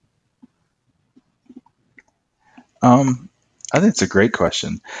 I think it's a great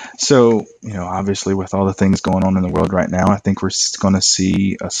question. So, obviously with all the things going on in the world right now, I think we're going to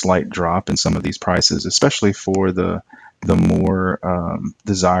see a slight drop in some of these prices, especially for the more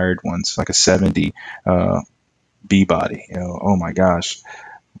desired ones, like a 70 B-body. Oh my gosh,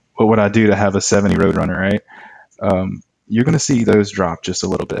 what would I do to have a 70 Roadrunner, right? You're going to see those drop just a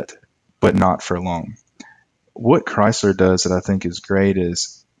little bit, but not for long. What Chrysler does that I think is great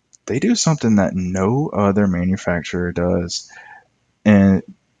is they do something that no other manufacturer does, or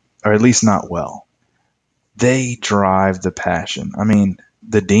at least not well. They drive the passion. I mean,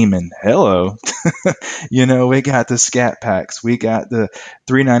 the Demon. Hello. We got the Scat Packs. We got the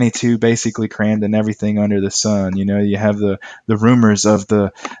 392 basically crammed in everything under the sun. You have the rumors of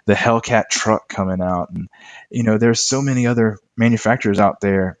the Hellcat truck coming out. And, there's so many other manufacturers out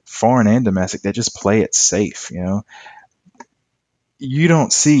there, foreign and domestic, that just play it safe. You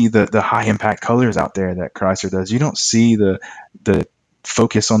don't see the high impact colors out there that Chrysler does. You don't see the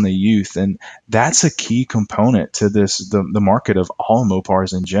focus on the youth, and that's a key component to the market of all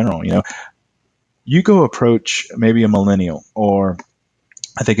Mopars in general. You go approach maybe a millennial, or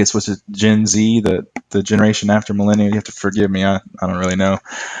I think what's it, Gen Z, the generation after millennial. You have to forgive me, I don't really know,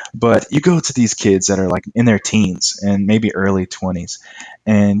 but you go to these kids that are like in their teens and maybe early 20s,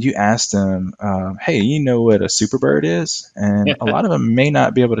 and you ask them, hey, you know what a Superbird is? And a lot of them may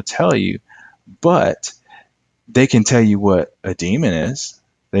not be able to tell you, but they can tell you what a Demon is.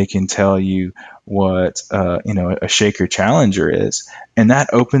 They can tell you what a Shaker Challenger is, and that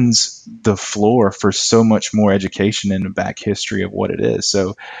opens the floor for so much more education in the back history of what it is.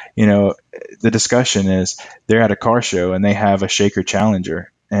 So, the discussion is they're at a car show and they have a Shaker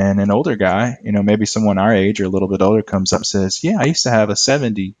Challenger, and an older guy, maybe someone our age or a little bit older, comes up and says, "Yeah, I used to have a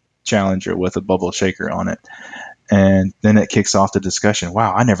 '70 Challenger with a bubble shaker on it." And then it kicks off the discussion.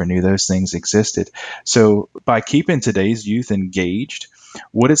 Wow, I never knew those things existed. So by keeping today's youth engaged,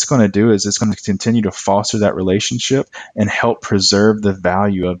 what it's going to do is it's going to continue to foster that relationship and help preserve the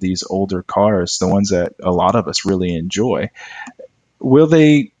value of these older cars, the ones that a lot of us really enjoy. Will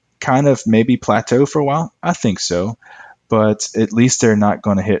they kind of maybe plateau for a while? I think so. But at least they're not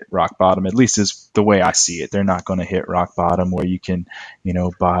going to hit rock bottom. At least is the way I see it. They're not going to hit rock bottom where you can,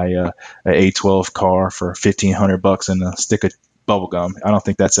 buy a A12 car for $1,500 and a stick of bubble gum. I don't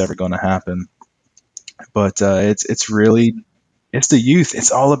think that's ever going to happen. But it's the youth.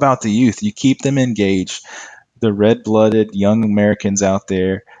 It's all about the youth. You keep them engaged. The red-blooded young Americans out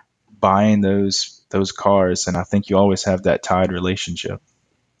there buying those cars, and I think you always have that tied relationship.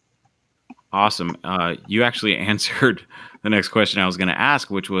 Awesome. You actually answered the next question I was going to ask,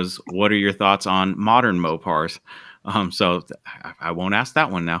 which was, what are your thoughts on modern Mopars? So I won't ask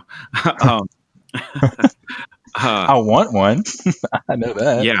that one now. I want one. I know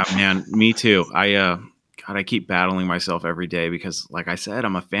that. Yeah, man, me too. I keep battling myself every day because, like I said,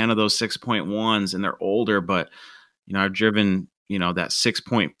 I'm a fan of those 6.1s, and they're older, but I've driven that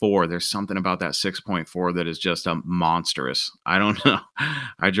 6.4, there's something about that 6.4 that is just monstrous. I don't know.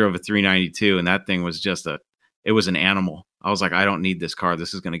 I drove a 392 and that thing was it was an animal. I was like, I don't need this car.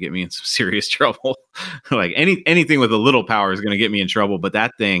 This is going to get me in some serious trouble. Like anything with a little power is going to get me in trouble. But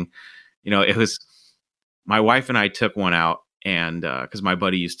that thing, it was, my wife and I took one out, and because my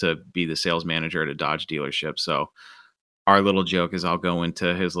buddy used to be the sales manager at a Dodge dealership. So our little joke is I'll go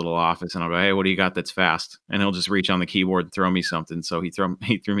into his little office and I'll go, "Hey, what do you got that's fast?" And he'll just reach on the keyboard and throw me something. So he threw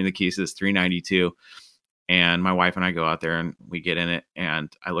me the keys to this 392, and my wife and I go out there and we get in it,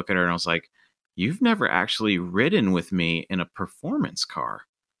 and I look at her and I was like, "You've never actually ridden with me in a performance car."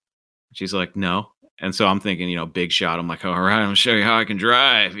 She's like, "No." And so I'm thinking, big shot. I'm like, "All right, I'm gonna show you how I can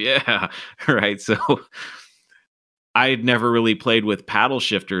drive." Yeah. Right. So I had never really played with paddle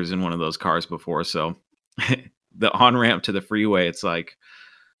shifters in one of those cars before. So the on-ramp to the freeway, it's like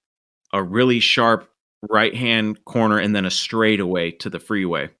a really sharp right-hand corner and then a straightaway to the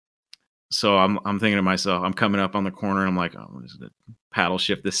freeway. So I'm thinking to myself, I'm coming up on the corner and I'm like, "Oh, just paddle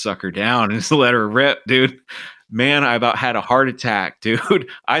shift this sucker down and just let her rip, dude." Man, I about had a heart attack, dude.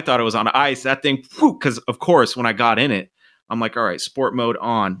 I thought it was on ice. That thing, because of course, when I got in it, I'm like, all right, sport mode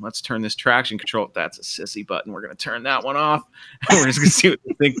on. Let's turn this traction control. That's a sissy button. We're going to turn that one off. And we're just going to see what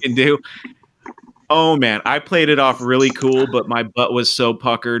the thing can do. Oh, man, I played it off really cool, but my butt was so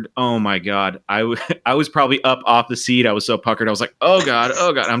puckered. Oh, my God. I was probably up off the seat. I was so puckered. I was like, oh, God.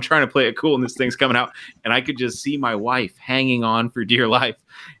 I'm trying to play it cool, and this thing's coming out. And I could just see my wife hanging on for dear life.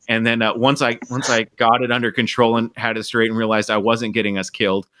 And then once I got it under control and had it straight and realized I wasn't getting us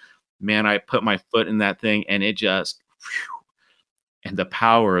killed, man, I put my foot in that thing, and it just and the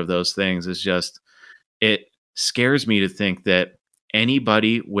power of those things is just, it scares me to think that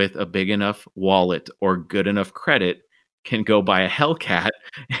anybody with a big enough wallet or good enough credit can go buy a Hellcat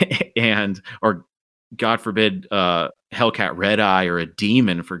or God forbid, Hellcat Red Eye or a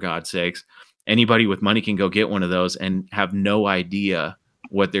Demon, for God's sakes. Anybody with money can go get one of those and have no idea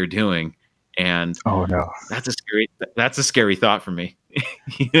what they're doing. And oh no, that's a scary thought for me.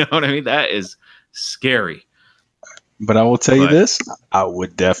 You know what I mean? That is scary. But I will tell you this, I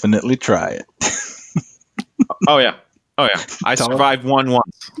would definitely try it. Oh yeah. I survived one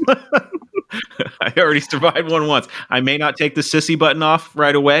once. I already survived one once. I may not take the sissy button off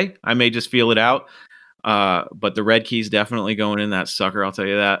right away. I may just feel it out. But the red key's definitely going in that sucker, I'll tell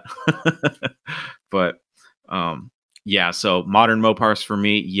you that. But yeah, so modern Mopars for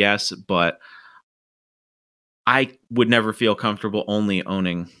me, yes, but I would never feel comfortable only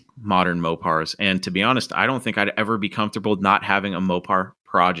owning modern Mopars. And to be honest, I don't think I'd ever be comfortable not having a Mopar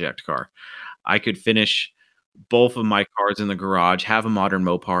project car. I could finish both of my cars in the garage, have a modern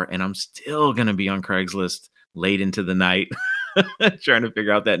Mopar, and I'm still going to be on Craigslist late into the night trying to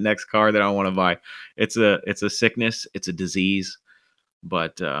figure out that next car that I want to buy. It's a sickness, it's a disease,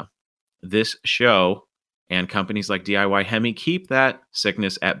 but this show and companies like DIY Hemi keep that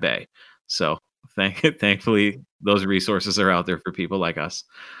sickness at bay. So thankfully, those resources are out there for people like us.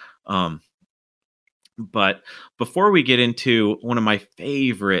 But before we get into one of my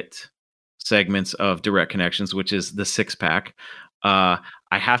favorite segments of Direct Connections, which is the six pack, I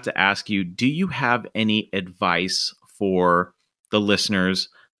have to ask you, do you have any advice for the listeners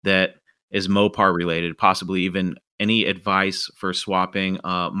that is Mopar related, possibly even any advice for swapping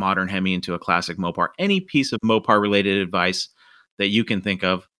a modern Hemi into a classic Mopar? Any piece of Mopar related advice that you can think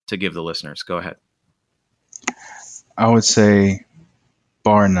of to give the listeners? Go ahead. I would say,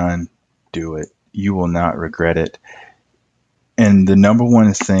 bar none, do it. You will not regret it. And the number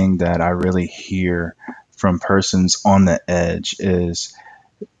one thing that I really hear from persons on the edge is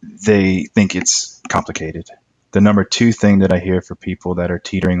they think it's complicated. The number two thing that I hear for people that are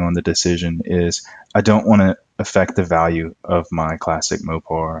teetering on the decision is, I don't want to affect the value of my classic Mopar,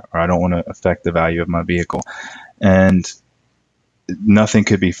 or I don't want to affect the value of my vehicle. And nothing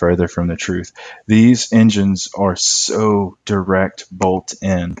could be further from the truth. These engines are so direct bolt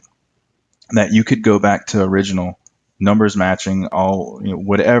in that you could go back to original numbers matching, all,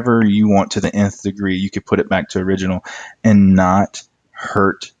 whatever you want to the nth degree, you could put it back to original and not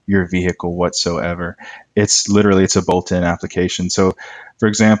hurt your vehicle whatsoever. It's a bolt-in application. So, for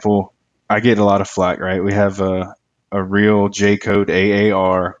example, I get a lot of flack, right? We have a real J-code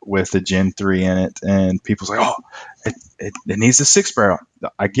AAR with a Gen 3 in it, and people's like, oh, it needs a 6-barrel.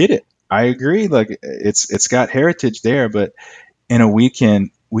 I get it. I agree. Like, it's got heritage there, but in a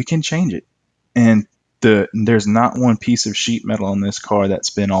weekend we can change it. And there's not one piece of sheet metal on this car that's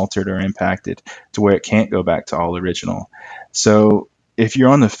been altered or impacted to where it can't go back to all original. So if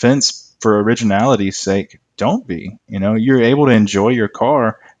you're on the fence for originality's sake, don't be. You're able to enjoy your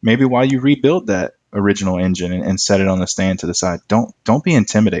car maybe while you rebuild that original engine and set it on the stand to the side. Don't be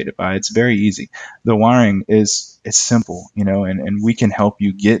intimidated by it. It's very easy. The wiring it's simple, and we can help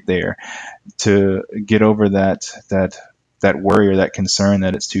you get there, to get over that worry or that concern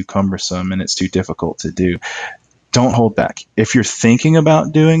that it's too cumbersome and it's too difficult to do. Don't hold back. If you're thinking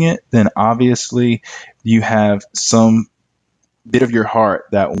about doing it, then obviously you have some bit of your heart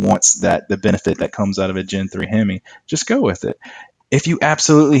that wants the benefit that comes out of a Gen 3 Hemi. Just go with it. If you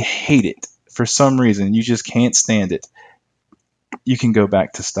absolutely hate it for some reason, you just can't stand it, you can go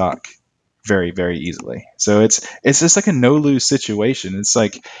back to stock very, very easily. So it's just like a no-lose situation. It's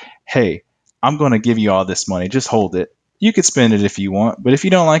like, hey, I'm going to give you all this money. Just hold it. You could spend it if you want, but if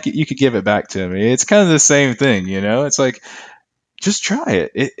you don't like it, you could give it back to me. It's kind of the same thing, It's like, just try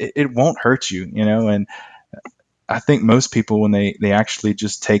it. It won't hurt you, And I think most people, when they actually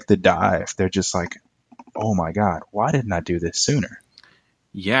just take the dive, they're just like, oh my God, why didn't I do this sooner?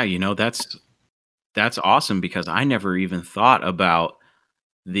 Yeah, that's awesome, because I never even thought about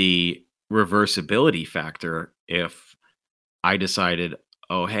the reversibility factor. If I decided,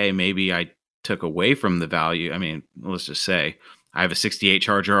 oh, hey, maybe I took away from the value. I mean, let's just say I have a 68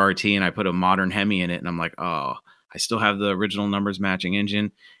 Charger RT and I put a modern Hemi in it, and I'm like, oh, I still have the original numbers matching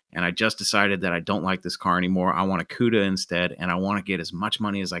engine, and I just decided that I don't like this car anymore. I want a CUDA instead, and I want to get as much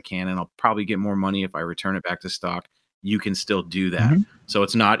money as I can, and I'll probably get more money if I return it back to stock. You can still do that. Mm-hmm. So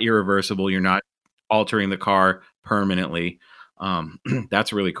it's not irreversible. You're not altering the car permanently.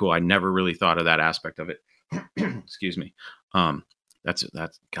 That's really cool. I never really thought of that aspect of it. Excuse me. That's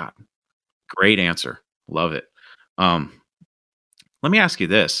God. Great answer. Love it. Let me ask you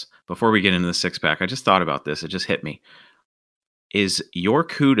this before we get into the six pack. I just thought about this. It just hit me. Is your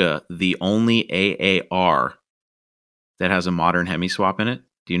CUDA the only AAR that has a modern Hemi swap in it?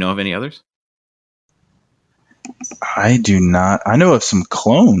 Do you know of any others? I do not. I know of some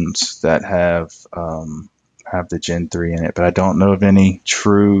clones that have the Gen 3 in it, but I don't know of any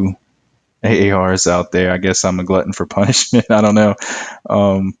true AARs out there. I guess I'm a glutton for punishment. I don't know.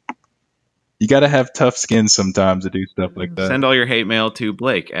 You got to have tough skin sometimes to do stuff like that. Send all your hate mail to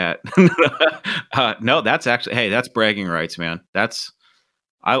Blake at. No, that's actually, hey, that's bragging rights, man.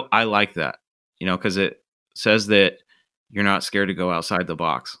 I like that, because it says that you're not scared to go outside the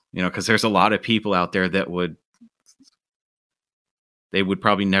box, because there's a lot of people out there that would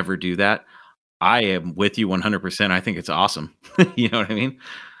probably never do that. I am with you 100%. I think it's awesome. You know what I mean?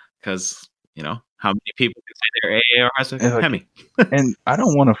 Because, how many people can say their AAR has a And, Hemi? and I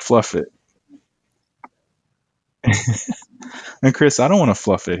don't want to fluff it. And Chris, I don't want to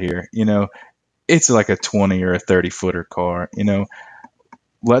fluff it here. It's like a 20 or a 30 footer car.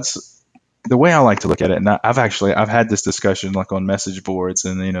 The way I like to look at it, and I've had this discussion like on message boards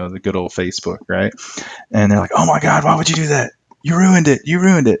and the good old Facebook, right? And they're like, "Oh my God, why would you do that? You ruined it. You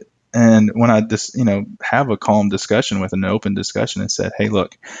ruined it." And when I just have a calm discussion with an open discussion and said, "Hey,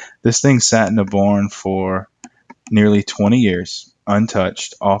 look, this thing sat in a barn for nearly 20 years,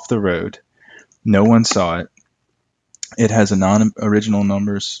 untouched, off the road. No one saw it. It has a non-original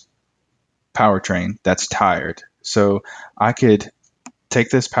numbers powertrain that's tired. So I could take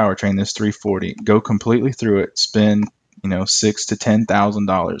this powertrain, this 340, go completely through it, spend $6,000 to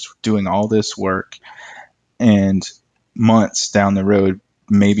 $10,000 doing all this work, and months down the road,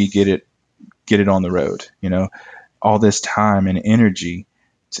 maybe get it on the road. All this time and energy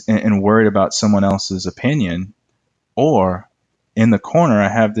and worried about someone else's opinion, or in the corner, I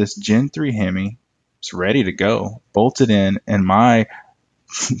have this Gen 3 Hemi. It's ready to go, bolted in, and my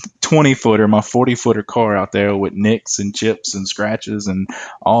 20 footer, my 40 footer car out there with nicks and chips and scratches and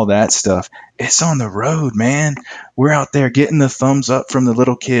all that stuff. It's on the road, man. We're out there getting the thumbs up from the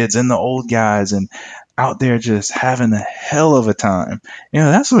little kids and the old guys and out there just having a hell of a time.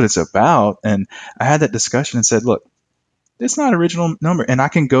 That's what it's about. And I had that discussion and said, look, it's not original number, and I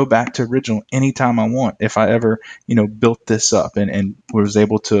can go back to original anytime I want if I ever, built this up and was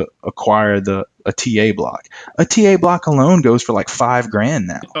able to acquire a TA block. A TA block alone goes for like $5,000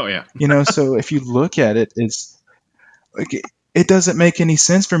 now. Oh yeah. So if you look at it, it's like it doesn't make any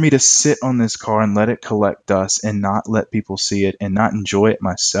sense for me to sit on this car and let it collect dust and not let people see it and not enjoy it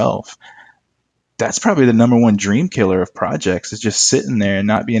myself. That's probably the number one dream killer of projects, is just sitting there and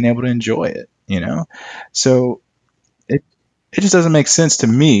not being able to enjoy it. So it just doesn't make sense to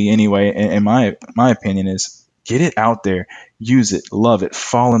me anyway. In my opinion, is get it out there, use it, love it,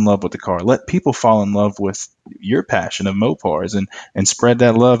 fall in love with the car. Let people fall in love with your passion of Mopars and spread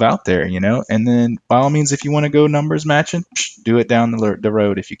that love out there, And then by all means, if you want to go numbers matching, do it down the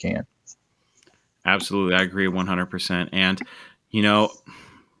road if you can. Absolutely. I agree 100%. And,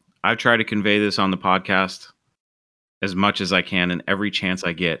 I've tried to convey this on the podcast as much as I can and every chance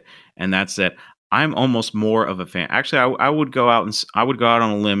I get. And that's that I'm almost more of a fan. Actually, I would go out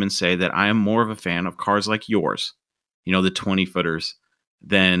on a limb and say that I am more of a fan of cars like yours, the 20 footers,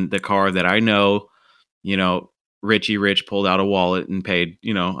 than the car that I know, Richie Rich pulled out a wallet and paid,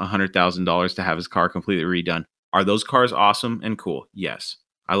 $100,000 to have his car completely redone. Are those cars awesome and cool? Yes.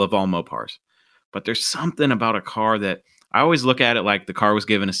 I love all Mopars. But there's something about a car that I always look at it like the car was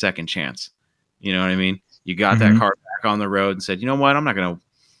given a second chance. You know what I mean? You got that car back on the road and said, you know what? I'm not going to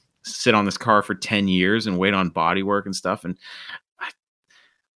sit on this car for 10 years and wait on body work and stuff. And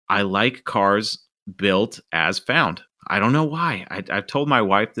I like cars built as found. I don't know why. I've told my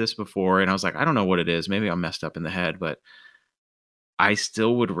wife this before, and I was like, I don't know what it is. Maybe I'm messed up in the head, but I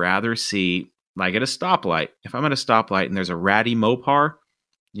still would rather see, like at a stoplight, if I'm at a stoplight and there's a ratty Mopar,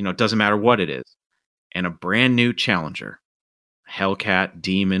 it doesn't matter what it is, and a brand new Challenger, Hellcat,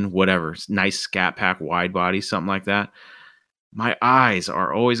 Demon, whatever, nice Scat Pack wide body, something like that. My eyes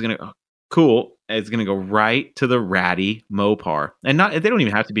are always going to, cool, it's going to go right to the ratty Mopar. And they don't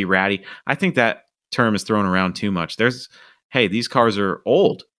even have to be ratty. I think that term is thrown around too much. These cars are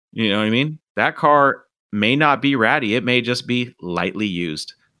old. You know what I mean? That car may not be ratty. It may just be lightly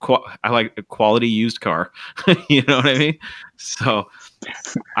used. I like a quality used car. You know what I mean? So,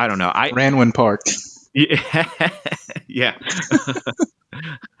 I don't know. Ran when parked. Yeah. Yeah.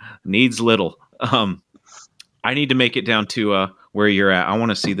 Needs little. I need to make it down to where you're at. I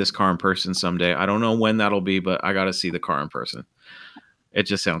want to see this car in person someday. I don't know when that'll be, but I got to see the car in person. It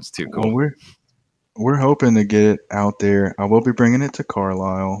just sounds too cool. Well, we're hoping to get it out there. I will be bringing it to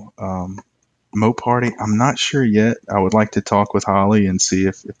Carlisle. Moparty, I'm not sure yet. I would like to talk with Holly and see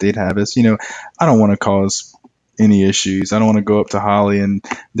if they'd have us. I don't want to cause any issues. I don't want to go up to Holly and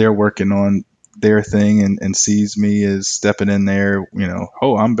they're working on their thing and sees me as stepping in there,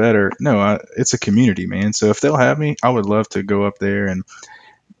 oh, I'm better. No, it's a community, man. So if they'll have me, I would love to go up there. And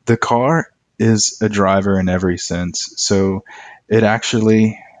the car is a driver in every sense. So it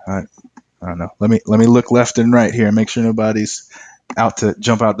actually, I don't know. Let me look left and right here and make sure nobody's out to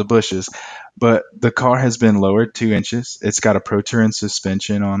jump out the bushes. But the car has been lowered 2 inches. It's got a Proturin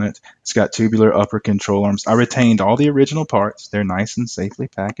suspension on it. It's got tubular upper control arms. I retained all the original parts. They're nice and safely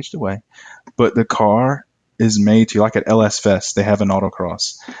packaged away. But the car is made to, like at LS Fest, they have an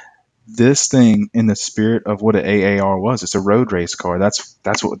autocross. this thing, in the spirit of what an AAR was, it's a road race car.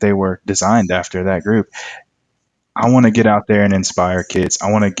 That's what they were designed after, that group. I want to get out there and inspire kids.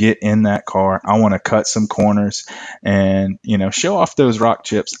 I want to get in that car. I want to cut some corners and, show off those rock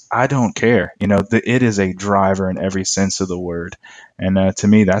chips. I don't care. It is a driver in every sense of the word. And to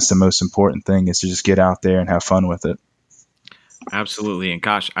me, that's the most important thing, is to just get out there and have fun with it. Absolutely. And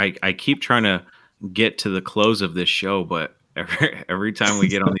gosh, I keep trying to get to the close of this show, but every time we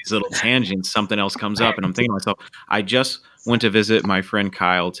get on these little tangents, something else comes up. And I'm thinking to myself, I just went to visit my friend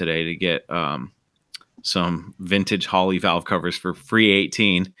Kyle today to get some vintage Holley valve covers for free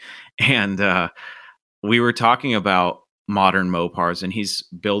 18. And we were talking about modern Mopars, and he's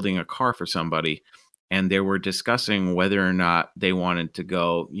building a car for somebody. And they were discussing whether or not they wanted to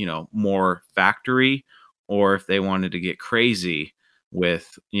go, more factory, or if they wanted to get crazy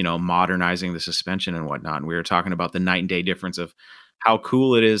with, modernizing the suspension and whatnot. And we were talking about the night and day difference of how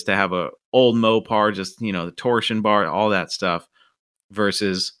cool it is to have a old Mopar, just, the torsion bar, all that stuff,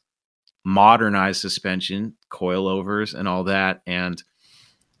 versus modernized suspension, coilovers, and all that. And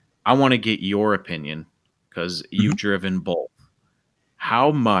I want to get your opinion, because you've driven both.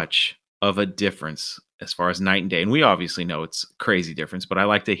 How much of a difference as far as night and day? And we obviously know it's crazy difference, but I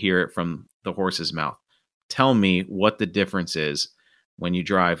like to hear it from the horse's mouth. Tell me what the difference is when you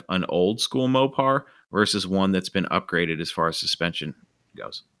drive an old school Mopar versus one that's been upgraded as far as suspension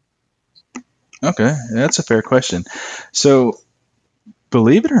goes. Okay, that's a fair question. So,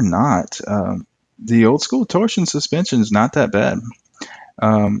 believe it or not, the old school torsion suspension is not that bad.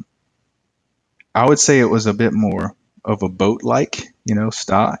 I would say it was a bit more of a boat-like,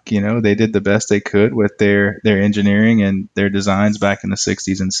 stock. They did the best they could with their engineering and their designs back in the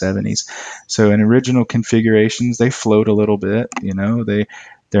 60s and 70s. So in original configurations, they float a little bit.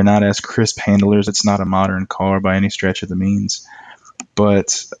 They're not as crisp handlers. It's not a modern car by any stretch of the means.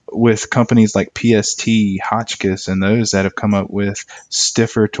 But with companies like PST, Hotchkiss, and those that have come up with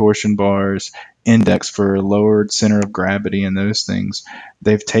stiffer torsion bars, index for lowered center of gravity, and those things,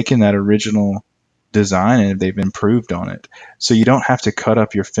 they've taken that original design and they've improved on it. So you don't have to cut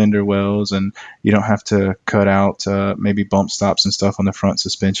up your fender wells, and you don't have to cut out maybe bump stops and stuff on the front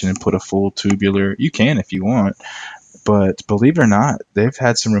suspension and put a full tubular. You can if you want, but believe it or not, they've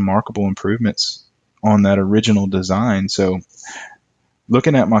had some remarkable improvements on that original design. So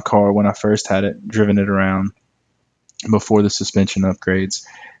looking at my car when I first had it, driven it around before the suspension upgrades,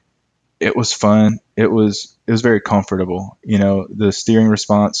 it was fun. It was very comfortable. The steering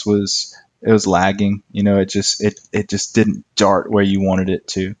response was lagging. It just didn't dart where you wanted it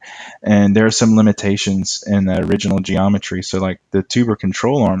to. And there are some limitations in that original geometry. So like the tuber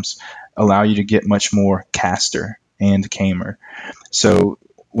control arms allow you to get much more caster and camer. So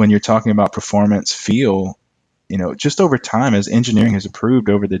when you're talking about performance, feel, just over time, as engineering has improved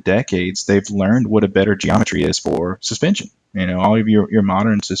over the decades, they've learned what a better geometry is for suspension. All of your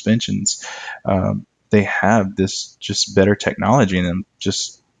modern suspensions, they have this just better technology in them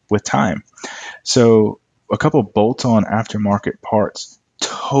just with time. So a couple bolt-on aftermarket parts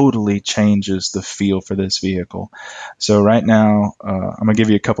totally changes the feel for this vehicle. So right now, I'm going to give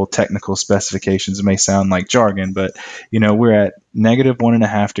you a couple technical specifications. It may sound like jargon, but we're at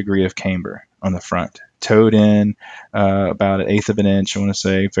 -1.5 degree of camber on the front, towed in about 1/8 of an inch, I want to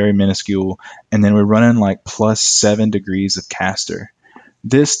say, very minuscule. And then we're running like +7 degrees of caster.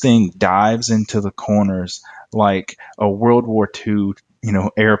 This thing dives into the corners like a World War II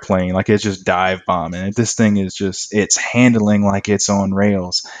airplane, like it's just dive bombing. This thing is it's handling like it's on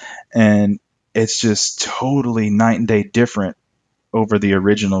rails, and it's just totally night and day different over the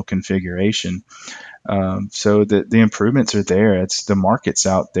original configuration. So the improvements are there. It's the market's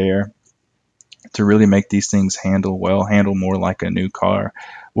out there to really make these things handle more like a new car.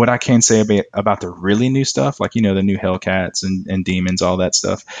 What I can say about the really new stuff, like, the new Hellcats and Demons, all that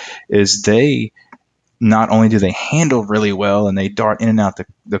stuff, is they not only do they handle really well and they dart in and out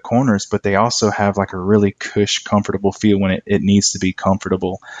the corners, but they also have like a really cush, comfortable feel when it needs to be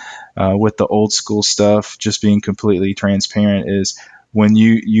comfortable. With the old school stuff, just being completely transparent, is when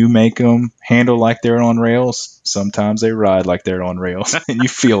you make them handle like they're on rails, sometimes they ride like they're on rails and you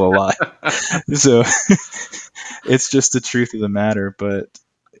feel a lot. So it's just the truth of the matter, but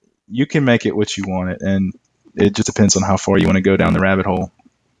you can make it what you want it, and it just depends on how far you want to go down the rabbit hole.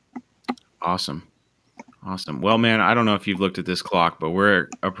 Awesome. Well, man, I don't know if you've looked at this clock, but we're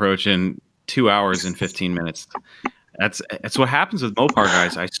approaching 2 hours and 15 minutes. That's what happens with Mopar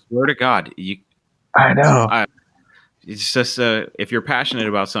guys. I swear to God. I know. It's just if you're passionate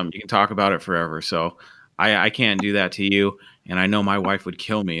about something, you can talk about it forever. So I can't do that to you. And I know my wife would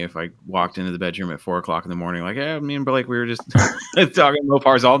kill me if I walked into the bedroom at 4 o'clock in the morning, like, yeah, me and Blake, we were just talking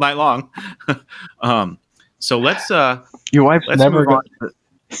Mopars all night long. So let's Your wife's never move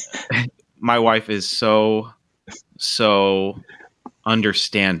on. My wife is so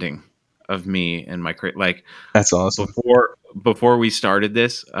understanding of me and my like. That's awesome. Before we started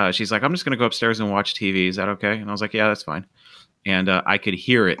this, she's like, I'm just going to go upstairs and watch TV. Is that okay? And I was like, yeah, that's fine. And I could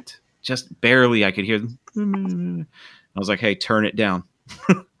hear it, just barely. I could hear. I was like, hey, turn it down.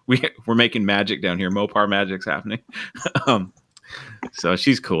 We're making magic down here. Mopar magic's happening. So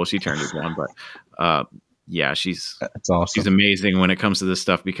she's cool. She turned it down, but yeah, that's awesome. She's amazing when it comes to this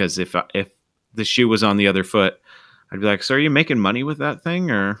stuff, because if the shoe was on the other foot, I'd be like, so are you making money with that thing,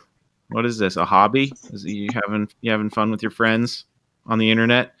 or what is this, a hobby? Is you having fun with your friends on the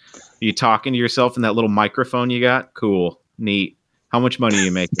internet? Are you talking to yourself in that little microphone you got? Cool. Neat. How much money are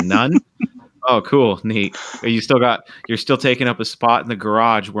you making? None? Oh, cool. Neat. You're still taking up a spot in the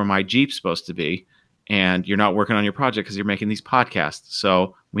garage where my Jeep's supposed to be, and you're not working on your project because you're making these podcasts.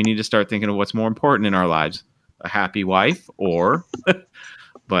 So we need to start thinking of what's more important in our lives, a happy wife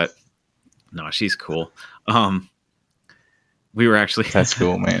but no, she's cool. We were actually, that's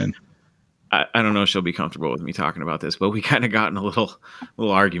cool, man. I don't know if she'll be comfortable with me talking about this, but we kind of got in a little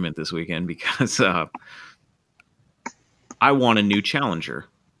argument this weekend because I want a new Challenger,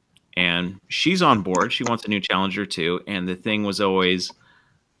 and she's on board. She wants a new Challenger too. And the thing was always,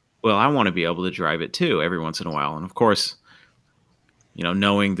 well, I want to be able to drive it too every once in a while. And of course,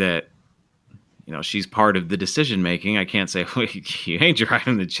 knowing that, she's part of the decision making, I can't say, well, you ain't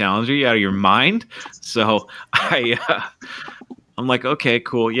driving the Challenger, you out of your mind. So I'm like, okay,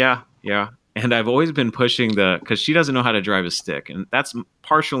 cool. Yeah. And I've always been pushing because she doesn't know how to drive a stick. And that's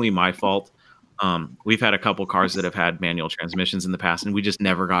partially my fault. We've had a couple cars that have had manual transmissions in the past, and we just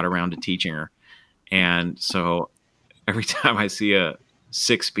never got around to teaching her. And so every time I see a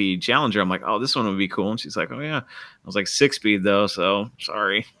 6-speed Challenger, I'm like, oh, this one would be cool. And she's like, oh yeah. I was like, 6-speed though, so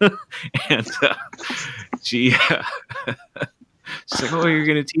sorry. And she's like, oh, you're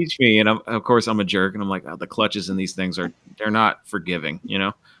gonna teach me. And of course I'm a jerk, and I'm like, oh, the clutches in these things they're not forgiving,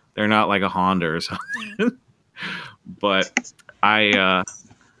 they're not like a Honda or something. But I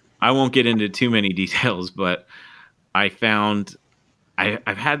won't get into too many details, but I found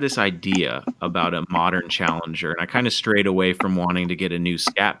I've had this idea about a modern Challenger, and I kind of strayed away from wanting to get a new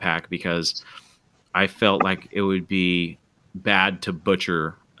Scat Pack because I felt like it would be bad to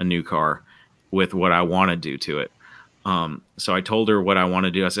butcher a new car with what I want to do to it. So I told her what I want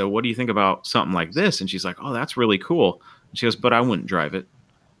to do. I said, what do you think about something like this? And she's like, oh, that's really cool. And she goes, but I wouldn't drive it.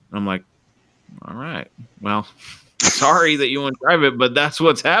 And I'm like, all right, well, sorry that you won't drive it, but that's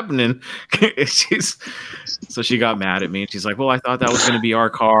what's happening. So she got mad at me, and she's like, well, I thought that was going to be our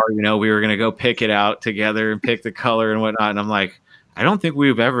car. We were going to go pick it out together and pick the color and whatnot. And I'm like, I don't think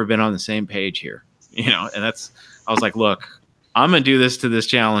we've ever been on the same page here, and I was like, look, I'm going to do this to this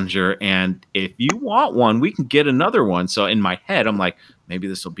Challenger, and if you want one, we can get another one. So in my head, I'm like, maybe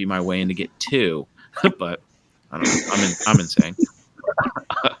this will be my way in to get two, but I don't know. I'm insane.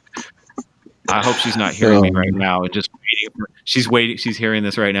 I hope she's not hearing me right now and just waiting. She's hearing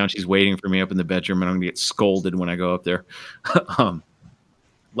this right now, and she's waiting for me up in the bedroom, and I'm going to get scolded when I go up there.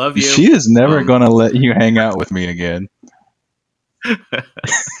 Love you. She is never going to let you hang out with me again.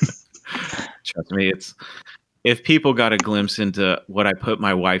 Trust me, if people got a glimpse into what I put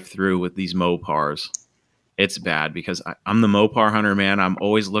my wife through with these Mopars, it's bad, because I'm the Mopar hunter, man. I'm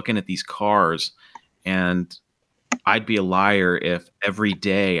always looking at these cars, and I'd be a liar if every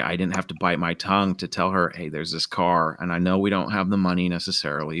day I didn't have to bite my tongue to tell her, hey, there's this car, and I know we don't have the money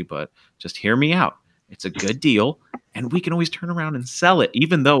necessarily, but just hear me out. It's a good deal, and we can always turn around and sell it,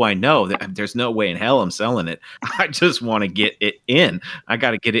 even though I know that there's no way in hell I'm selling it. I just want to get it in. I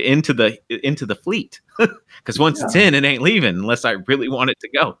got to get it into the fleet, because once it's in, it ain't leaving unless I really want it to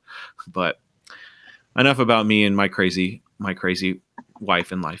go. But enough about me and my crazy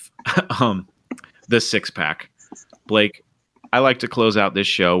wife in life. The 6-pack. Blake, I like to close out this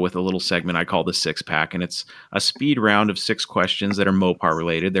show with a little segment I call the 6-pack, and it's a speed round of 6 questions that are Mopar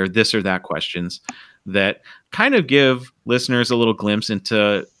related. They're this or that questions that kind of give listeners a little glimpse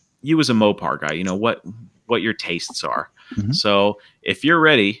into you as a Mopar guy, what your tastes are. Mm-hmm. So if you're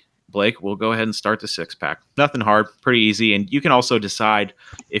ready, Blake, we'll go ahead and start the 6-pack. Nothing hard, pretty easy. And you can also decide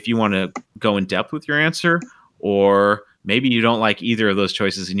if you want to go in depth with your answer, or maybe you don't like either of those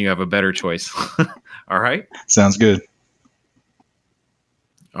choices and you have a better choice. All right? Sounds good.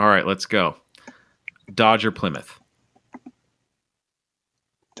 All right, let's go. Dodge or Plymouth?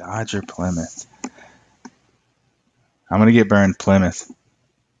 Dodge or Plymouth? I'm going to get burned Plymouth.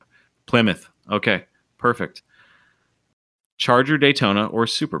 Plymouth. Okay, perfect. Charger Daytona or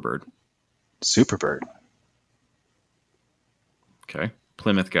Superbird? Superbird. Okay.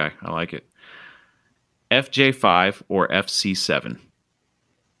 Plymouth guy. I like it. FJ5 or FC7?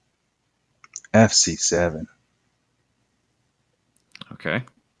 FC7. Okay.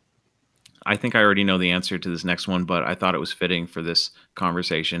 I think I already know the answer to this next one, but I thought it was fitting for this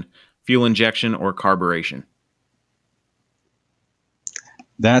conversation. Fuel injection or carburation?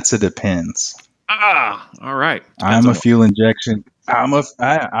 That's a depends. All right. I'm a fuel injection. I'm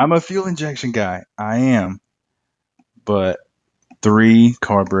a fuel injection guy. I am. But 3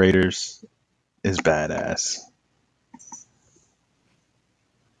 carburetors is badass.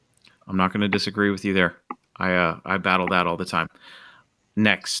 I'm not going to disagree with you there. I battle that all the time.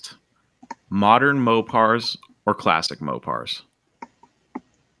 Next, modern Mopars or classic Mopars?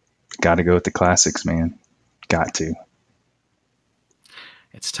 Got to go with the classics, man. Got to.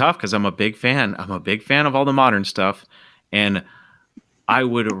 It's tough because I'm a big fan. I'm a big fan of all the modern stuff, and I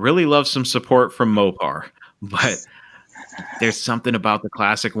would really love some support from Mopar, but there's something about the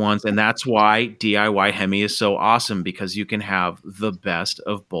classic ones, and that's why DIY Hemi is so awesome, because you can have the best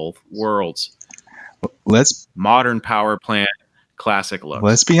of both worlds. Modern power plant, classic looks.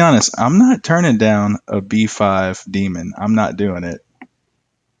 Let's be honest. I'm not turning down a B5 Demon. I'm not doing it.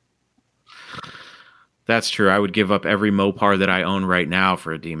 That's true. I would give up every Mopar that I own right now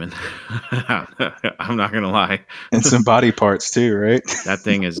for a Demon. I'm not going to lie. And some body parts too, right? That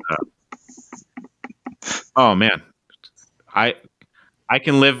thing is... oh, man. I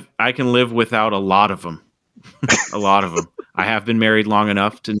can live without a lot of them. A lot of them. I have been married long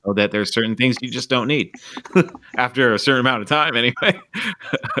enough to know that there's certain things you just don't need after a certain amount of time anyway.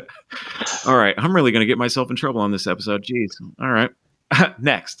 All right. I'm really going to get myself in trouble on this episode. Jeez. All right.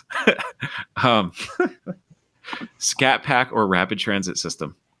 Next. Scat Pack or Rapid Transit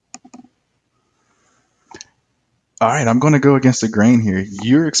System? All right. I'm going to go against the grain here.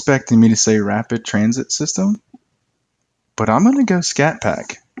 You're expecting me to say Rapid Transit System? But I'm going to go Scat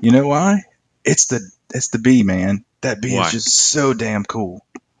Pack. You know why? It's the B, man. That B is just so damn cool.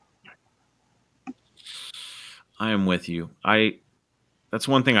 I am with you. That's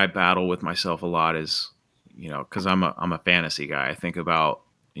one thing I battle with myself a lot is, because I'm a fantasy guy. I think about,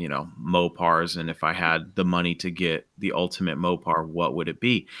 Mopars, and if I had the money to get the ultimate Mopar, what would it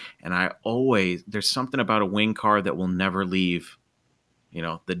be? And there's something about a wing car that will never leave,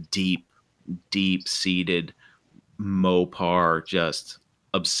 the deep seated Mopar just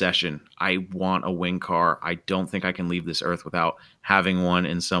obsession. I want a wing car. I don't think I can leave this earth without having one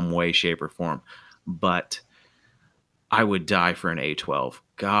in some way, shape, or form. But I would die for an A12.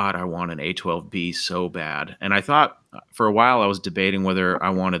 God, I want an A12B so bad. And I thought for a while I was debating whether I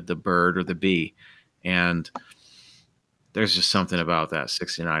wanted the Bird or the B. And there's just something about that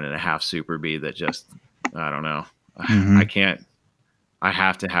 69.5 Super B that just, I don't know. Mm-hmm. I can't. I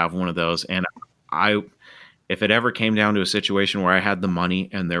have to have one of those. And if it ever came down to a situation where I had the money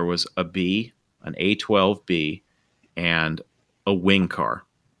and there was a B, an A12B, and a wing car,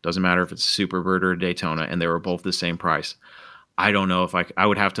 doesn't matter if it's a Superbird or a Daytona, and they were both the same price, I don't know if I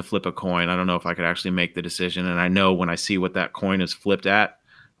would have to flip a coin. I don't know if I could actually make the decision. And I know when I see what that coin is flipped at,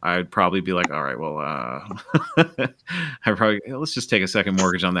 I'd probably be like, all right, well, let's just take a second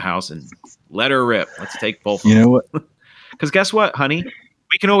mortgage on the house and let her rip. Let's take both. You know what? Because guess what, honey?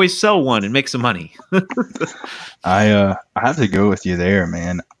 We can always sell one and make some money. I have to go with you there,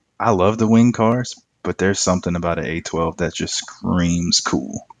 man. I love the wing cars, but there's something about an A12 that just screams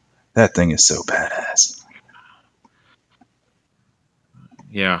cool. That thing is so badass.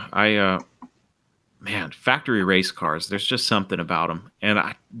 Yeah, man, factory race cars, there's just something about them. And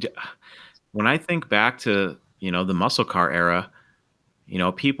when I think back to, the muscle car era,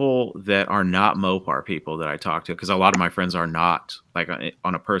 people that are not Mopar people that I talk to, because a lot of my friends are not, like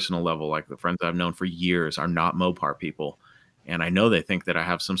on a personal level, like the friends I've known for years are not Mopar people. And I know they think that I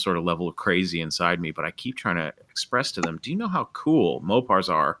have some sort of level of crazy inside me, but I keep trying to express to them, do you know how cool Mopars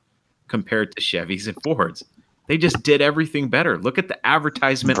are compared to Chevys and Fords? They just did everything better. Look at the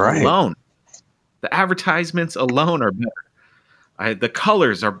advertisement alone. The advertisements alone are better. The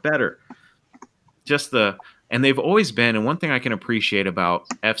colors are better. And they've always been, and one thing I can appreciate about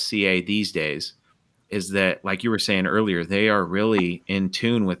FCA these days is that, like you were saying earlier, they are really in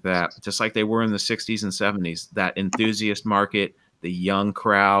tune with that, just like they were in the 60s and 70s, that enthusiast market, the young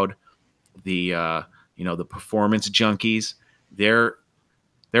crowd, the performance junkies. They're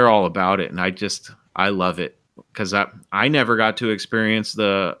all about it. And I love it because I never got to experience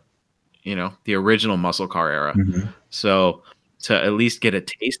the original muscle car era. Mm-hmm. So to at least get a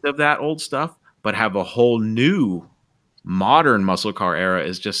taste of that old stuff, but have a whole new modern muscle car era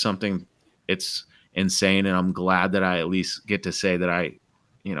is just something. It's insane. And I'm glad that I at least get to say that I,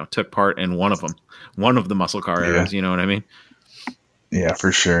 took part in one of them, one of the muscle car eras. You know what I mean? Yeah,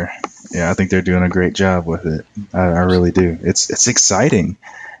 for sure. Yeah, I think they're doing a great job with it. I really do. It's exciting.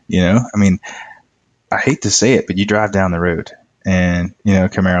 I mean, I hate to say it, but you drive down the road and,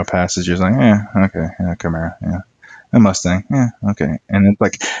 Camaro passes. You're like, okay, yeah, Camaro, yeah. A Mustang, yeah, okay. And it's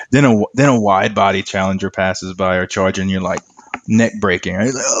like, then a wide body Challenger passes by or Charger, and you're like neck breaking. Right?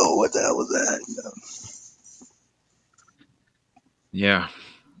 You're like, oh, what the hell was that? Yeah.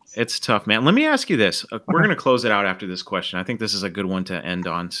 It's tough, man. Let me ask you this. We're going to close it out after this question. I think this is a good one to end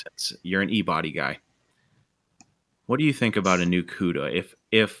on since you're an e-body guy. What do you think about a new CUDA?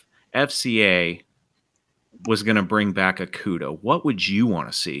 If FCA was going to bring back a CUDA, what would you want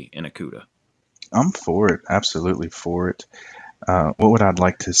to see in a CUDA? I'm for it. Absolutely for it. What would I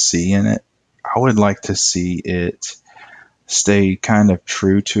like to see in it? I would like to see it stay kind of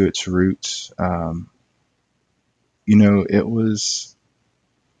true to its roots.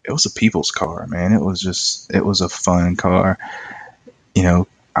 It was a people's car, man. It was a fun car. I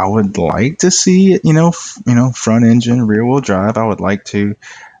would like to see it, front engine, rear wheel drive. I would like to.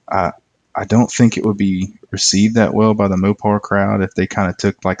 I don't think it would be received that well by the Mopar crowd if they kind of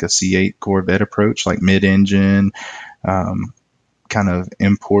took like a C8 Corvette approach, like mid-engine, kind of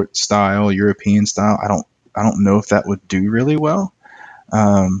import style, European style. I don't know if that would do really well.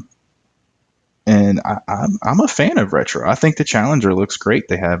 And I'm a fan of retro. I think the Challenger looks great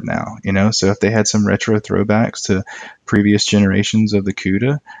they have now, so if they had some retro throwbacks to previous generations of the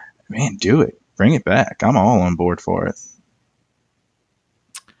CUDA, man, do it. Bring it back. I'm all on board for it.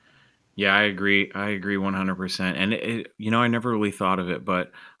 Yeah, I agree 100%. And I never really thought of it,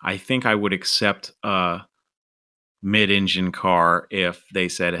 but I think I would accept a mid-engine car if they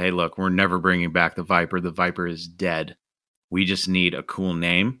said, hey, look, we're never bringing back the Viper. The Viper is dead. We just need a cool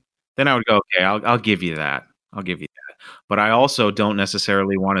name. Then I would go, okay, I'll give you that. But I also don't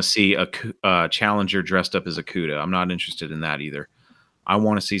necessarily want to see a Challenger dressed up as a CUDA. I'm not interested in that either. I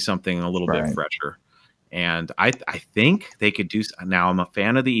want to see something a little bit fresher. And I think they could do. Now, I'm a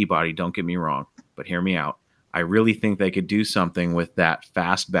fan of the e-body, don't get me wrong, but hear me out. I really think they could do something with that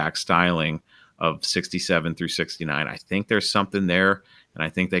fastback styling of 67 through 69. I think there's something there, and I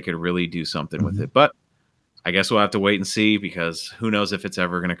think they could really do something with it. But I guess we'll have to wait and see, because who knows if it's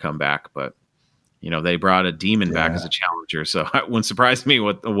ever going to come back. But, they brought a Demon back as a Challenger, so it wouldn't surprise me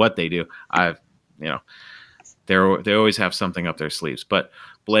what they do. They always have something up their sleeves. But,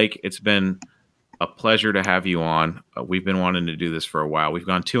 Blake, it's been a pleasure to have you on. We've been wanting to do this for a while. We've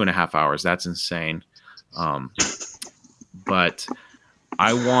gone 2.5 hours. That's insane. But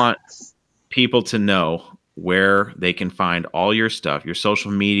I want people to know where they can find all your stuff, your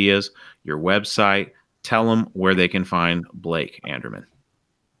social medias, your website. Tell them where they can find Blake Anderman.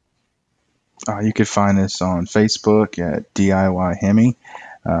 You could find us on Facebook at DIY Hemi.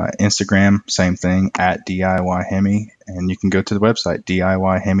 Instagram, same thing, at DIY Hemi. And you can go to the website,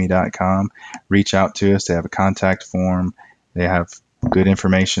 DIYHemi.com. Reach out to us. They have a contact form. They have good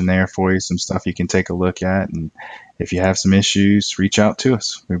information there for you, some stuff you can take a look at. And if you have some issues, reach out to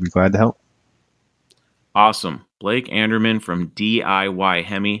us. We'd be glad to help. Awesome. Blake Anderman from DIY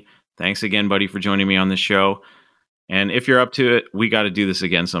Hemi. Thanks again, buddy, for joining me on the show. And if you're up to it, we got to do this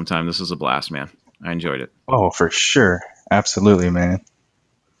again sometime. This was a blast, man. I enjoyed it. Oh, for sure. Absolutely, man.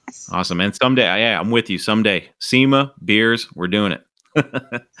 Awesome. And someday, I'm with you. Someday, SEMA, beers, we're doing it.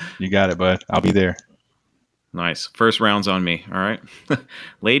 You got it, bud. I'll be there. Nice. First round's on me. All right.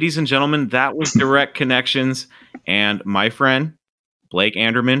 Ladies and gentlemen, that was Direct Connections and my friend, Blake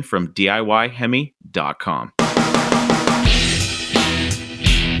Anderman from DIYHemi.com.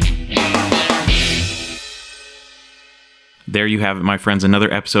 There you have it, my friends.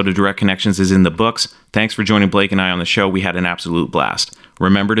 Another episode of Direct Connections is in the books. Thanks for joining Blake and I on the show. We had an absolute blast.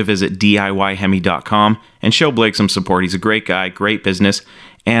 Remember to visit DIYHemi.com and show Blake some support. He's a great guy, great business,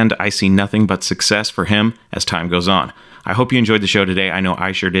 and I see nothing but success for him as time goes on. I hope you enjoyed the show today. I know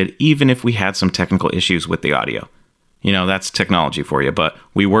I sure did, even if we had some technical issues with the audio. That's technology for you, but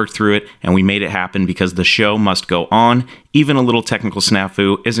we worked through it and we made it happen because the show must go on. Even a little technical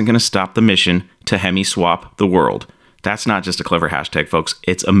snafu isn't going to stop the mission to Hemi swap the world. That's not just a clever hashtag, folks.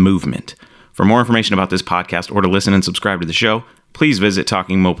 It's a movement. For more information about this podcast or to listen and subscribe to the show, please visit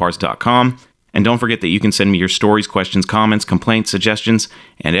TalkingMopars.com. And don't forget that you can send me your stories, questions, comments, complaints, suggestions,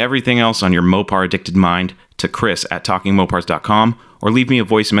 and everything else on your Mopar-addicted mind to Chris at TalkingMopars.com, or leave me a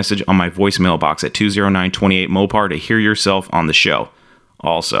voice message on my voicemail box at 209-28-MOPAR to hear yourself on the show.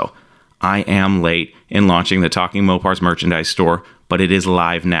 Also, I am late in launching the Talking Mopars merchandise store, but it is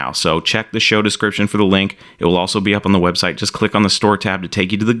live now. So check the show description for the link. It will also be up on the website. Just click on the store tab to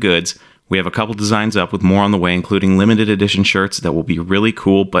take you to the goods. We have a couple designs up with more on the way, including limited edition shirts that will be really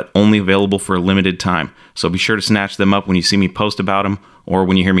cool but only available for a limited time. So be sure to snatch them up when you see me post about them or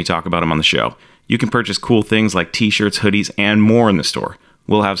when you hear me talk about them on the show. You can purchase cool things like t-shirts, hoodies, and more in the store.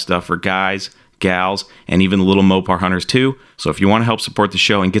 We'll have stuff for guys, gals, and even the little Mopar hunters too. So if you want to help support the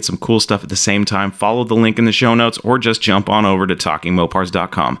show and get some cool stuff at the same time, follow the link in the show notes or just jump on over to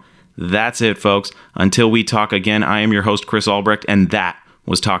TalkingMopars.com. That's it, folks. Until we talk again, I am your host, Chris Albrecht, and that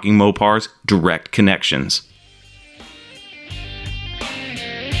was Talking Mopars Direct Connections.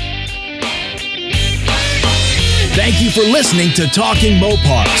 Thank you for listening to Talking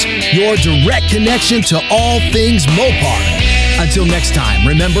Mopars, your direct connection to all things Mopar. Until next time,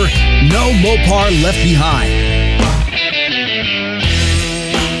 remember, no Mopar left behind.